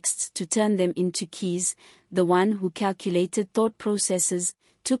contexts to turn them into keys, the one who calculated thought processes,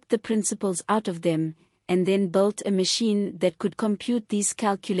 took the principles out of them, and then built a machine that could compute these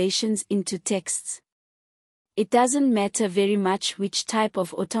calculations into texts. It doesn't matter very much which type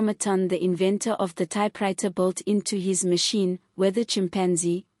of automaton the inventor of the typewriter built into his machine, whether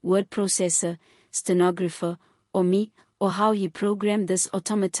chimpanzee, word processor, stenographer, or me, or how he programmed this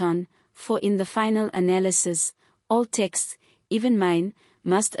automaton, for in the final analysis, all text, even mine,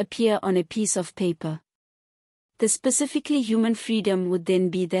 must appear on a piece of paper. The specifically human freedom would then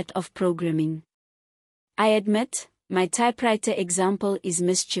be that of programming. I admit, my typewriter example is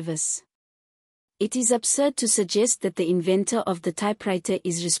mischievous. It is absurd to suggest that the inventor of the typewriter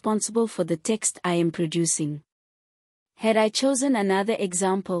is responsible for the text I am producing. Had I chosen another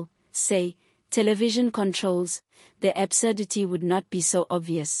example, say, television controls, the absurdity would not be so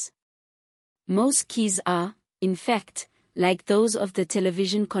obvious. Most keys are, in fact, like those of the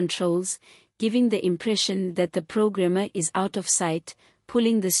television controls, giving the impression that the programmer is out of sight,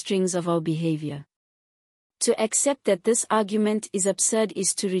 pulling the strings of our behavior. To accept that this argument is absurd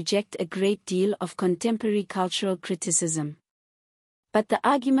is to reject a great deal of contemporary cultural criticism. But the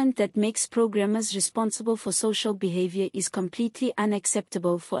argument that makes programmers responsible for social behavior is completely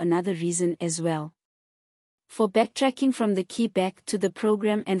unacceptable for another reason as well. For backtracking from the key back to the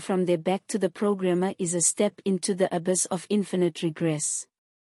program and from there back to the programmer is a step into the abyss of infinite regress.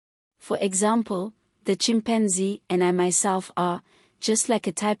 For example, the chimpanzee and I myself are, just like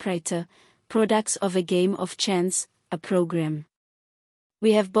a typewriter, products of a game of chance, a program.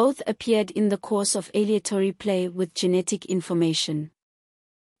 We have both appeared in the course of aleatory play with genetic information.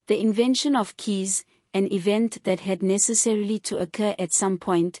 The invention of keys, an event that had necessarily to occur at some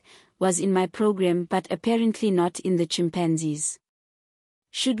point, was in my program but apparently not in the chimpanzee's.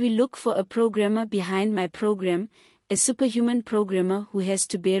 Should we look for a programmer behind my program, a superhuman programmer who has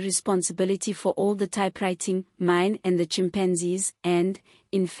to bear responsibility for all the typewriting, mine and the chimpanzee's, and,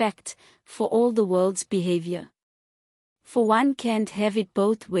 in fact, for all the world's behavior? For one can't have it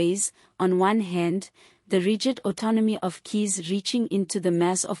both ways. On one hand, the rigid autonomy of keys reaching into the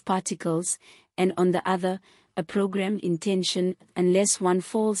mass of particles, and on the other, a programmed intention, unless one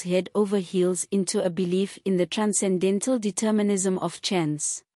falls head over heels into a belief in the transcendental determinism of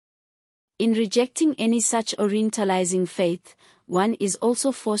chance. In rejecting any such orientalizing faith, one is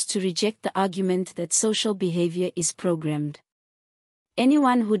also forced to reject the argument that social behavior is programmed.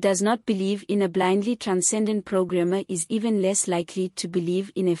 Anyone who does not believe in a blindly transcendent programmer is even less likely to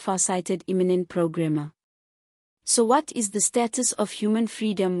believe in a farsighted immanent programmer. So what is the status of human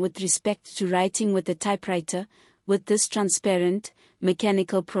freedom with respect to writing with a typewriter, with this transparent,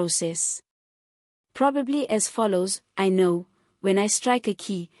 mechanical process? Probably as follows: I know, when I strike a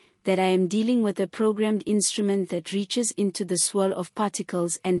key, that I am dealing with a programmed instrument that reaches into the swirl of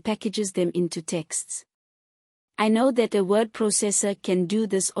particles and packages them into texts. I know that a word processor can do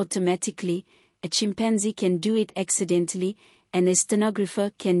this automatically, a chimpanzee can do it accidentally, and a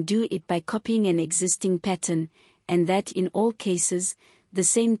stenographer can do it by copying an existing pattern, and that in all cases, the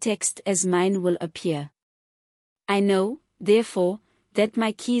same text as mine will appear. I know, therefore, that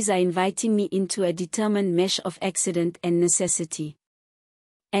my keys are inviting me into a determined mesh of accident and necessity.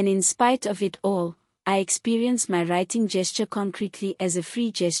 And in spite of it all, I experience my writing gesture concretely as a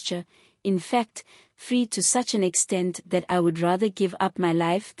free gesture, in fact, free to such an extent that I would rather give up my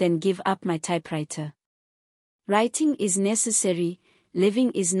life than give up my typewriter. Writing is necessary,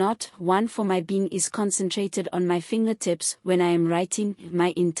 living is not one, for my being is concentrated on my fingertips when I am writing.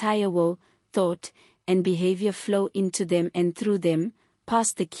 My entire will, thought, and behavior flow into them and through them,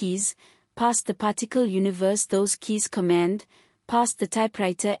 past the keys, past the particle universe those keys command, past the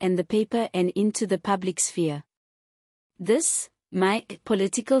typewriter and the paper and into the public sphere. This, my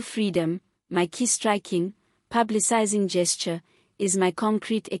political freedom, my key striking, publicizing gesture, is my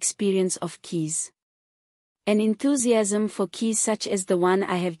concrete experience of keys. An enthusiasm for keys such as the one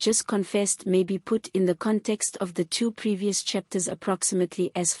I have just confessed may be put in the context of the 2 previous chapters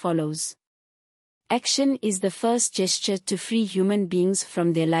approximately as follows. Action is the first gesture to free human beings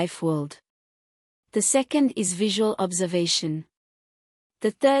from their life world. The second is visual observation.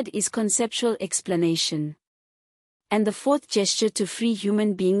 The third is conceptual explanation. And the fourth gesture to free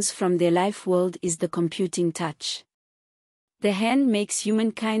human beings from their life world is the computing touch. The hand makes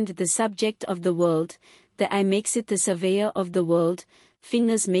humankind the subject of the world, the eye makes it the surveyor of the world,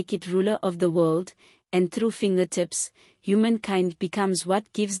 fingers make it ruler of the world, and through fingertips, humankind becomes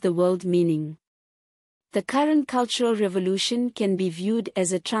what gives the world meaning. The current cultural revolution can be viewed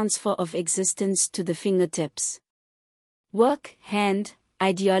as a transfer of existence to the fingertips. Work, hand,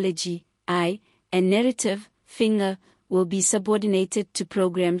 ideology, eye, and narrative, finger, will be subordinated to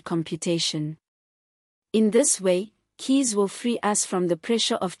programmed computation. In this way, keys will free us from the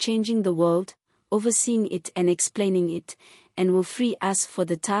pressure of changing the world, overseeing it and explaining it, and will free us for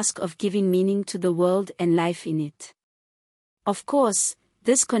the task of giving meaning to the world and life in it. Of course,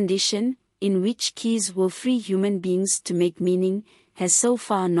 this condition, in which keys will free human beings to make meaning, has so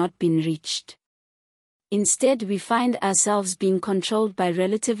far not been reached. Instead, we find ourselves being controlled by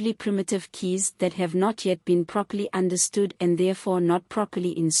relatively primitive keys that have not yet been properly understood and therefore not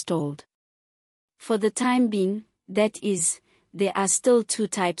properly installed. For the time being, that is, there are still 2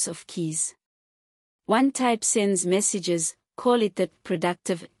 types of keys. One type sends messages, call it the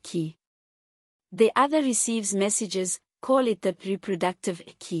productive key. The other receives messages, call it the reproductive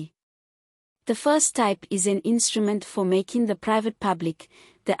key. The first type is an instrument for making the private public,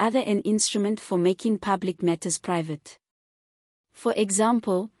 the other an instrument for making public matters private. For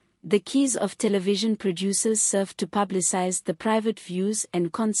example, the keys of television producers serve to publicize the private views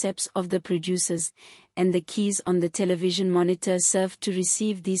and concepts of the producers, and the keys on the television monitor serve to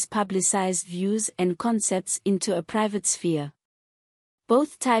receive these publicized views and concepts into a private sphere.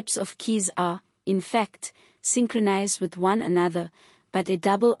 Both types of keys are, in fact, synchronized with one another, but a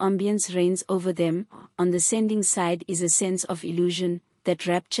double ambience reigns over them. On the sending side is a sense of illusion, that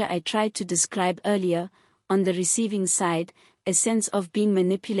rapture I tried to describe earlier. On the receiving side, a sense of being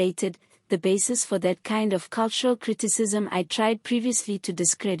manipulated, the basis for that kind of cultural criticism I tried previously to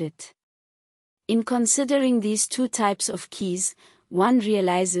discredit. In considering these 2 types of keys, one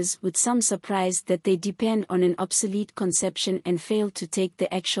realizes with some surprise that they depend on an obsolete conception and fail to take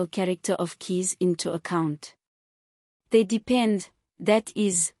the actual character of keys into account. They depend, that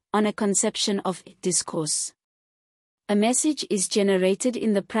is, on a conception of discourse. A message is generated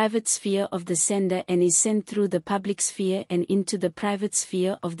in the private sphere of the sender and is sent through the public sphere and into the private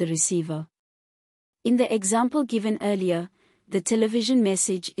sphere of the receiver. In the example given earlier, the television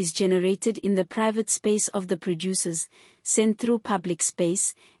message is generated in the private space of the producers, sent through public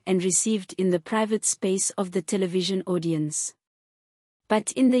space, and received in the private space of the television audience.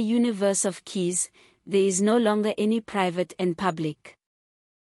 But in the universe of keys, there is no longer any private and public.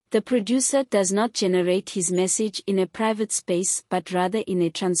 The producer does not generate his message in a private space but rather in a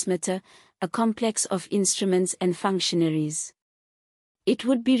transmitter, a complex of instruments and functionaries. It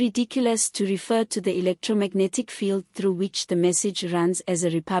would be ridiculous to refer to the electromagnetic field through which the message runs as a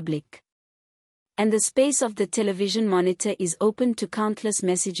republic. And the space of the television monitor is open to countless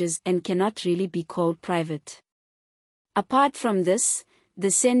messages and cannot really be called private. Apart from this,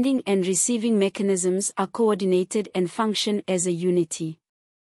 the sending and receiving mechanisms are coordinated and function as a unity.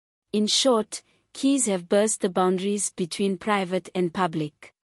 In short, keys have burst the boundaries between private and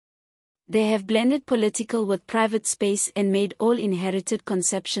public. They have blended political with private space and made all inherited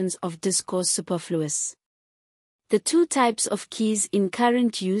conceptions of discourse superfluous. The 2 types of keys in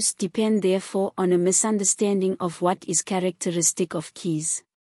current use depend therefore on a misunderstanding of what is characteristic of keys.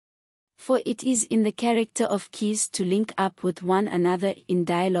 For it is in the character of keys to link up with one another in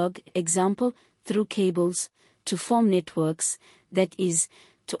dialogue, example, through cables, to form networks, that is,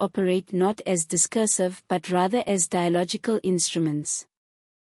 to operate not as discursive but rather as dialogical instruments.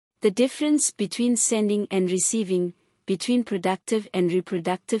 The difference between sending and receiving, between productive and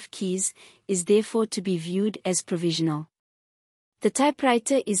reproductive keys, is therefore to be viewed as provisional. The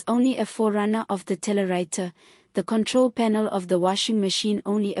typewriter is only a forerunner of the telewriter, the control panel of the washing machine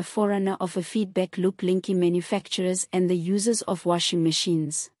only a forerunner of a feedback loop linking manufacturers and the users of washing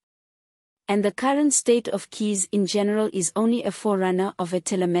machines. And the current state of keys in general is only a forerunner of a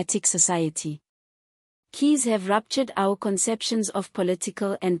telematic society. Keys have ruptured our conceptions of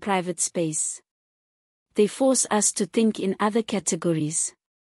political and private space. They force us to think in other categories.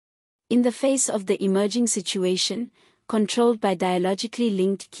 In the face of the emerging situation, controlled by dialogically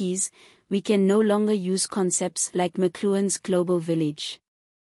linked keys, we can no longer use concepts like McLuhan's global village.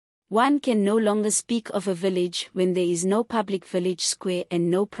 One can no longer speak of a village when there is no public village square and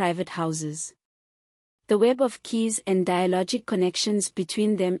no private houses. The web of keys and dialogic connections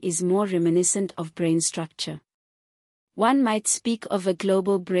between them is more reminiscent of brain structure. One might speak of a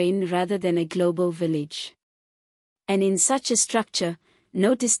global brain rather than a global village. And in such a structure,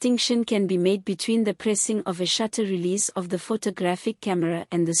 no distinction can be made between the pressing of a shutter release of the photographic camera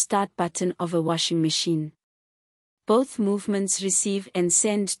and the start button of a washing machine. Both movements receive and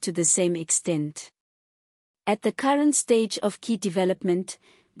send to the same extent. At the current stage of key development,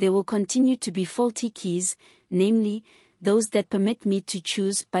 there will continue to be faulty keys, namely, those that permit me to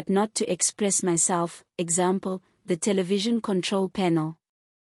choose but not to express myself, example, the television control panel.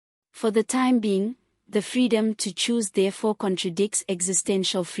 For the time being, the freedom to choose therefore contradicts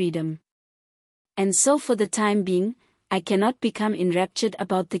existential freedom. And so for the time being, I cannot become enraptured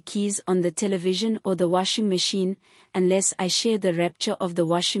about the keys on the television or the washing machine, unless I share the rapture of the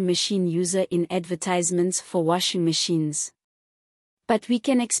washing machine user in advertisements for washing machines. But we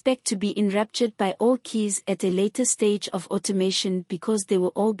can expect to be enraptured by all keys at a later stage of automation because they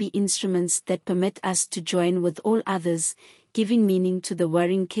will all be instruments that permit us to join with all others, giving meaning to the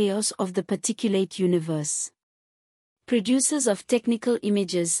whirring chaos of the particulate universe. Producers of technical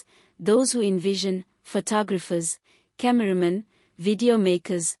images, those who envision, photographers, cameramen, video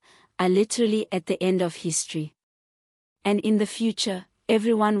makers, are literally at the end of history. And in the future,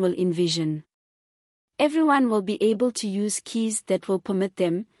 everyone will envision. Everyone will be able to use keys that will permit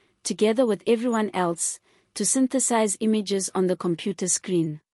them, together with everyone else, to synthesize images on the computer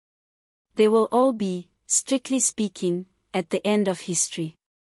screen. They will all be, strictly speaking, at the end of history.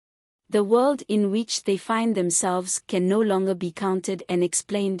 The world in which they find themselves can no longer be counted and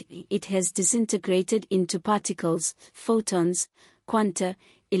explained. It has disintegrated into particles, photons, quanta,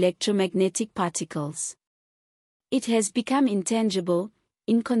 electromagnetic particles. It has become intangible,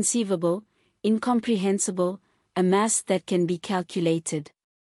 inconceivable, incomprehensible, a mass that can be calculated.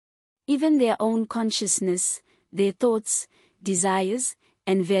 Even their own consciousness, their thoughts, desires,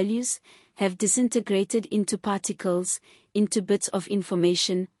 and values, have disintegrated into particles, into bits of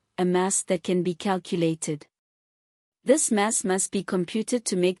information, a mass that can be calculated. This mass must be computed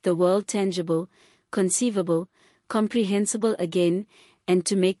to make the world tangible, conceivable, comprehensible again, and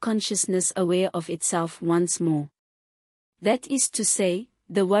to make consciousness aware of itself once more. That is to say,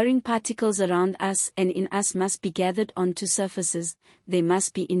 the whirring particles around us and in us must be gathered onto surfaces, they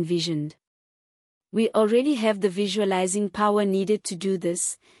must be envisioned. We already have the visualizing power needed to do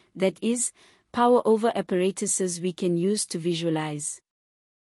this, that is, power over apparatuses we can use to visualize.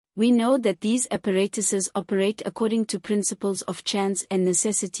 We know that these apparatuses operate according to principles of chance and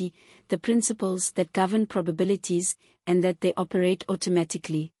necessity, the principles that govern probabilities, and that they operate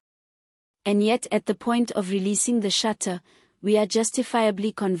automatically. And yet at the point of releasing the shutter, we are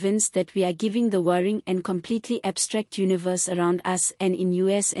justifiably convinced that we are giving the whirring and completely abstract universe around us and in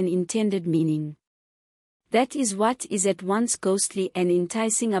us an intended meaning. That is what is at once ghostly and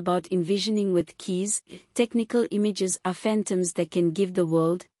enticing about envisioning with keys. Technical images are phantoms that can give the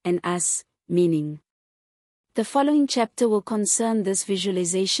world, and us, meaning. The following chapter will concern this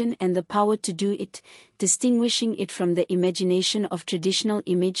visualization and the power to do it, distinguishing it from the imagination of traditional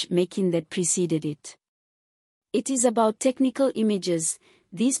image making that preceded it. It is about technical images,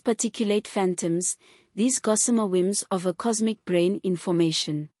 these particulate phantoms, these gossamer whims of a cosmic brain in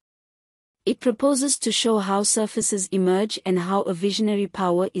formation. It proposes to show how surfaces emerge and how a visionary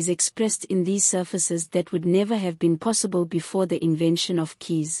power is expressed in these surfaces that would never have been possible before the invention of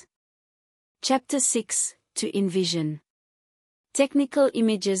keys. Chapter 6, To Envision. Technical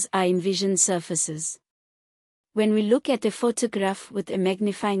images are envisioned surfaces. When we look at a photograph with a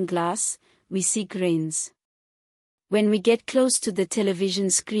magnifying glass, we see grains. When we get close to the television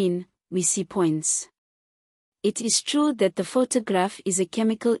screen, we see points. It is true that the photograph is a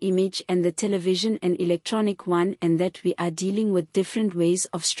chemical image and the television an electronic one, and that we are dealing with different ways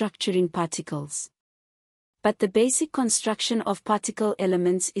of structuring particles. But the basic construction of particle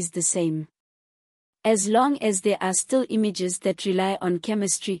elements is the same. As long as there are still images that rely on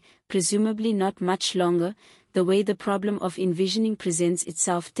chemistry, presumably not much longer, the way the problem of envisioning presents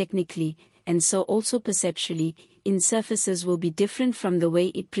itself technically, and so also perceptually, in surfaces will be different from the way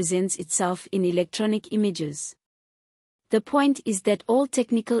it presents itself in electronic images. The point is that all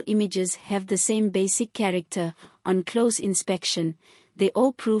technical images have the same basic character. On close inspection, they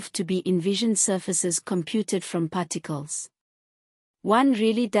all prove to be envisioned surfaces computed from particles. One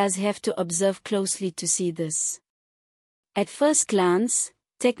really does have to observe closely to see this. At first glance,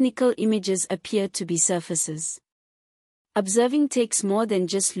 technical images appear to be surfaces. Observing takes more than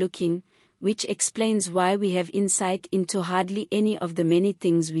just looking, which explains why we have insight into hardly any of the many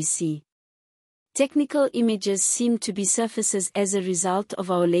things we see. Technical images seem to be surfaces as a result of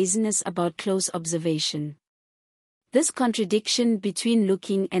our laziness about close observation. This contradiction between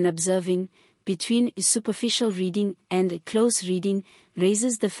looking and observing, between superficial reading and close reading,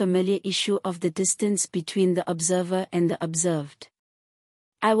 raises the familiar issue of the distance between the observer and the observed.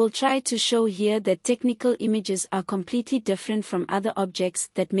 I will try to show here that technical images are completely different from other objects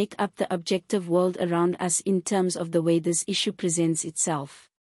that make up the objective world around us in terms of the way this issue presents itself.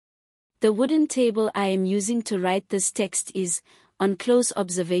 The wooden table I am using to write this text is, on close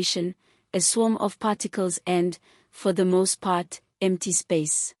observation, a swarm of particles and, for the most part, empty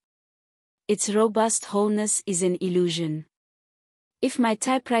space. Its robust wholeness is an illusion. If my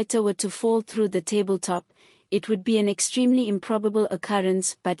typewriter were to fall through the tabletop, it would be an extremely improbable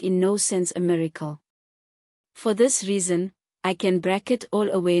occurrence but in no sense a miracle. For this reason, I can bracket all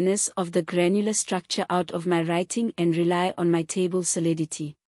awareness of the granular structure out of my writing and rely on my table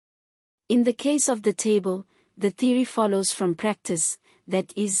solidity. In the case of the table, the theory follows from practice,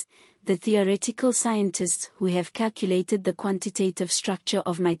 that is, the theoretical scientists who have calculated the quantitative structure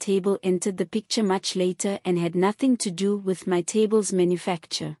of my table entered the picture much later and had nothing to do with my table's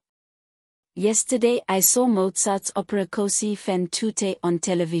manufacture. Yesterday I saw Mozart's opera Così fan tutte on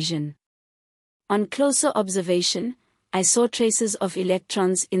television. On closer observation, I saw traces of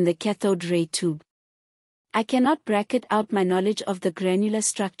electrons in the cathode ray tube. I cannot bracket out my knowledge of the granular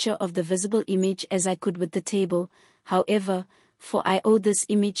structure of the visible image as I could with the table, however, for I owe this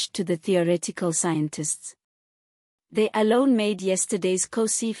image to the theoretical scientists. They alone made yesterday's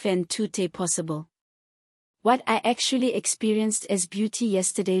Così fan tutte possible. What I actually experienced as beauty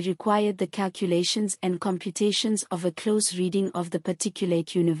yesterday required the calculations and computations of a close reading of the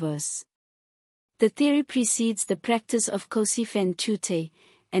particulate universe. The theory precedes the practice of Così fan tutte,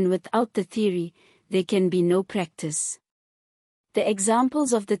 and without the theory, there can be no practice. The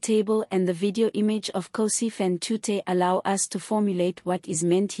examples of the table and the video image of Così fan tutte allow us to formulate what is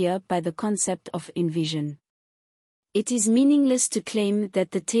meant here by the concept of envision. It is meaningless to claim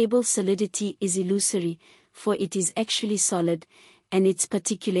that the table's solidity is illusory, for it is actually solid, and its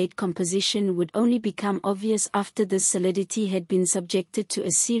particulate composition would only become obvious after this solidity had been subjected to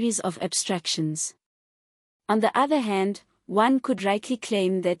a series of abstractions. On the other hand, one could rightly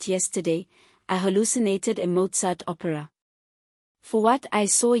claim that yesterday, I hallucinated a Mozart opera. For what I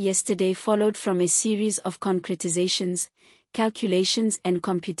saw yesterday followed from a series of concretizations, calculations and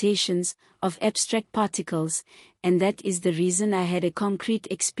computations, of abstract particles, and that is the reason I had a concrete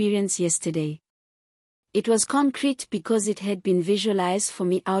experience yesterday. It was concrete because it had been visualized for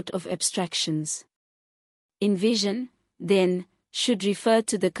me out of abstractions. Envision, then, should refer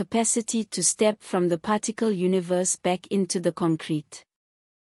to the capacity to step from the particle universe back into the concrete.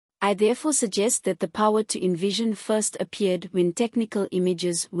 I therefore suggest that the power to envision first appeared when technical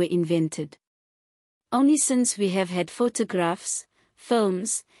images were invented. Only since we have had photographs,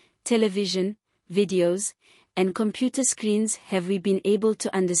 films, television, videos, and computer screens have we been able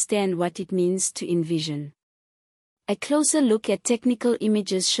to understand what it means to envision. A closer look at technical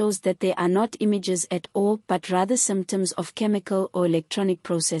images shows that they are not images at all but rather symptoms of chemical or electronic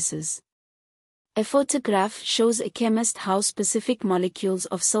processes. A photograph shows a chemist how specific molecules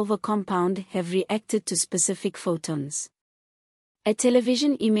of silver compound have reacted to specific photons. A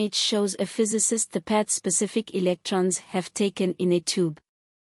television image shows a physicist the path specific electrons have taken in a tube.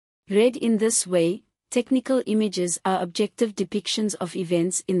 Read in this way, technical images are objective depictions of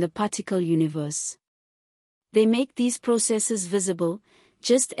events in the particle universe. They make these processes visible,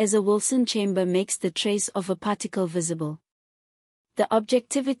 just as a Wilson chamber makes the trace of a particle visible. The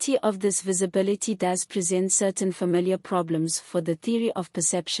objectivity of this visibility does present certain familiar problems for the theory of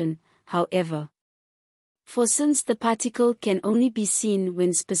perception, however. For since the particle can only be seen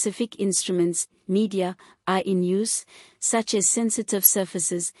when specific instruments, media, are in use, such as sensitive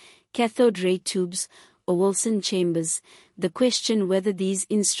surfaces, cathode ray tubes, or Wilson chambers, the question whether these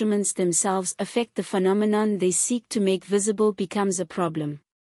instruments themselves affect the phenomenon they seek to make visible becomes a problem.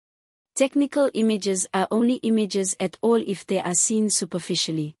 Technical images are only images at all if they are seen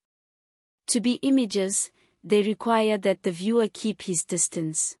superficially. To be images, they require that the viewer keep his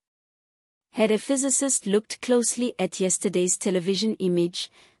distance. Had a physicist looked closely at yesterday's television image,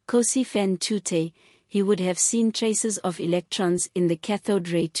 cosy fan tutte, he would have seen traces of electrons in the cathode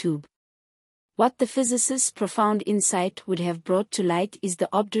ray tube. What the physicist's profound insight would have brought to light is the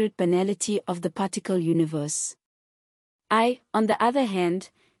obdurate banality of the particle universe. I, on the other hand,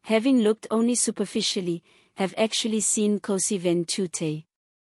 having looked only superficially, have actually seen cosy fan tutte.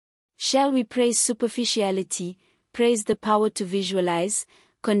 Shall we praise superficiality, praise the power to visualize,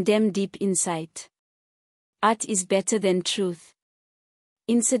 condemn deep insight? Art is better than truth.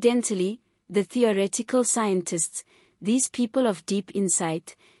 Incidentally, the theoretical scientists, these people of deep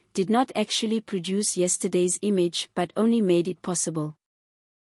insight, did not actually produce yesterday's image but only made it possible.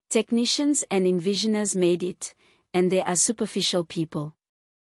 Technicians and envisioners made it, and they are superficial people.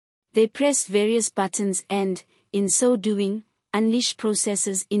 They pressed various buttons and, in so doing, unleashed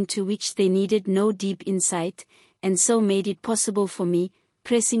processes into which they needed no deep insight, and so made it possible for me,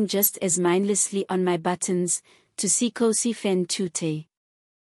 pressing just as mindlessly on my buttons, to see cosy fan tutte.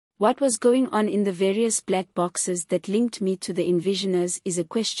 What was going on in the various black boxes that linked me to the envisioners is a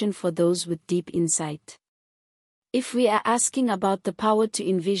question for those with deep insight. If we are asking about the power to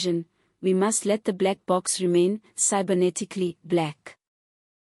envision, we must let the black box remain cybernetically black.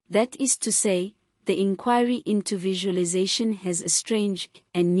 That is to say, the inquiry into visualization has a strange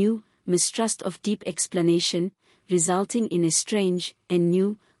and new mistrust of deep explanation, resulting in a strange and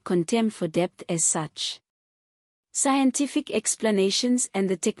new contempt for depth as such. Scientific explanations and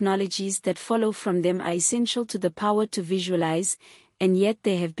the technologies that follow from them are essential to the power to visualize, and yet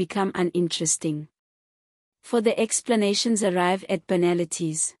they have become uninteresting. For the explanations arrive at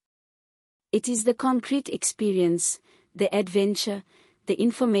banalities. It is the concrete experience, the adventure, the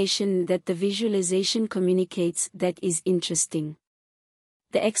information that the visualization communicates that is interesting.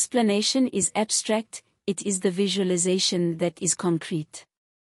 The explanation is abstract, it is the visualization that is concrete.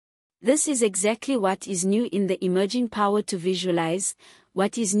 This is exactly what is new in the emerging power to visualize,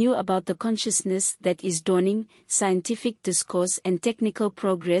 what is new about the consciousness that is dawning. Scientific discourse and technical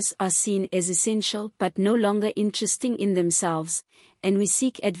progress are seen as essential but no longer interesting in themselves, and we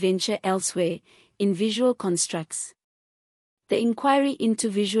seek adventure elsewhere, in visual constructs. The inquiry into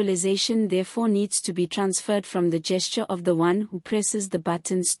visualization therefore needs to be transferred from the gesture of the one who presses the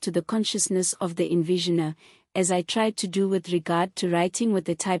buttons to the consciousness of the envisioner, as I tried to do with regard to writing with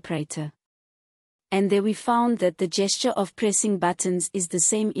a typewriter. And there we found that the gesture of pressing buttons is the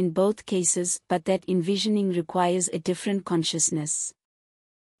same in both cases, but that envisioning requires a different consciousness.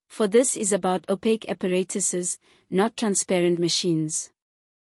 For this is about opaque apparatuses, not transparent machines.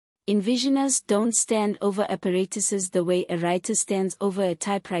 Envisioners don't stand over apparatuses the way a writer stands over a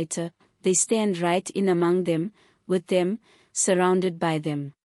typewriter, they stand right in among them, with them, surrounded by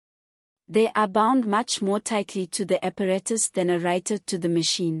them. They are bound much more tightly to the apparatus than a writer to the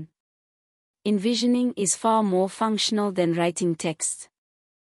machine. Envisioning is far more functional than writing text.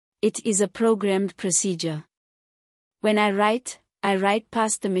 It is a programmed procedure. When I write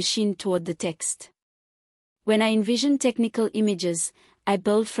past the machine toward the text. When I envision technical images, I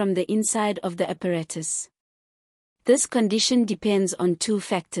build from the inside of the apparatus. This condition depends on two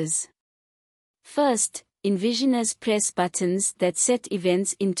factors. First, envisioners press buttons that set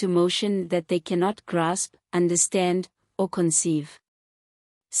events into motion that they cannot grasp, understand, or conceive.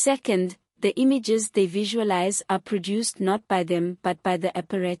 Second, the images they visualize are produced not by them but by the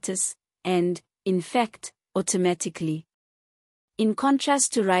apparatus, and, in fact, automatically. In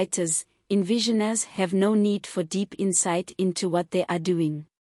contrast to writers, envisioners have no need for deep insight into what they are doing.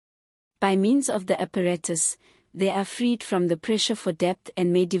 By means of the apparatus, they are freed from the pressure for depth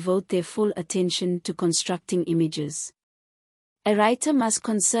and may devote their full attention to constructing images. A writer must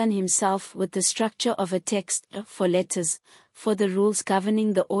concern himself with the structure of a text, for letters, for the rules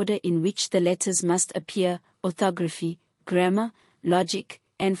governing the order in which the letters must appear, orthography, grammar, logic,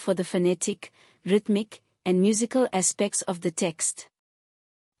 and for the phonetic, rhythmic, and musical aspects of the text.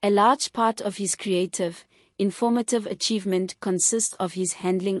 A large part of his creative, informative achievement consists of his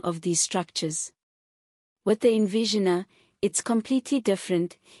handling of these structures. With the envisioner, it's completely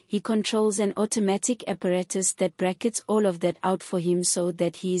different. He controls an automatic apparatus that brackets all of that out for him so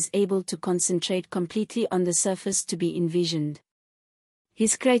that he is able to concentrate completely on the surface to be envisioned.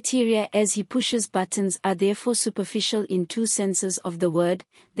 His criteria as he pushes buttons are therefore superficial in two senses of the word.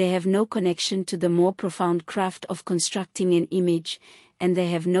 They have no connection to the more profound craft of constructing an image, and they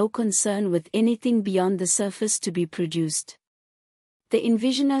have no concern with anything beyond the surface to be produced. The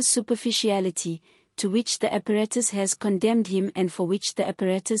envisioner's superficiality, to which the apparatus has condemned him and for which the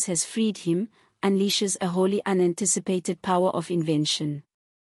apparatus has freed him, unleashes a wholly unanticipated power of invention.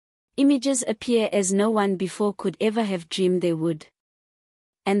 Images appear as no one before could ever have dreamed they would.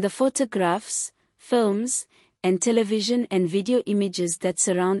 And the photographs, films, and television and video images that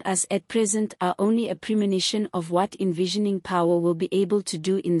surround us at present are only a premonition of what envisioning power will be able to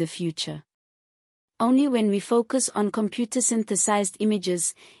do in the future. Only when we focus on computer-synthesized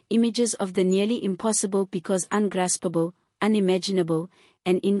images, images of the nearly impossible because ungraspable, unimaginable,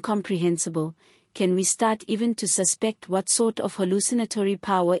 and incomprehensible, can we start even to suspect what sort of hallucinatory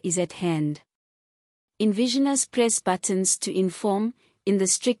power is at hand. Envisioners press buttons to inform, in the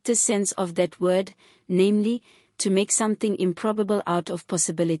strictest sense of that word, namely, to make something improbable out of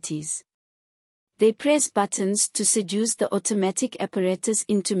possibilities. They press buttons to seduce the automatic apparatus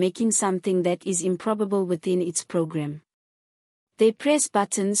into making something that is improbable within its program. They press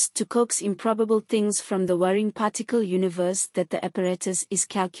buttons to coax improbable things from the whirring particle universe that the apparatus is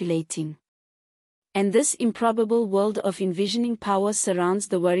calculating. And this improbable world of envisioning power surrounds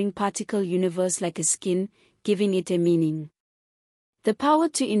the whirring particle universe like a skin, giving it a meaning. The power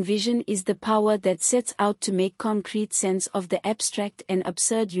to envision is the power that sets out to make concrete sense of the abstract and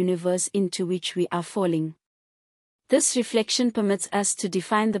absurd universe into which we are falling. This reflection permits us to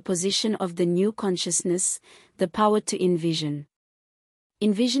define the position of the new consciousness, the power to envision.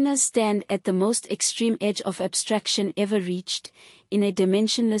 Envisioners stand at the most extreme edge of abstraction ever reached, in a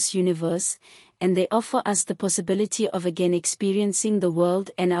dimensionless universe, and they offer us the possibility of again experiencing the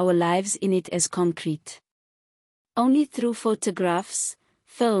world and our lives in it as concrete. Only through photographs,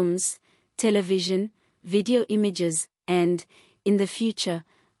 films, television, video images, and, in the future,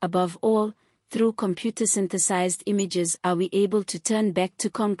 above all, through computer-synthesized images are we able to turn back to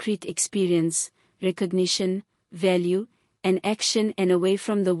concrete experience, recognition, value, and action and away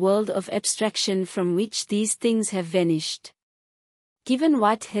from the world of abstraction from which these things have vanished. Given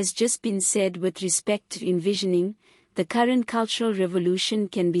what has just been said with respect to envisioning, the current cultural revolution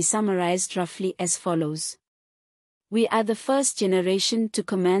can be summarized roughly as follows. We are the first generation to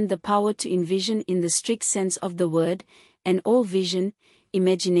command the power to envision in the strict sense of the word, and all vision,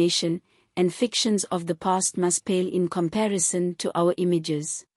 imagination, and fictions of the past must pale in comparison to our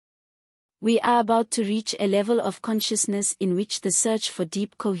images. We are about to reach a level of consciousness in which the search for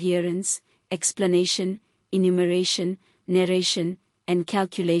deep coherence, explanation, enumeration, narration, and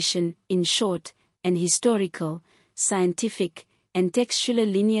calculation, in short, and historical, scientific, and textual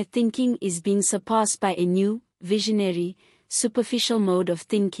linear thinking is being surpassed by a new, visionary, superficial mode of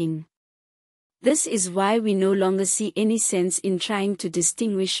thinking. This is why we no longer see any sense in trying to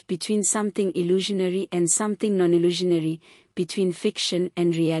distinguish between something illusionary and something non-illusionary, between fiction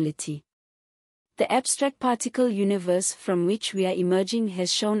and reality. The abstract particle universe from which we are emerging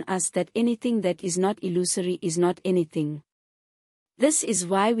has shown us that anything that is not illusory is not anything. This is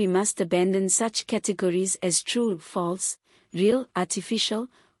why we must abandon such categories as true, false, real, artificial,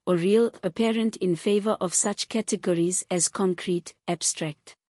 or real, apparent in favor of such categories as concrete,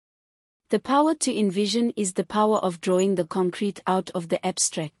 abstract. The power to envision is the power of drawing the concrete out of the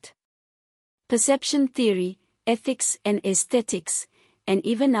abstract. Perception theory, ethics and aesthetics, and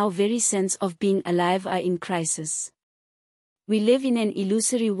even our very sense of being alive are in crisis. We live in an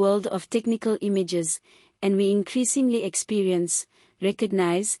illusory world of technical images, and we increasingly experience,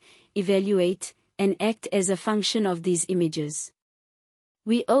 recognize, evaluate, and act as a function of these images.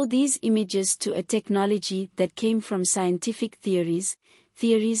 We owe these images to a technology that came from scientific theories,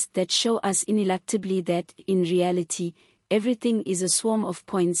 theories that show us ineluctably that, in reality, everything is a swarm of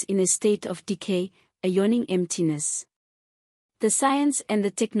points in a state of decay, a yawning emptiness. The science and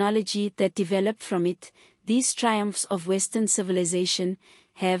the technology that developed from it, these triumphs of Western civilization,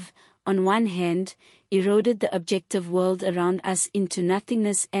 have, on one hand, eroded the objective world around us into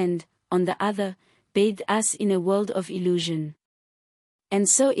nothingness and, on the other, bathed us in a world of illusion. And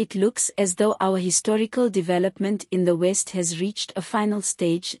so it looks as though our historical development in the West has reached a final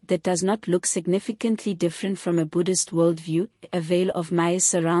stage that does not look significantly different from a Buddhist worldview. A veil of Maya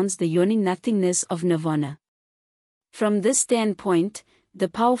surrounds the yawning nothingness of nirvana. From this standpoint, the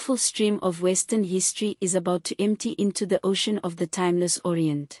powerful stream of Western history is about to empty into the ocean of the timeless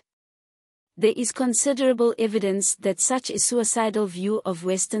Orient. There is considerable evidence that such a suicidal view of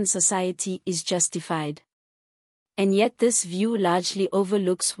Western society is justified. And yet this view largely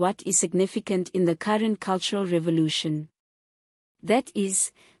overlooks what is significant in the current cultural revolution. That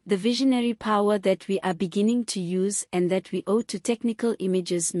is, the visionary power that we are beginning to use and that we owe to technical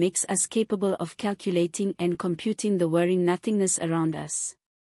images makes us capable of calculating and computing the whirring nothingness around us.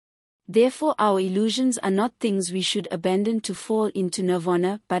 Therefore our illusions are not things we should abandon to fall into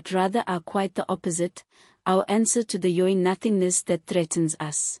nirvana but rather are quite the opposite, our answer to the yawning nothingness that threatens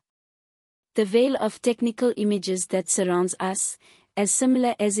us. The veil of technical images that surrounds us, as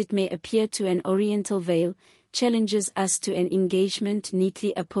similar as it may appear to an oriental veil, challenges us to an engagement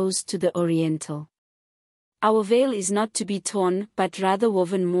neatly opposed to the Oriental. Our veil is not to be torn but rather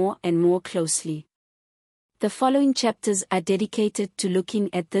woven more and more closely. The following chapters are dedicated to looking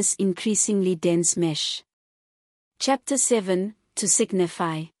at this increasingly dense mesh. Chapter 7, To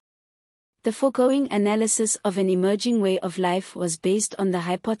Signify. The foregoing analysis of an emerging way of life was based on the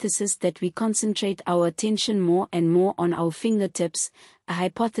hypothesis that we concentrate our attention more and more on our fingertips, a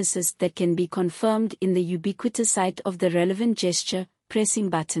hypothesis that can be confirmed in the ubiquitous sight of the relevant gesture, pressing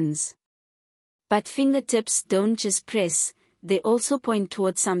buttons. But fingertips don't just press, they also point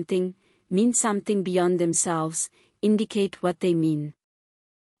towards something, mean something beyond themselves, indicate what they mean.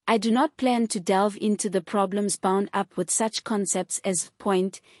 I do not plan to delve into the problems bound up with such concepts as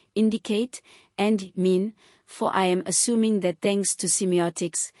point, indicate, and mean, for I am assuming that thanks to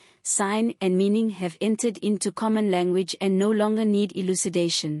semiotics, sign and meaning have entered into common language and no longer need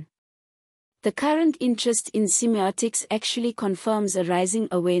elucidation. The current interest in semiotics actually confirms a rising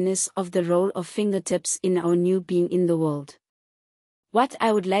awareness of the role of fingertips in our new being in the world. What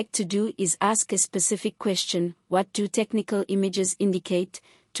I would like to do is ask a specific question: what do technical images indicate,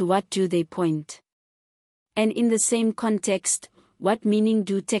 to what do they point? And in the same context, what meaning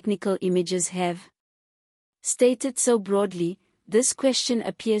do technical images have? Stated so broadly, this question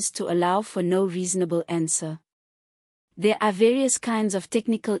appears to allow for no reasonable answer. There are various kinds of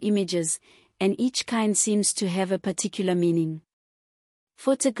technical images, and each kind seems to have a particular meaning.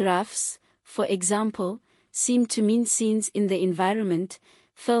 Photographs, for example, seem to mean scenes in the environment,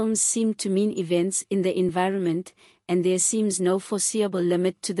 films seem to mean events in the environment, and there seems no foreseeable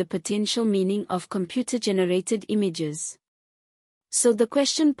limit to the potential meaning of computer-generated images. So the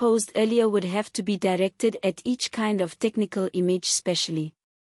question posed earlier would have to be directed at each kind of technical image specially.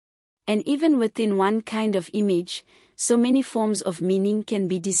 And even within one kind of image, so many forms of meaning can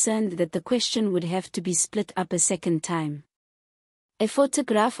be discerned that the question would have to be split up a second time. A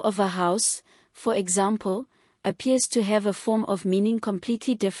photograph of a house, for example, appears to have a form of meaning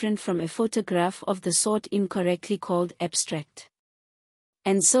completely different from a photograph of the sort incorrectly called abstract.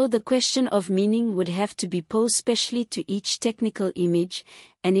 And so the question of meaning would have to be posed specially to each technical image,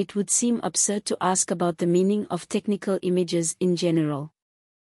 and it would seem absurd to ask about the meaning of technical images in general.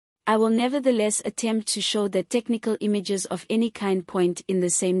 I will nevertheless attempt to show that technical images of any kind point in the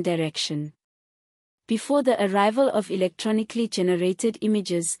same direction. Before the arrival of electronically generated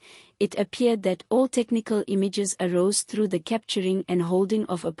images, it appeared that all technical images arose through the capturing and holding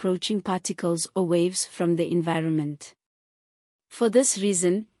of approaching particles or waves from the environment. For this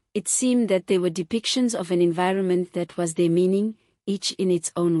reason, it seemed that they were depictions of an environment that was their meaning, each in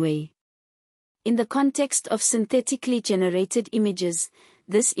its own way. In the context of synthetically generated images,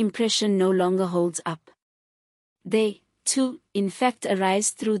 this impression no longer holds up. They, too, in fact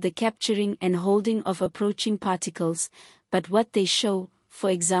arise through the capturing and holding of approaching particles, but what they show, for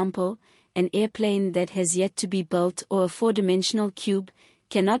example, an airplane that has yet to be built or a four-dimensional cube,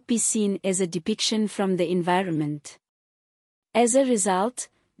 cannot be seen as a depiction from the environment. As a result,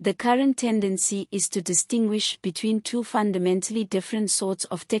 the current tendency is to distinguish between two fundamentally different sorts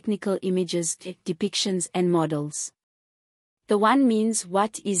of technical images, depictions and models. The one means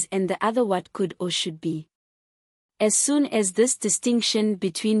what is and the other what could or should be. As soon as this distinction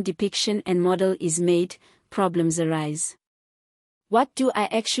between depiction and model is made, problems arise. What do I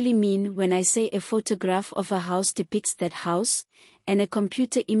actually mean when I say a photograph of a house depicts that house, and a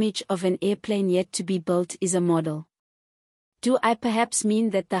computer image of an airplane yet to be built is a model? Do I perhaps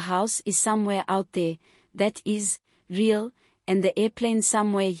mean that the house is somewhere out there, that is, real, and the airplane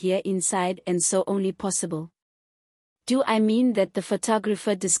somewhere here inside and so only possible? Do I mean that the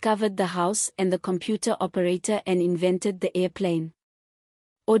photographer discovered the house and the computer operator and invented the airplane?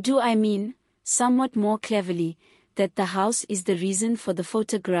 Or do I mean, somewhat more cleverly, that the house is the reason for the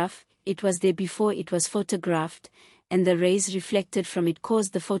photograph, it was there before it was photographed, and the rays reflected from it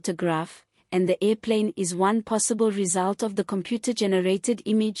caused the photograph, and the airplane is one possible result of the computer-generated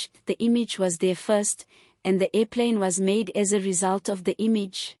image, the image was there first, and the airplane was made as a result of the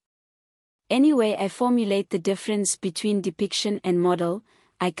image? Any way I formulate the difference between depiction and model,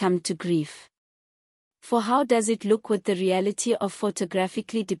 I come to grief. For how does it look with the reality of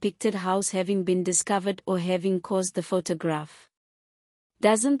photographically depicted house having been discovered or having caused the photograph?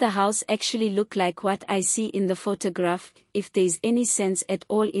 Doesn't the house actually look like what I see in the photograph, if there's any sense at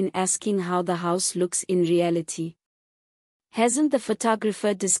all in asking how the house looks in reality? Hasn't the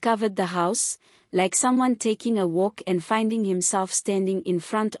photographer discovered the house, like someone taking a walk and finding himself standing in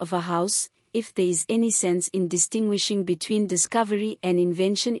front of a house, if there is any sense in distinguishing between discovery and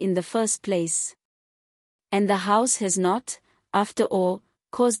invention in the first place? And the house has not, after all,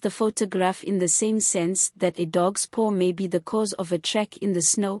 cause the photograph in the same sense that a dog's paw may be the cause of a track in the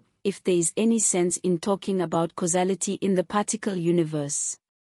snow, if there is any sense in talking about causality in the particle universe.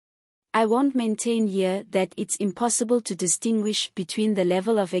 I won't maintain here that it's impossible to distinguish between the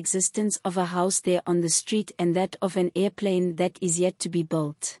level of existence of a house there on the street and that of an airplane that is yet to be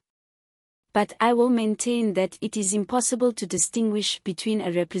built. But I will maintain that it is impossible to distinguish between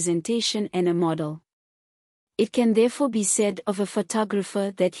a representation and a model. It can therefore be said of a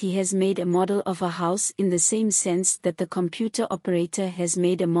photographer that he has made a model of a house in the same sense that the computer operator has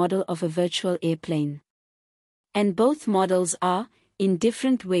made a model of a virtual airplane. And both models are, in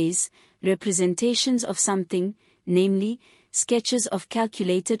different ways, representations of something, namely, sketches of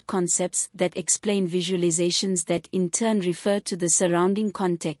calculated concepts that explain visualizations that in turn refer to the surrounding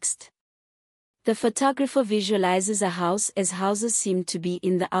context. The photographer visualizes a house as houses seem to be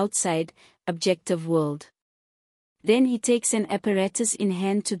in the outside, objective world. Then he takes an apparatus in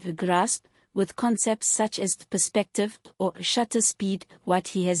hand to grasp, with concepts such as perspective or shutter speed, what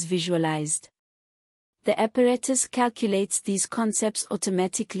he has visualized. The apparatus calculates these concepts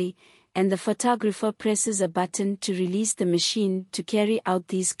automatically, and the photographer presses a button to release the machine to carry out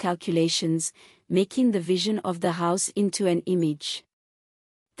these calculations, making the vision of the house into an image.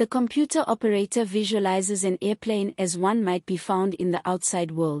 The computer operator visualizes an airplane as one might be found in the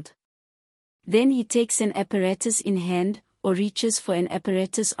outside world. Then he takes an apparatus in hand, or reaches for an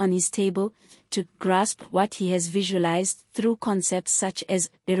apparatus on his table, to grasp what he has visualized through concepts such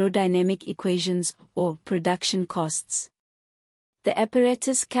as aerodynamic equations or production costs. The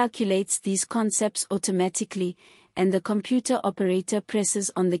apparatus calculates these concepts automatically, and the computer operator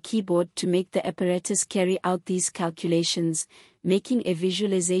presses on the keyboard to make the apparatus carry out these calculations, making a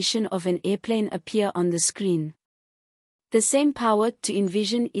visualization of an airplane appear on the screen. The same power to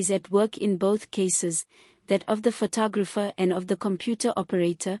envision is at work in both cases, that of the photographer and of the computer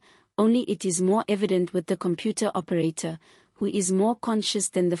operator, only it is more evident with the computer operator, who is more conscious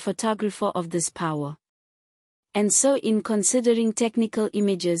than the photographer of this power. And so in considering technical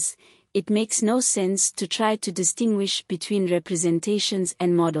images, it makes no sense to try to distinguish between representations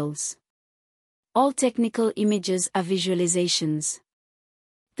and models. All technical images are visualizations.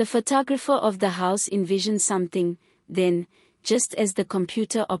 The photographer of the house envisions something, then, just as the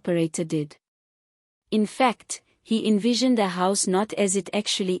computer operator did. In fact, he envisioned a house not as it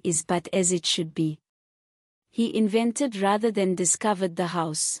actually is but as it should be. He invented rather than discovered the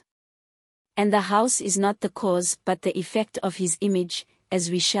house. And the house is not the cause but the effect of his image, as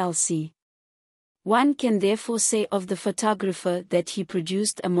we shall see. One can therefore say of the photographer that he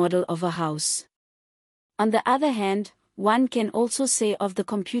produced a model of a house. On the other hand, one can also say of the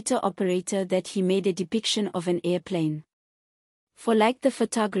computer operator that he made a depiction of an airplane. For like the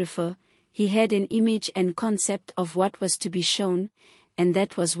photographer, he had an image and concept of what was to be shown, and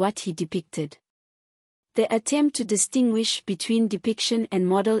that was what he depicted. The attempt to distinguish between depiction and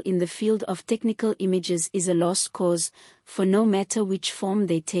model in the field of technical images is a lost cause, for no matter which form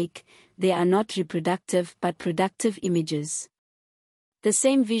they take, they are not reproductive but productive images. The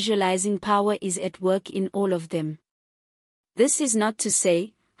same visualizing power is at work in all of them. This is not to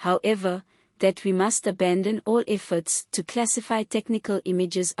say, however, that we must abandon all efforts to classify technical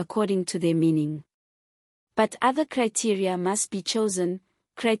images according to their meaning. But other criteria must be chosen,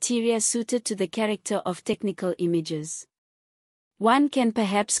 criteria suited to the character of technical images. One can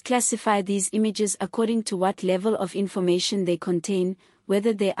perhaps classify these images according to what level of information they contain,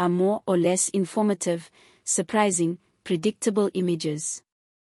 whether they are more or less informative, surprising, predictable images.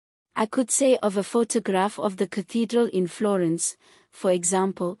 I could say of a photograph of the cathedral in Florence, for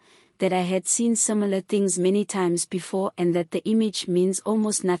example, that I had seen similar things many times before and that the image means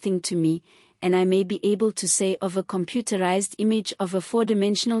almost nothing to me, and I may be able to say of a computerized image of a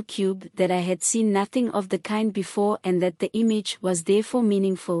four-dimensional cube that I had seen nothing of the kind before and that the image was therefore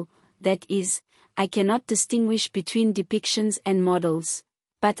meaningful, that is, I cannot distinguish between depictions and models,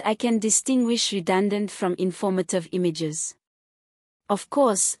 but I can distinguish redundant from informative images. Of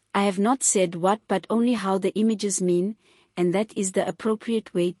course, I have not said what but only how the images mean, and that is the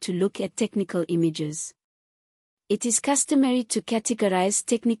appropriate way to look at technical images. It is customary to categorize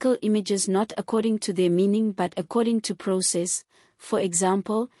technical images not according to their meaning but according to process, for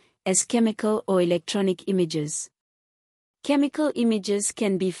example, as chemical or electronic images. Chemical images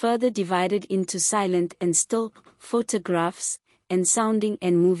can be further divided into silent and still photographs, and sounding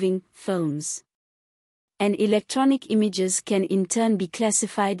and moving films. And electronic images can in turn be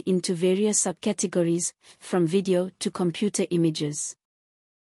classified into various subcategories, from video to computer images.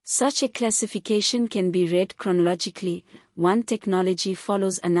 Such a classification can be read chronologically, one technology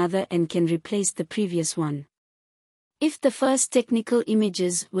follows another and can replace the previous one. If the first technical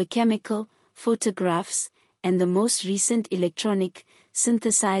images were chemical photographs, and the most recent electronic,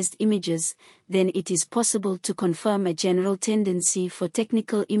 synthesized images, then it is possible to confirm a general tendency for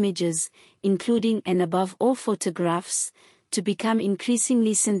technical images, including and above all photographs, to become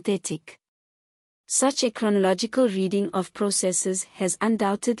increasingly synthetic. Such a chronological reading of processes has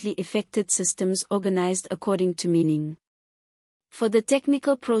undoubtedly affected systems organized according to meaning. For the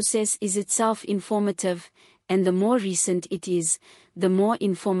technical process is itself informative, and the more recent it is, the more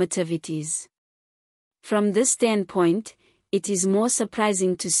informative it is. From this standpoint, it is more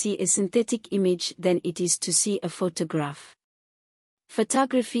surprising to see a synthetic image than it is to see a photograph.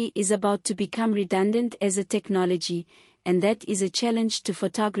 Photography is about to become redundant as a technology, and that is a challenge to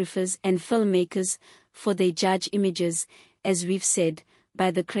photographers and filmmakers, for they judge images, as we've said,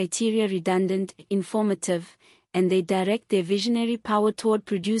 by the criteria redundant, informative, and they direct their visionary power toward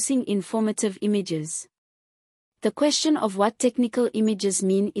producing informative images. The question of what technical images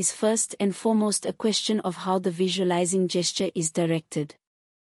mean is first and foremost a question of how the visualizing gesture is directed.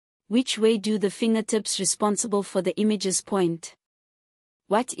 Which way do the fingertips responsible for the images point?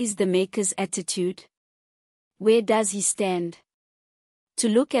 What is the maker's attitude? Where does he stand? To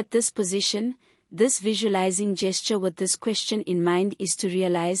look at this position, this visualizing gesture with this question in mind is to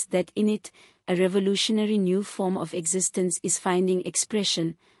realize that in it, a revolutionary new form of existence is finding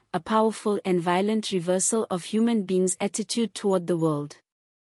expression, a powerful and violent reversal of human beings' attitude toward the world.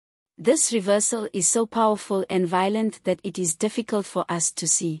 This reversal is so powerful and violent that it is difficult for us to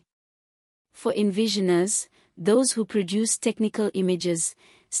see. For envisioners, those who produce technical images,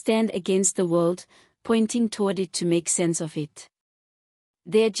 stand against the world, pointing toward it to make sense of it.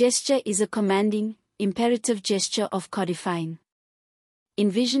 Their gesture is a commanding, imperative gesture of codifying.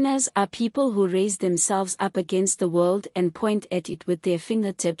 Envisioners are people who raise themselves up against the world and point at it with their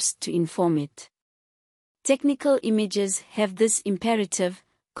fingertips to inform it. Technical images have this imperative,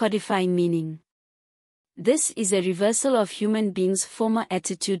 codifying meaning. This is a reversal of human beings' former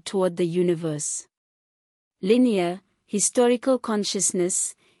attitude toward the universe. Linear, historical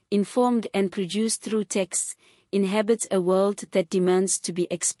consciousness, informed and produced through texts, inhabits a world that demands to be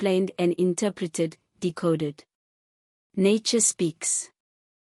explained and interpreted, decoded. Nature speaks.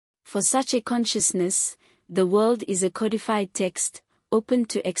 For such a consciousness, the world is a codified text, open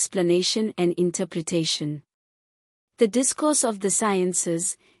to explanation and interpretation. The discourse of the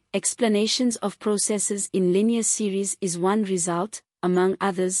sciences, explanations of processes in linear series, is one result, among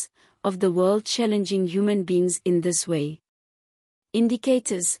others, of the world challenging human beings in this way.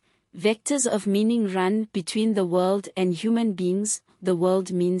 Indicators, vectors of meaning run between the world and human beings. The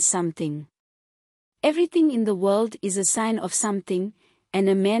world means something. Everything in the world is a sign of something, and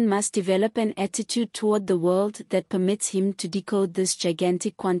a man must develop an attitude toward the world that permits him to decode this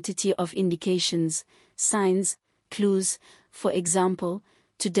gigantic quantity of indications, signs, clues, for example,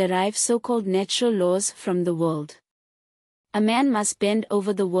 to derive so-called natural laws from the world. A man must bend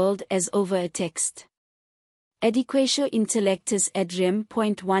over the world as over a text. Adequatio intellectus ad rem.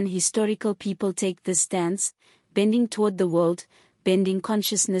 1 Historical people take this stance, bending toward the world, bending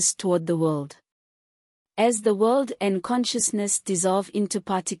consciousness toward the world. As the world and consciousness dissolve into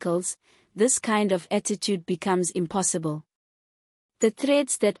particles, this kind of attitude becomes impossible. The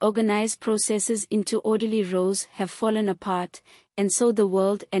threads that organize processes into orderly rows have fallen apart, and so the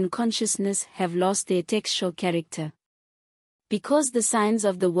world and consciousness have lost their textual character. Because the signs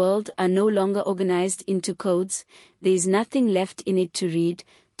of the world are no longer organized into codes, there is nothing left in it to read,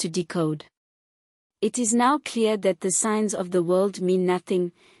 to decode. It is now clear that the signs of the world mean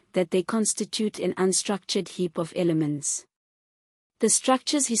nothing, that they constitute an unstructured heap of elements. The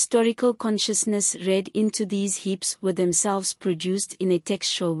structures historical consciousness read into these heaps were themselves produced in a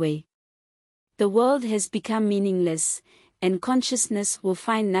textual way. The world has become meaningless, and consciousness will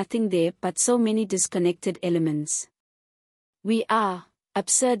find nothing there but so many disconnected elements. We are,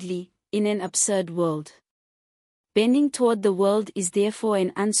 absurdly, in an absurd world. Bending toward the world is therefore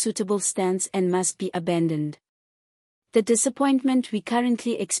an unsuitable stance and must be abandoned. The disappointment we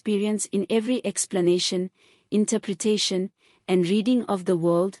currently experience in every explanation, interpretation, and reading of the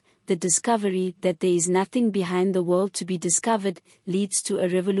world, the discovery that there is nothing behind the world to be discovered, leads to a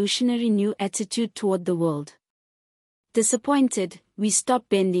revolutionary new attitude toward the world. Disappointed, we stop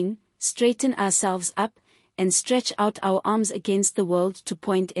bending, straighten ourselves up, and stretch out our arms against the world to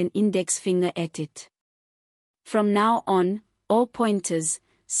point an index finger at it. From now on, all pointers,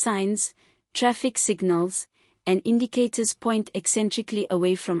 signs, traffic signals, and indicators point eccentrically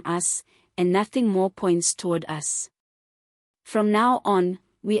away from us, and nothing more points toward us. From now on,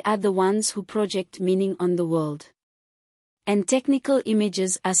 we are the ones who project meaning on the world. And technical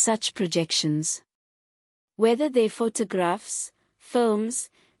images are such projections. Whether they're photographs, films,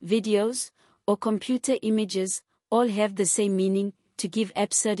 videos, or computer images, all have the same meaning, to give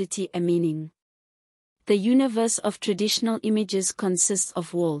absurdity a meaning. The universe of traditional images consists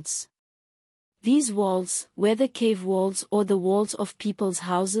of walls. These walls, whether cave walls or the walls of people's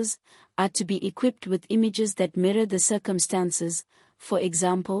houses, are to be equipped with images that mirror the circumstances, for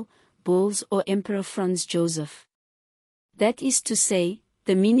example, bulls or Emperor Franz Joseph. That is to say,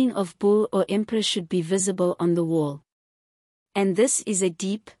 the meaning of bull or emperor should be visible on the wall. And this is a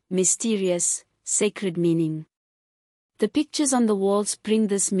deep, mysterious, sacred meaning. The pictures on the walls bring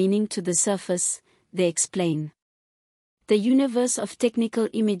this meaning to the surface, they explain. The universe of technical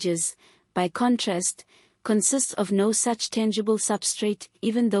images, by contrast, consists of no such tangible substrate,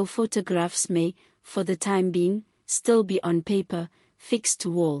 even though photographs may, for the time being, still be on paper, fixed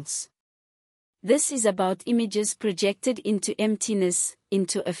to walls. This is about images projected into emptiness,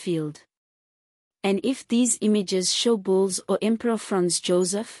 into a field. And if these images show bulls or Emperor Franz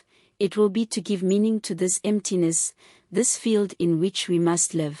Joseph, it will be to give meaning to this emptiness, this field in which we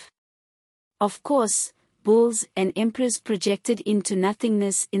must live. Of course, bulls and emperors projected into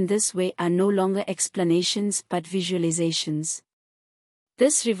nothingness in this way are no longer explanations but visualizations.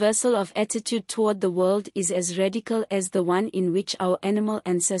 This reversal of attitude toward the world is as radical as the one in which our animal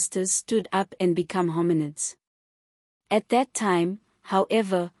ancestors stood up and become hominids. At that time,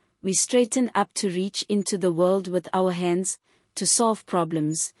 however, we straightened up to reach into the world with our hands, to solve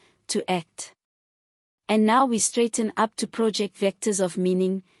problems, to act. And now we straighten up to project vectors of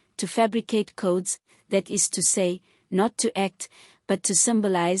meaning, to fabricate codes, that is to say, not to act, but to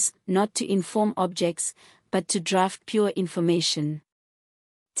symbolize, not to inform objects, but to draft pure information.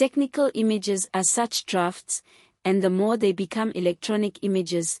 Technical images are such drafts, and the more they become electronic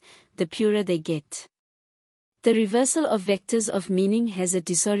images, the purer they get. The reversal of vectors of meaning has a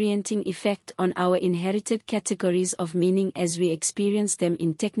disorienting effect on our inherited categories of meaning as we experience them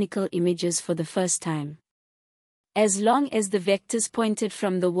in technical images for the first time. As long as the vectors pointed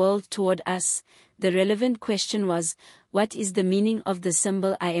from the world toward us, the relevant question was, what is the meaning of the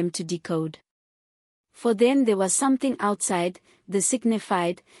symbol I am to decode? For then there was something outside, the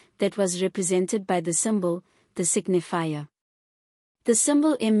signified, that was represented by the symbol, the signifier. The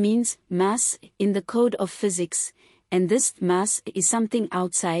symbol M means mass in the code of physics, and this mass is something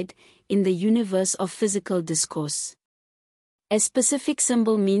outside, in the universe of physical discourse. A specific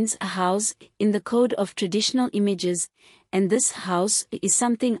symbol means a house in the code of traditional images, and this house is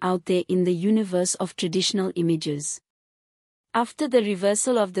something out there in the universe of traditional images. After the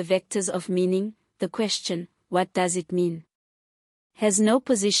reversal of the vectors of meaning, the question, what does it mean? Has no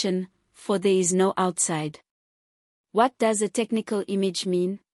position, for there is no outside. What does a technical image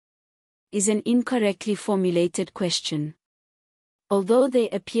mean? Is an incorrectly formulated question. Although they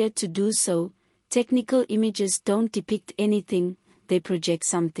appear to do so, technical images don't depict anything, they project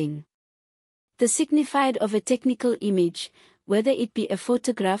something. The signified of a technical image, whether it be a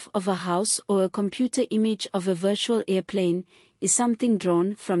photograph of a house or a computer image of a virtual airplane, is something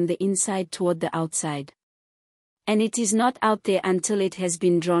drawn from the inside toward the outside. And it is not out there until it has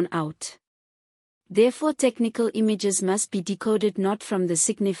been drawn out. Therefore technical images must be decoded not from the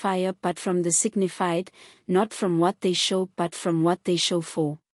signifier but from the signified, not from what they show but from what they show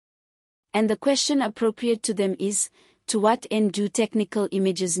for. And the question appropriate to them is, to what end do technical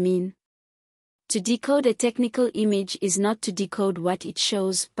images mean? To decode a technical image is not to decode what it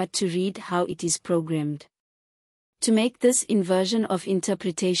shows but to read how it is programmed. To make this inversion of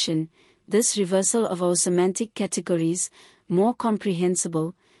interpretation, this reversal of our semantic categories, more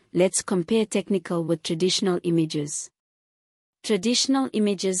comprehensible, let's compare technical with traditional images. Traditional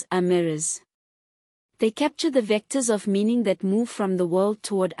images are mirrors. They capture the vectors of meaning that move from the world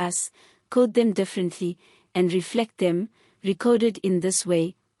toward us, code them differently, and reflect them, recoded in this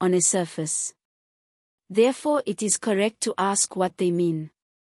way, on a surface. Therefore it is correct to ask what they mean.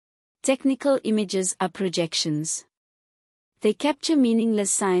 Technical images are projections. They capture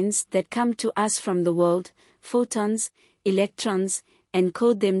meaningless signs that come to us from the world, photons, electrons, and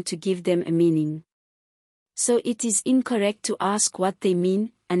code them to give them a meaning. So it is incorrect to ask what they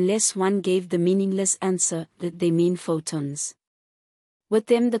mean, unless one gave the meaningless answer that they mean photons. With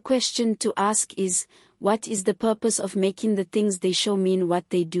them the question to ask is, what is the purpose of making the things they show mean what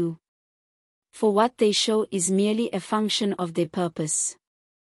they do? For what they show is merely a function of their purpose.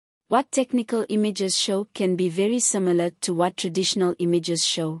 What technical images show can be very similar to what traditional images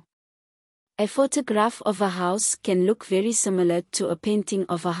show. A photograph of a house can look very similar to a painting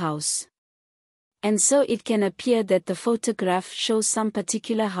of a house. And so it can appear that the photograph shows some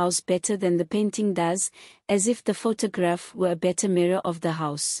particular house better than the painting does, as if the photograph were a better mirror of the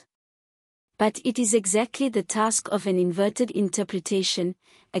house. But it is exactly the task of an inverted interpretation,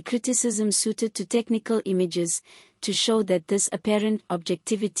 a criticism suited to technical images, to show that this apparent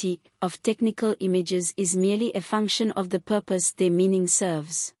objectivity of technical images is merely a function of the purpose their meaning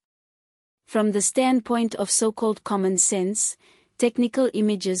serves. From the standpoint of so-called common sense, technical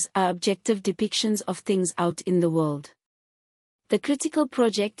images are objective depictions of things out in the world. The critical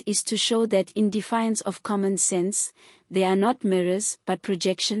project is to show that in defiance of common sense, they are not mirrors but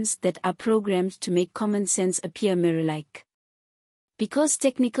projections that are programmed to make common sense appear mirror-like. Because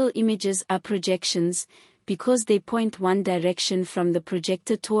technical images are projections, because they point one direction from the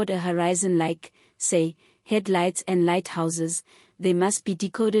projector toward a horizon like, say, headlights and lighthouses, they must be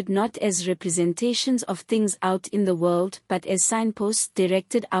decoded not as representations of things out in the world but as signposts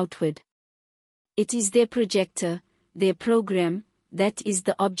directed outward. It is their projector, their program, that is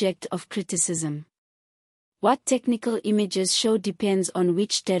the object of criticism. What technical images show depends on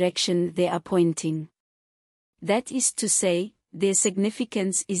which direction they are pointing. That is to say, their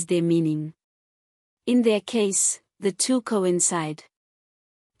significance is their meaning. In their case, the two coincide.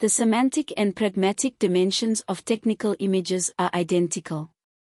 The semantic and pragmatic dimensions of technical images are identical.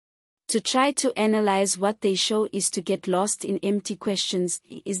 To try to analyze what they show is to get lost in empty questions.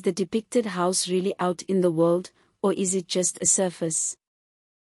 Is the depicted house really out in the world, or is it just a surface?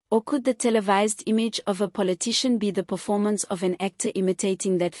 Or could the televised image of a politician be the performance of an actor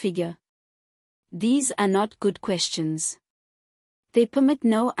imitating that figure? These are not good questions. They permit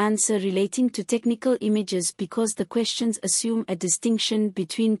no answer relating to technical images because the questions assume a distinction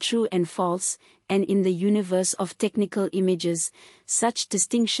between true and false, and in the universe of technical images, such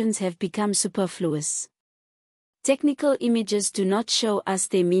distinctions have become superfluous. Technical images do not show us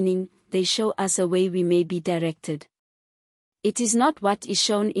their meaning, they show us a way we may be directed. It is not what is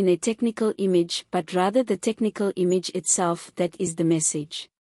shown in a technical image but rather the technical image itself that is the message.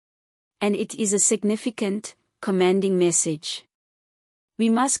 And it is a significant, commanding message. We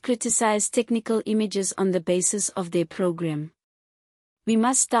must criticize technical images on the basis of their program. We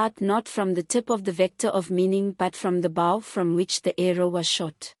must start not from the tip of the vector of meaning but from the bow from which the arrow was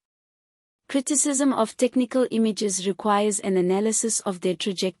shot. Criticism of technical images requires an analysis of their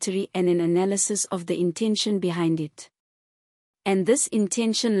trajectory and an analysis of the intention behind it. And this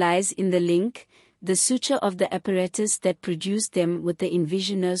intention lies in the link, the suture of the apparatus that produced them with the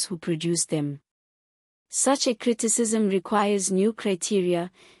envisioners who produced them. Such a criticism requires new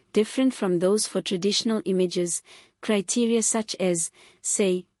criteria, different from those for traditional images, criteria such as,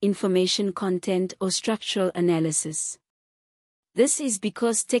 say, information content or structural analysis. This is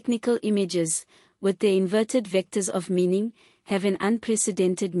because technical images, with their inverted vectors of meaning, have an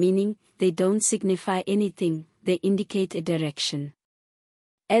unprecedented meaning. They don't signify anything, they indicate a direction.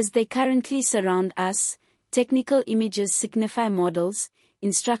 As they currently surround us, technical images signify models,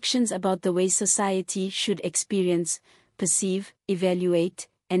 instructions about the way society should experience, perceive, evaluate,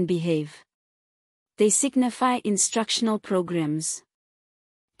 and behave. They signify instructional programs.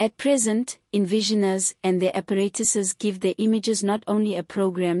 At present, envisioners and their apparatuses give their images not only a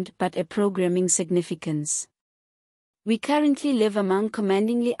programmed but a programming significance. We currently live among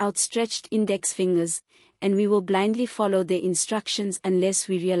commandingly outstretched index fingers, and we will blindly follow their instructions unless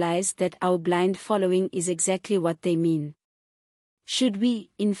we realize that our blind following is exactly what they mean. Should we,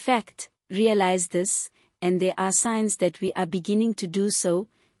 in fact, realize this, and there are signs that we are beginning to do so,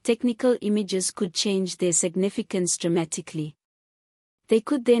 technical images could change their significance dramatically. They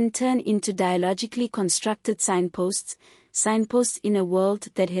could then turn into dialogically constructed signposts in a world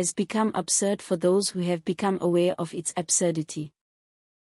that has become absurd for those who have become aware of its absurdity.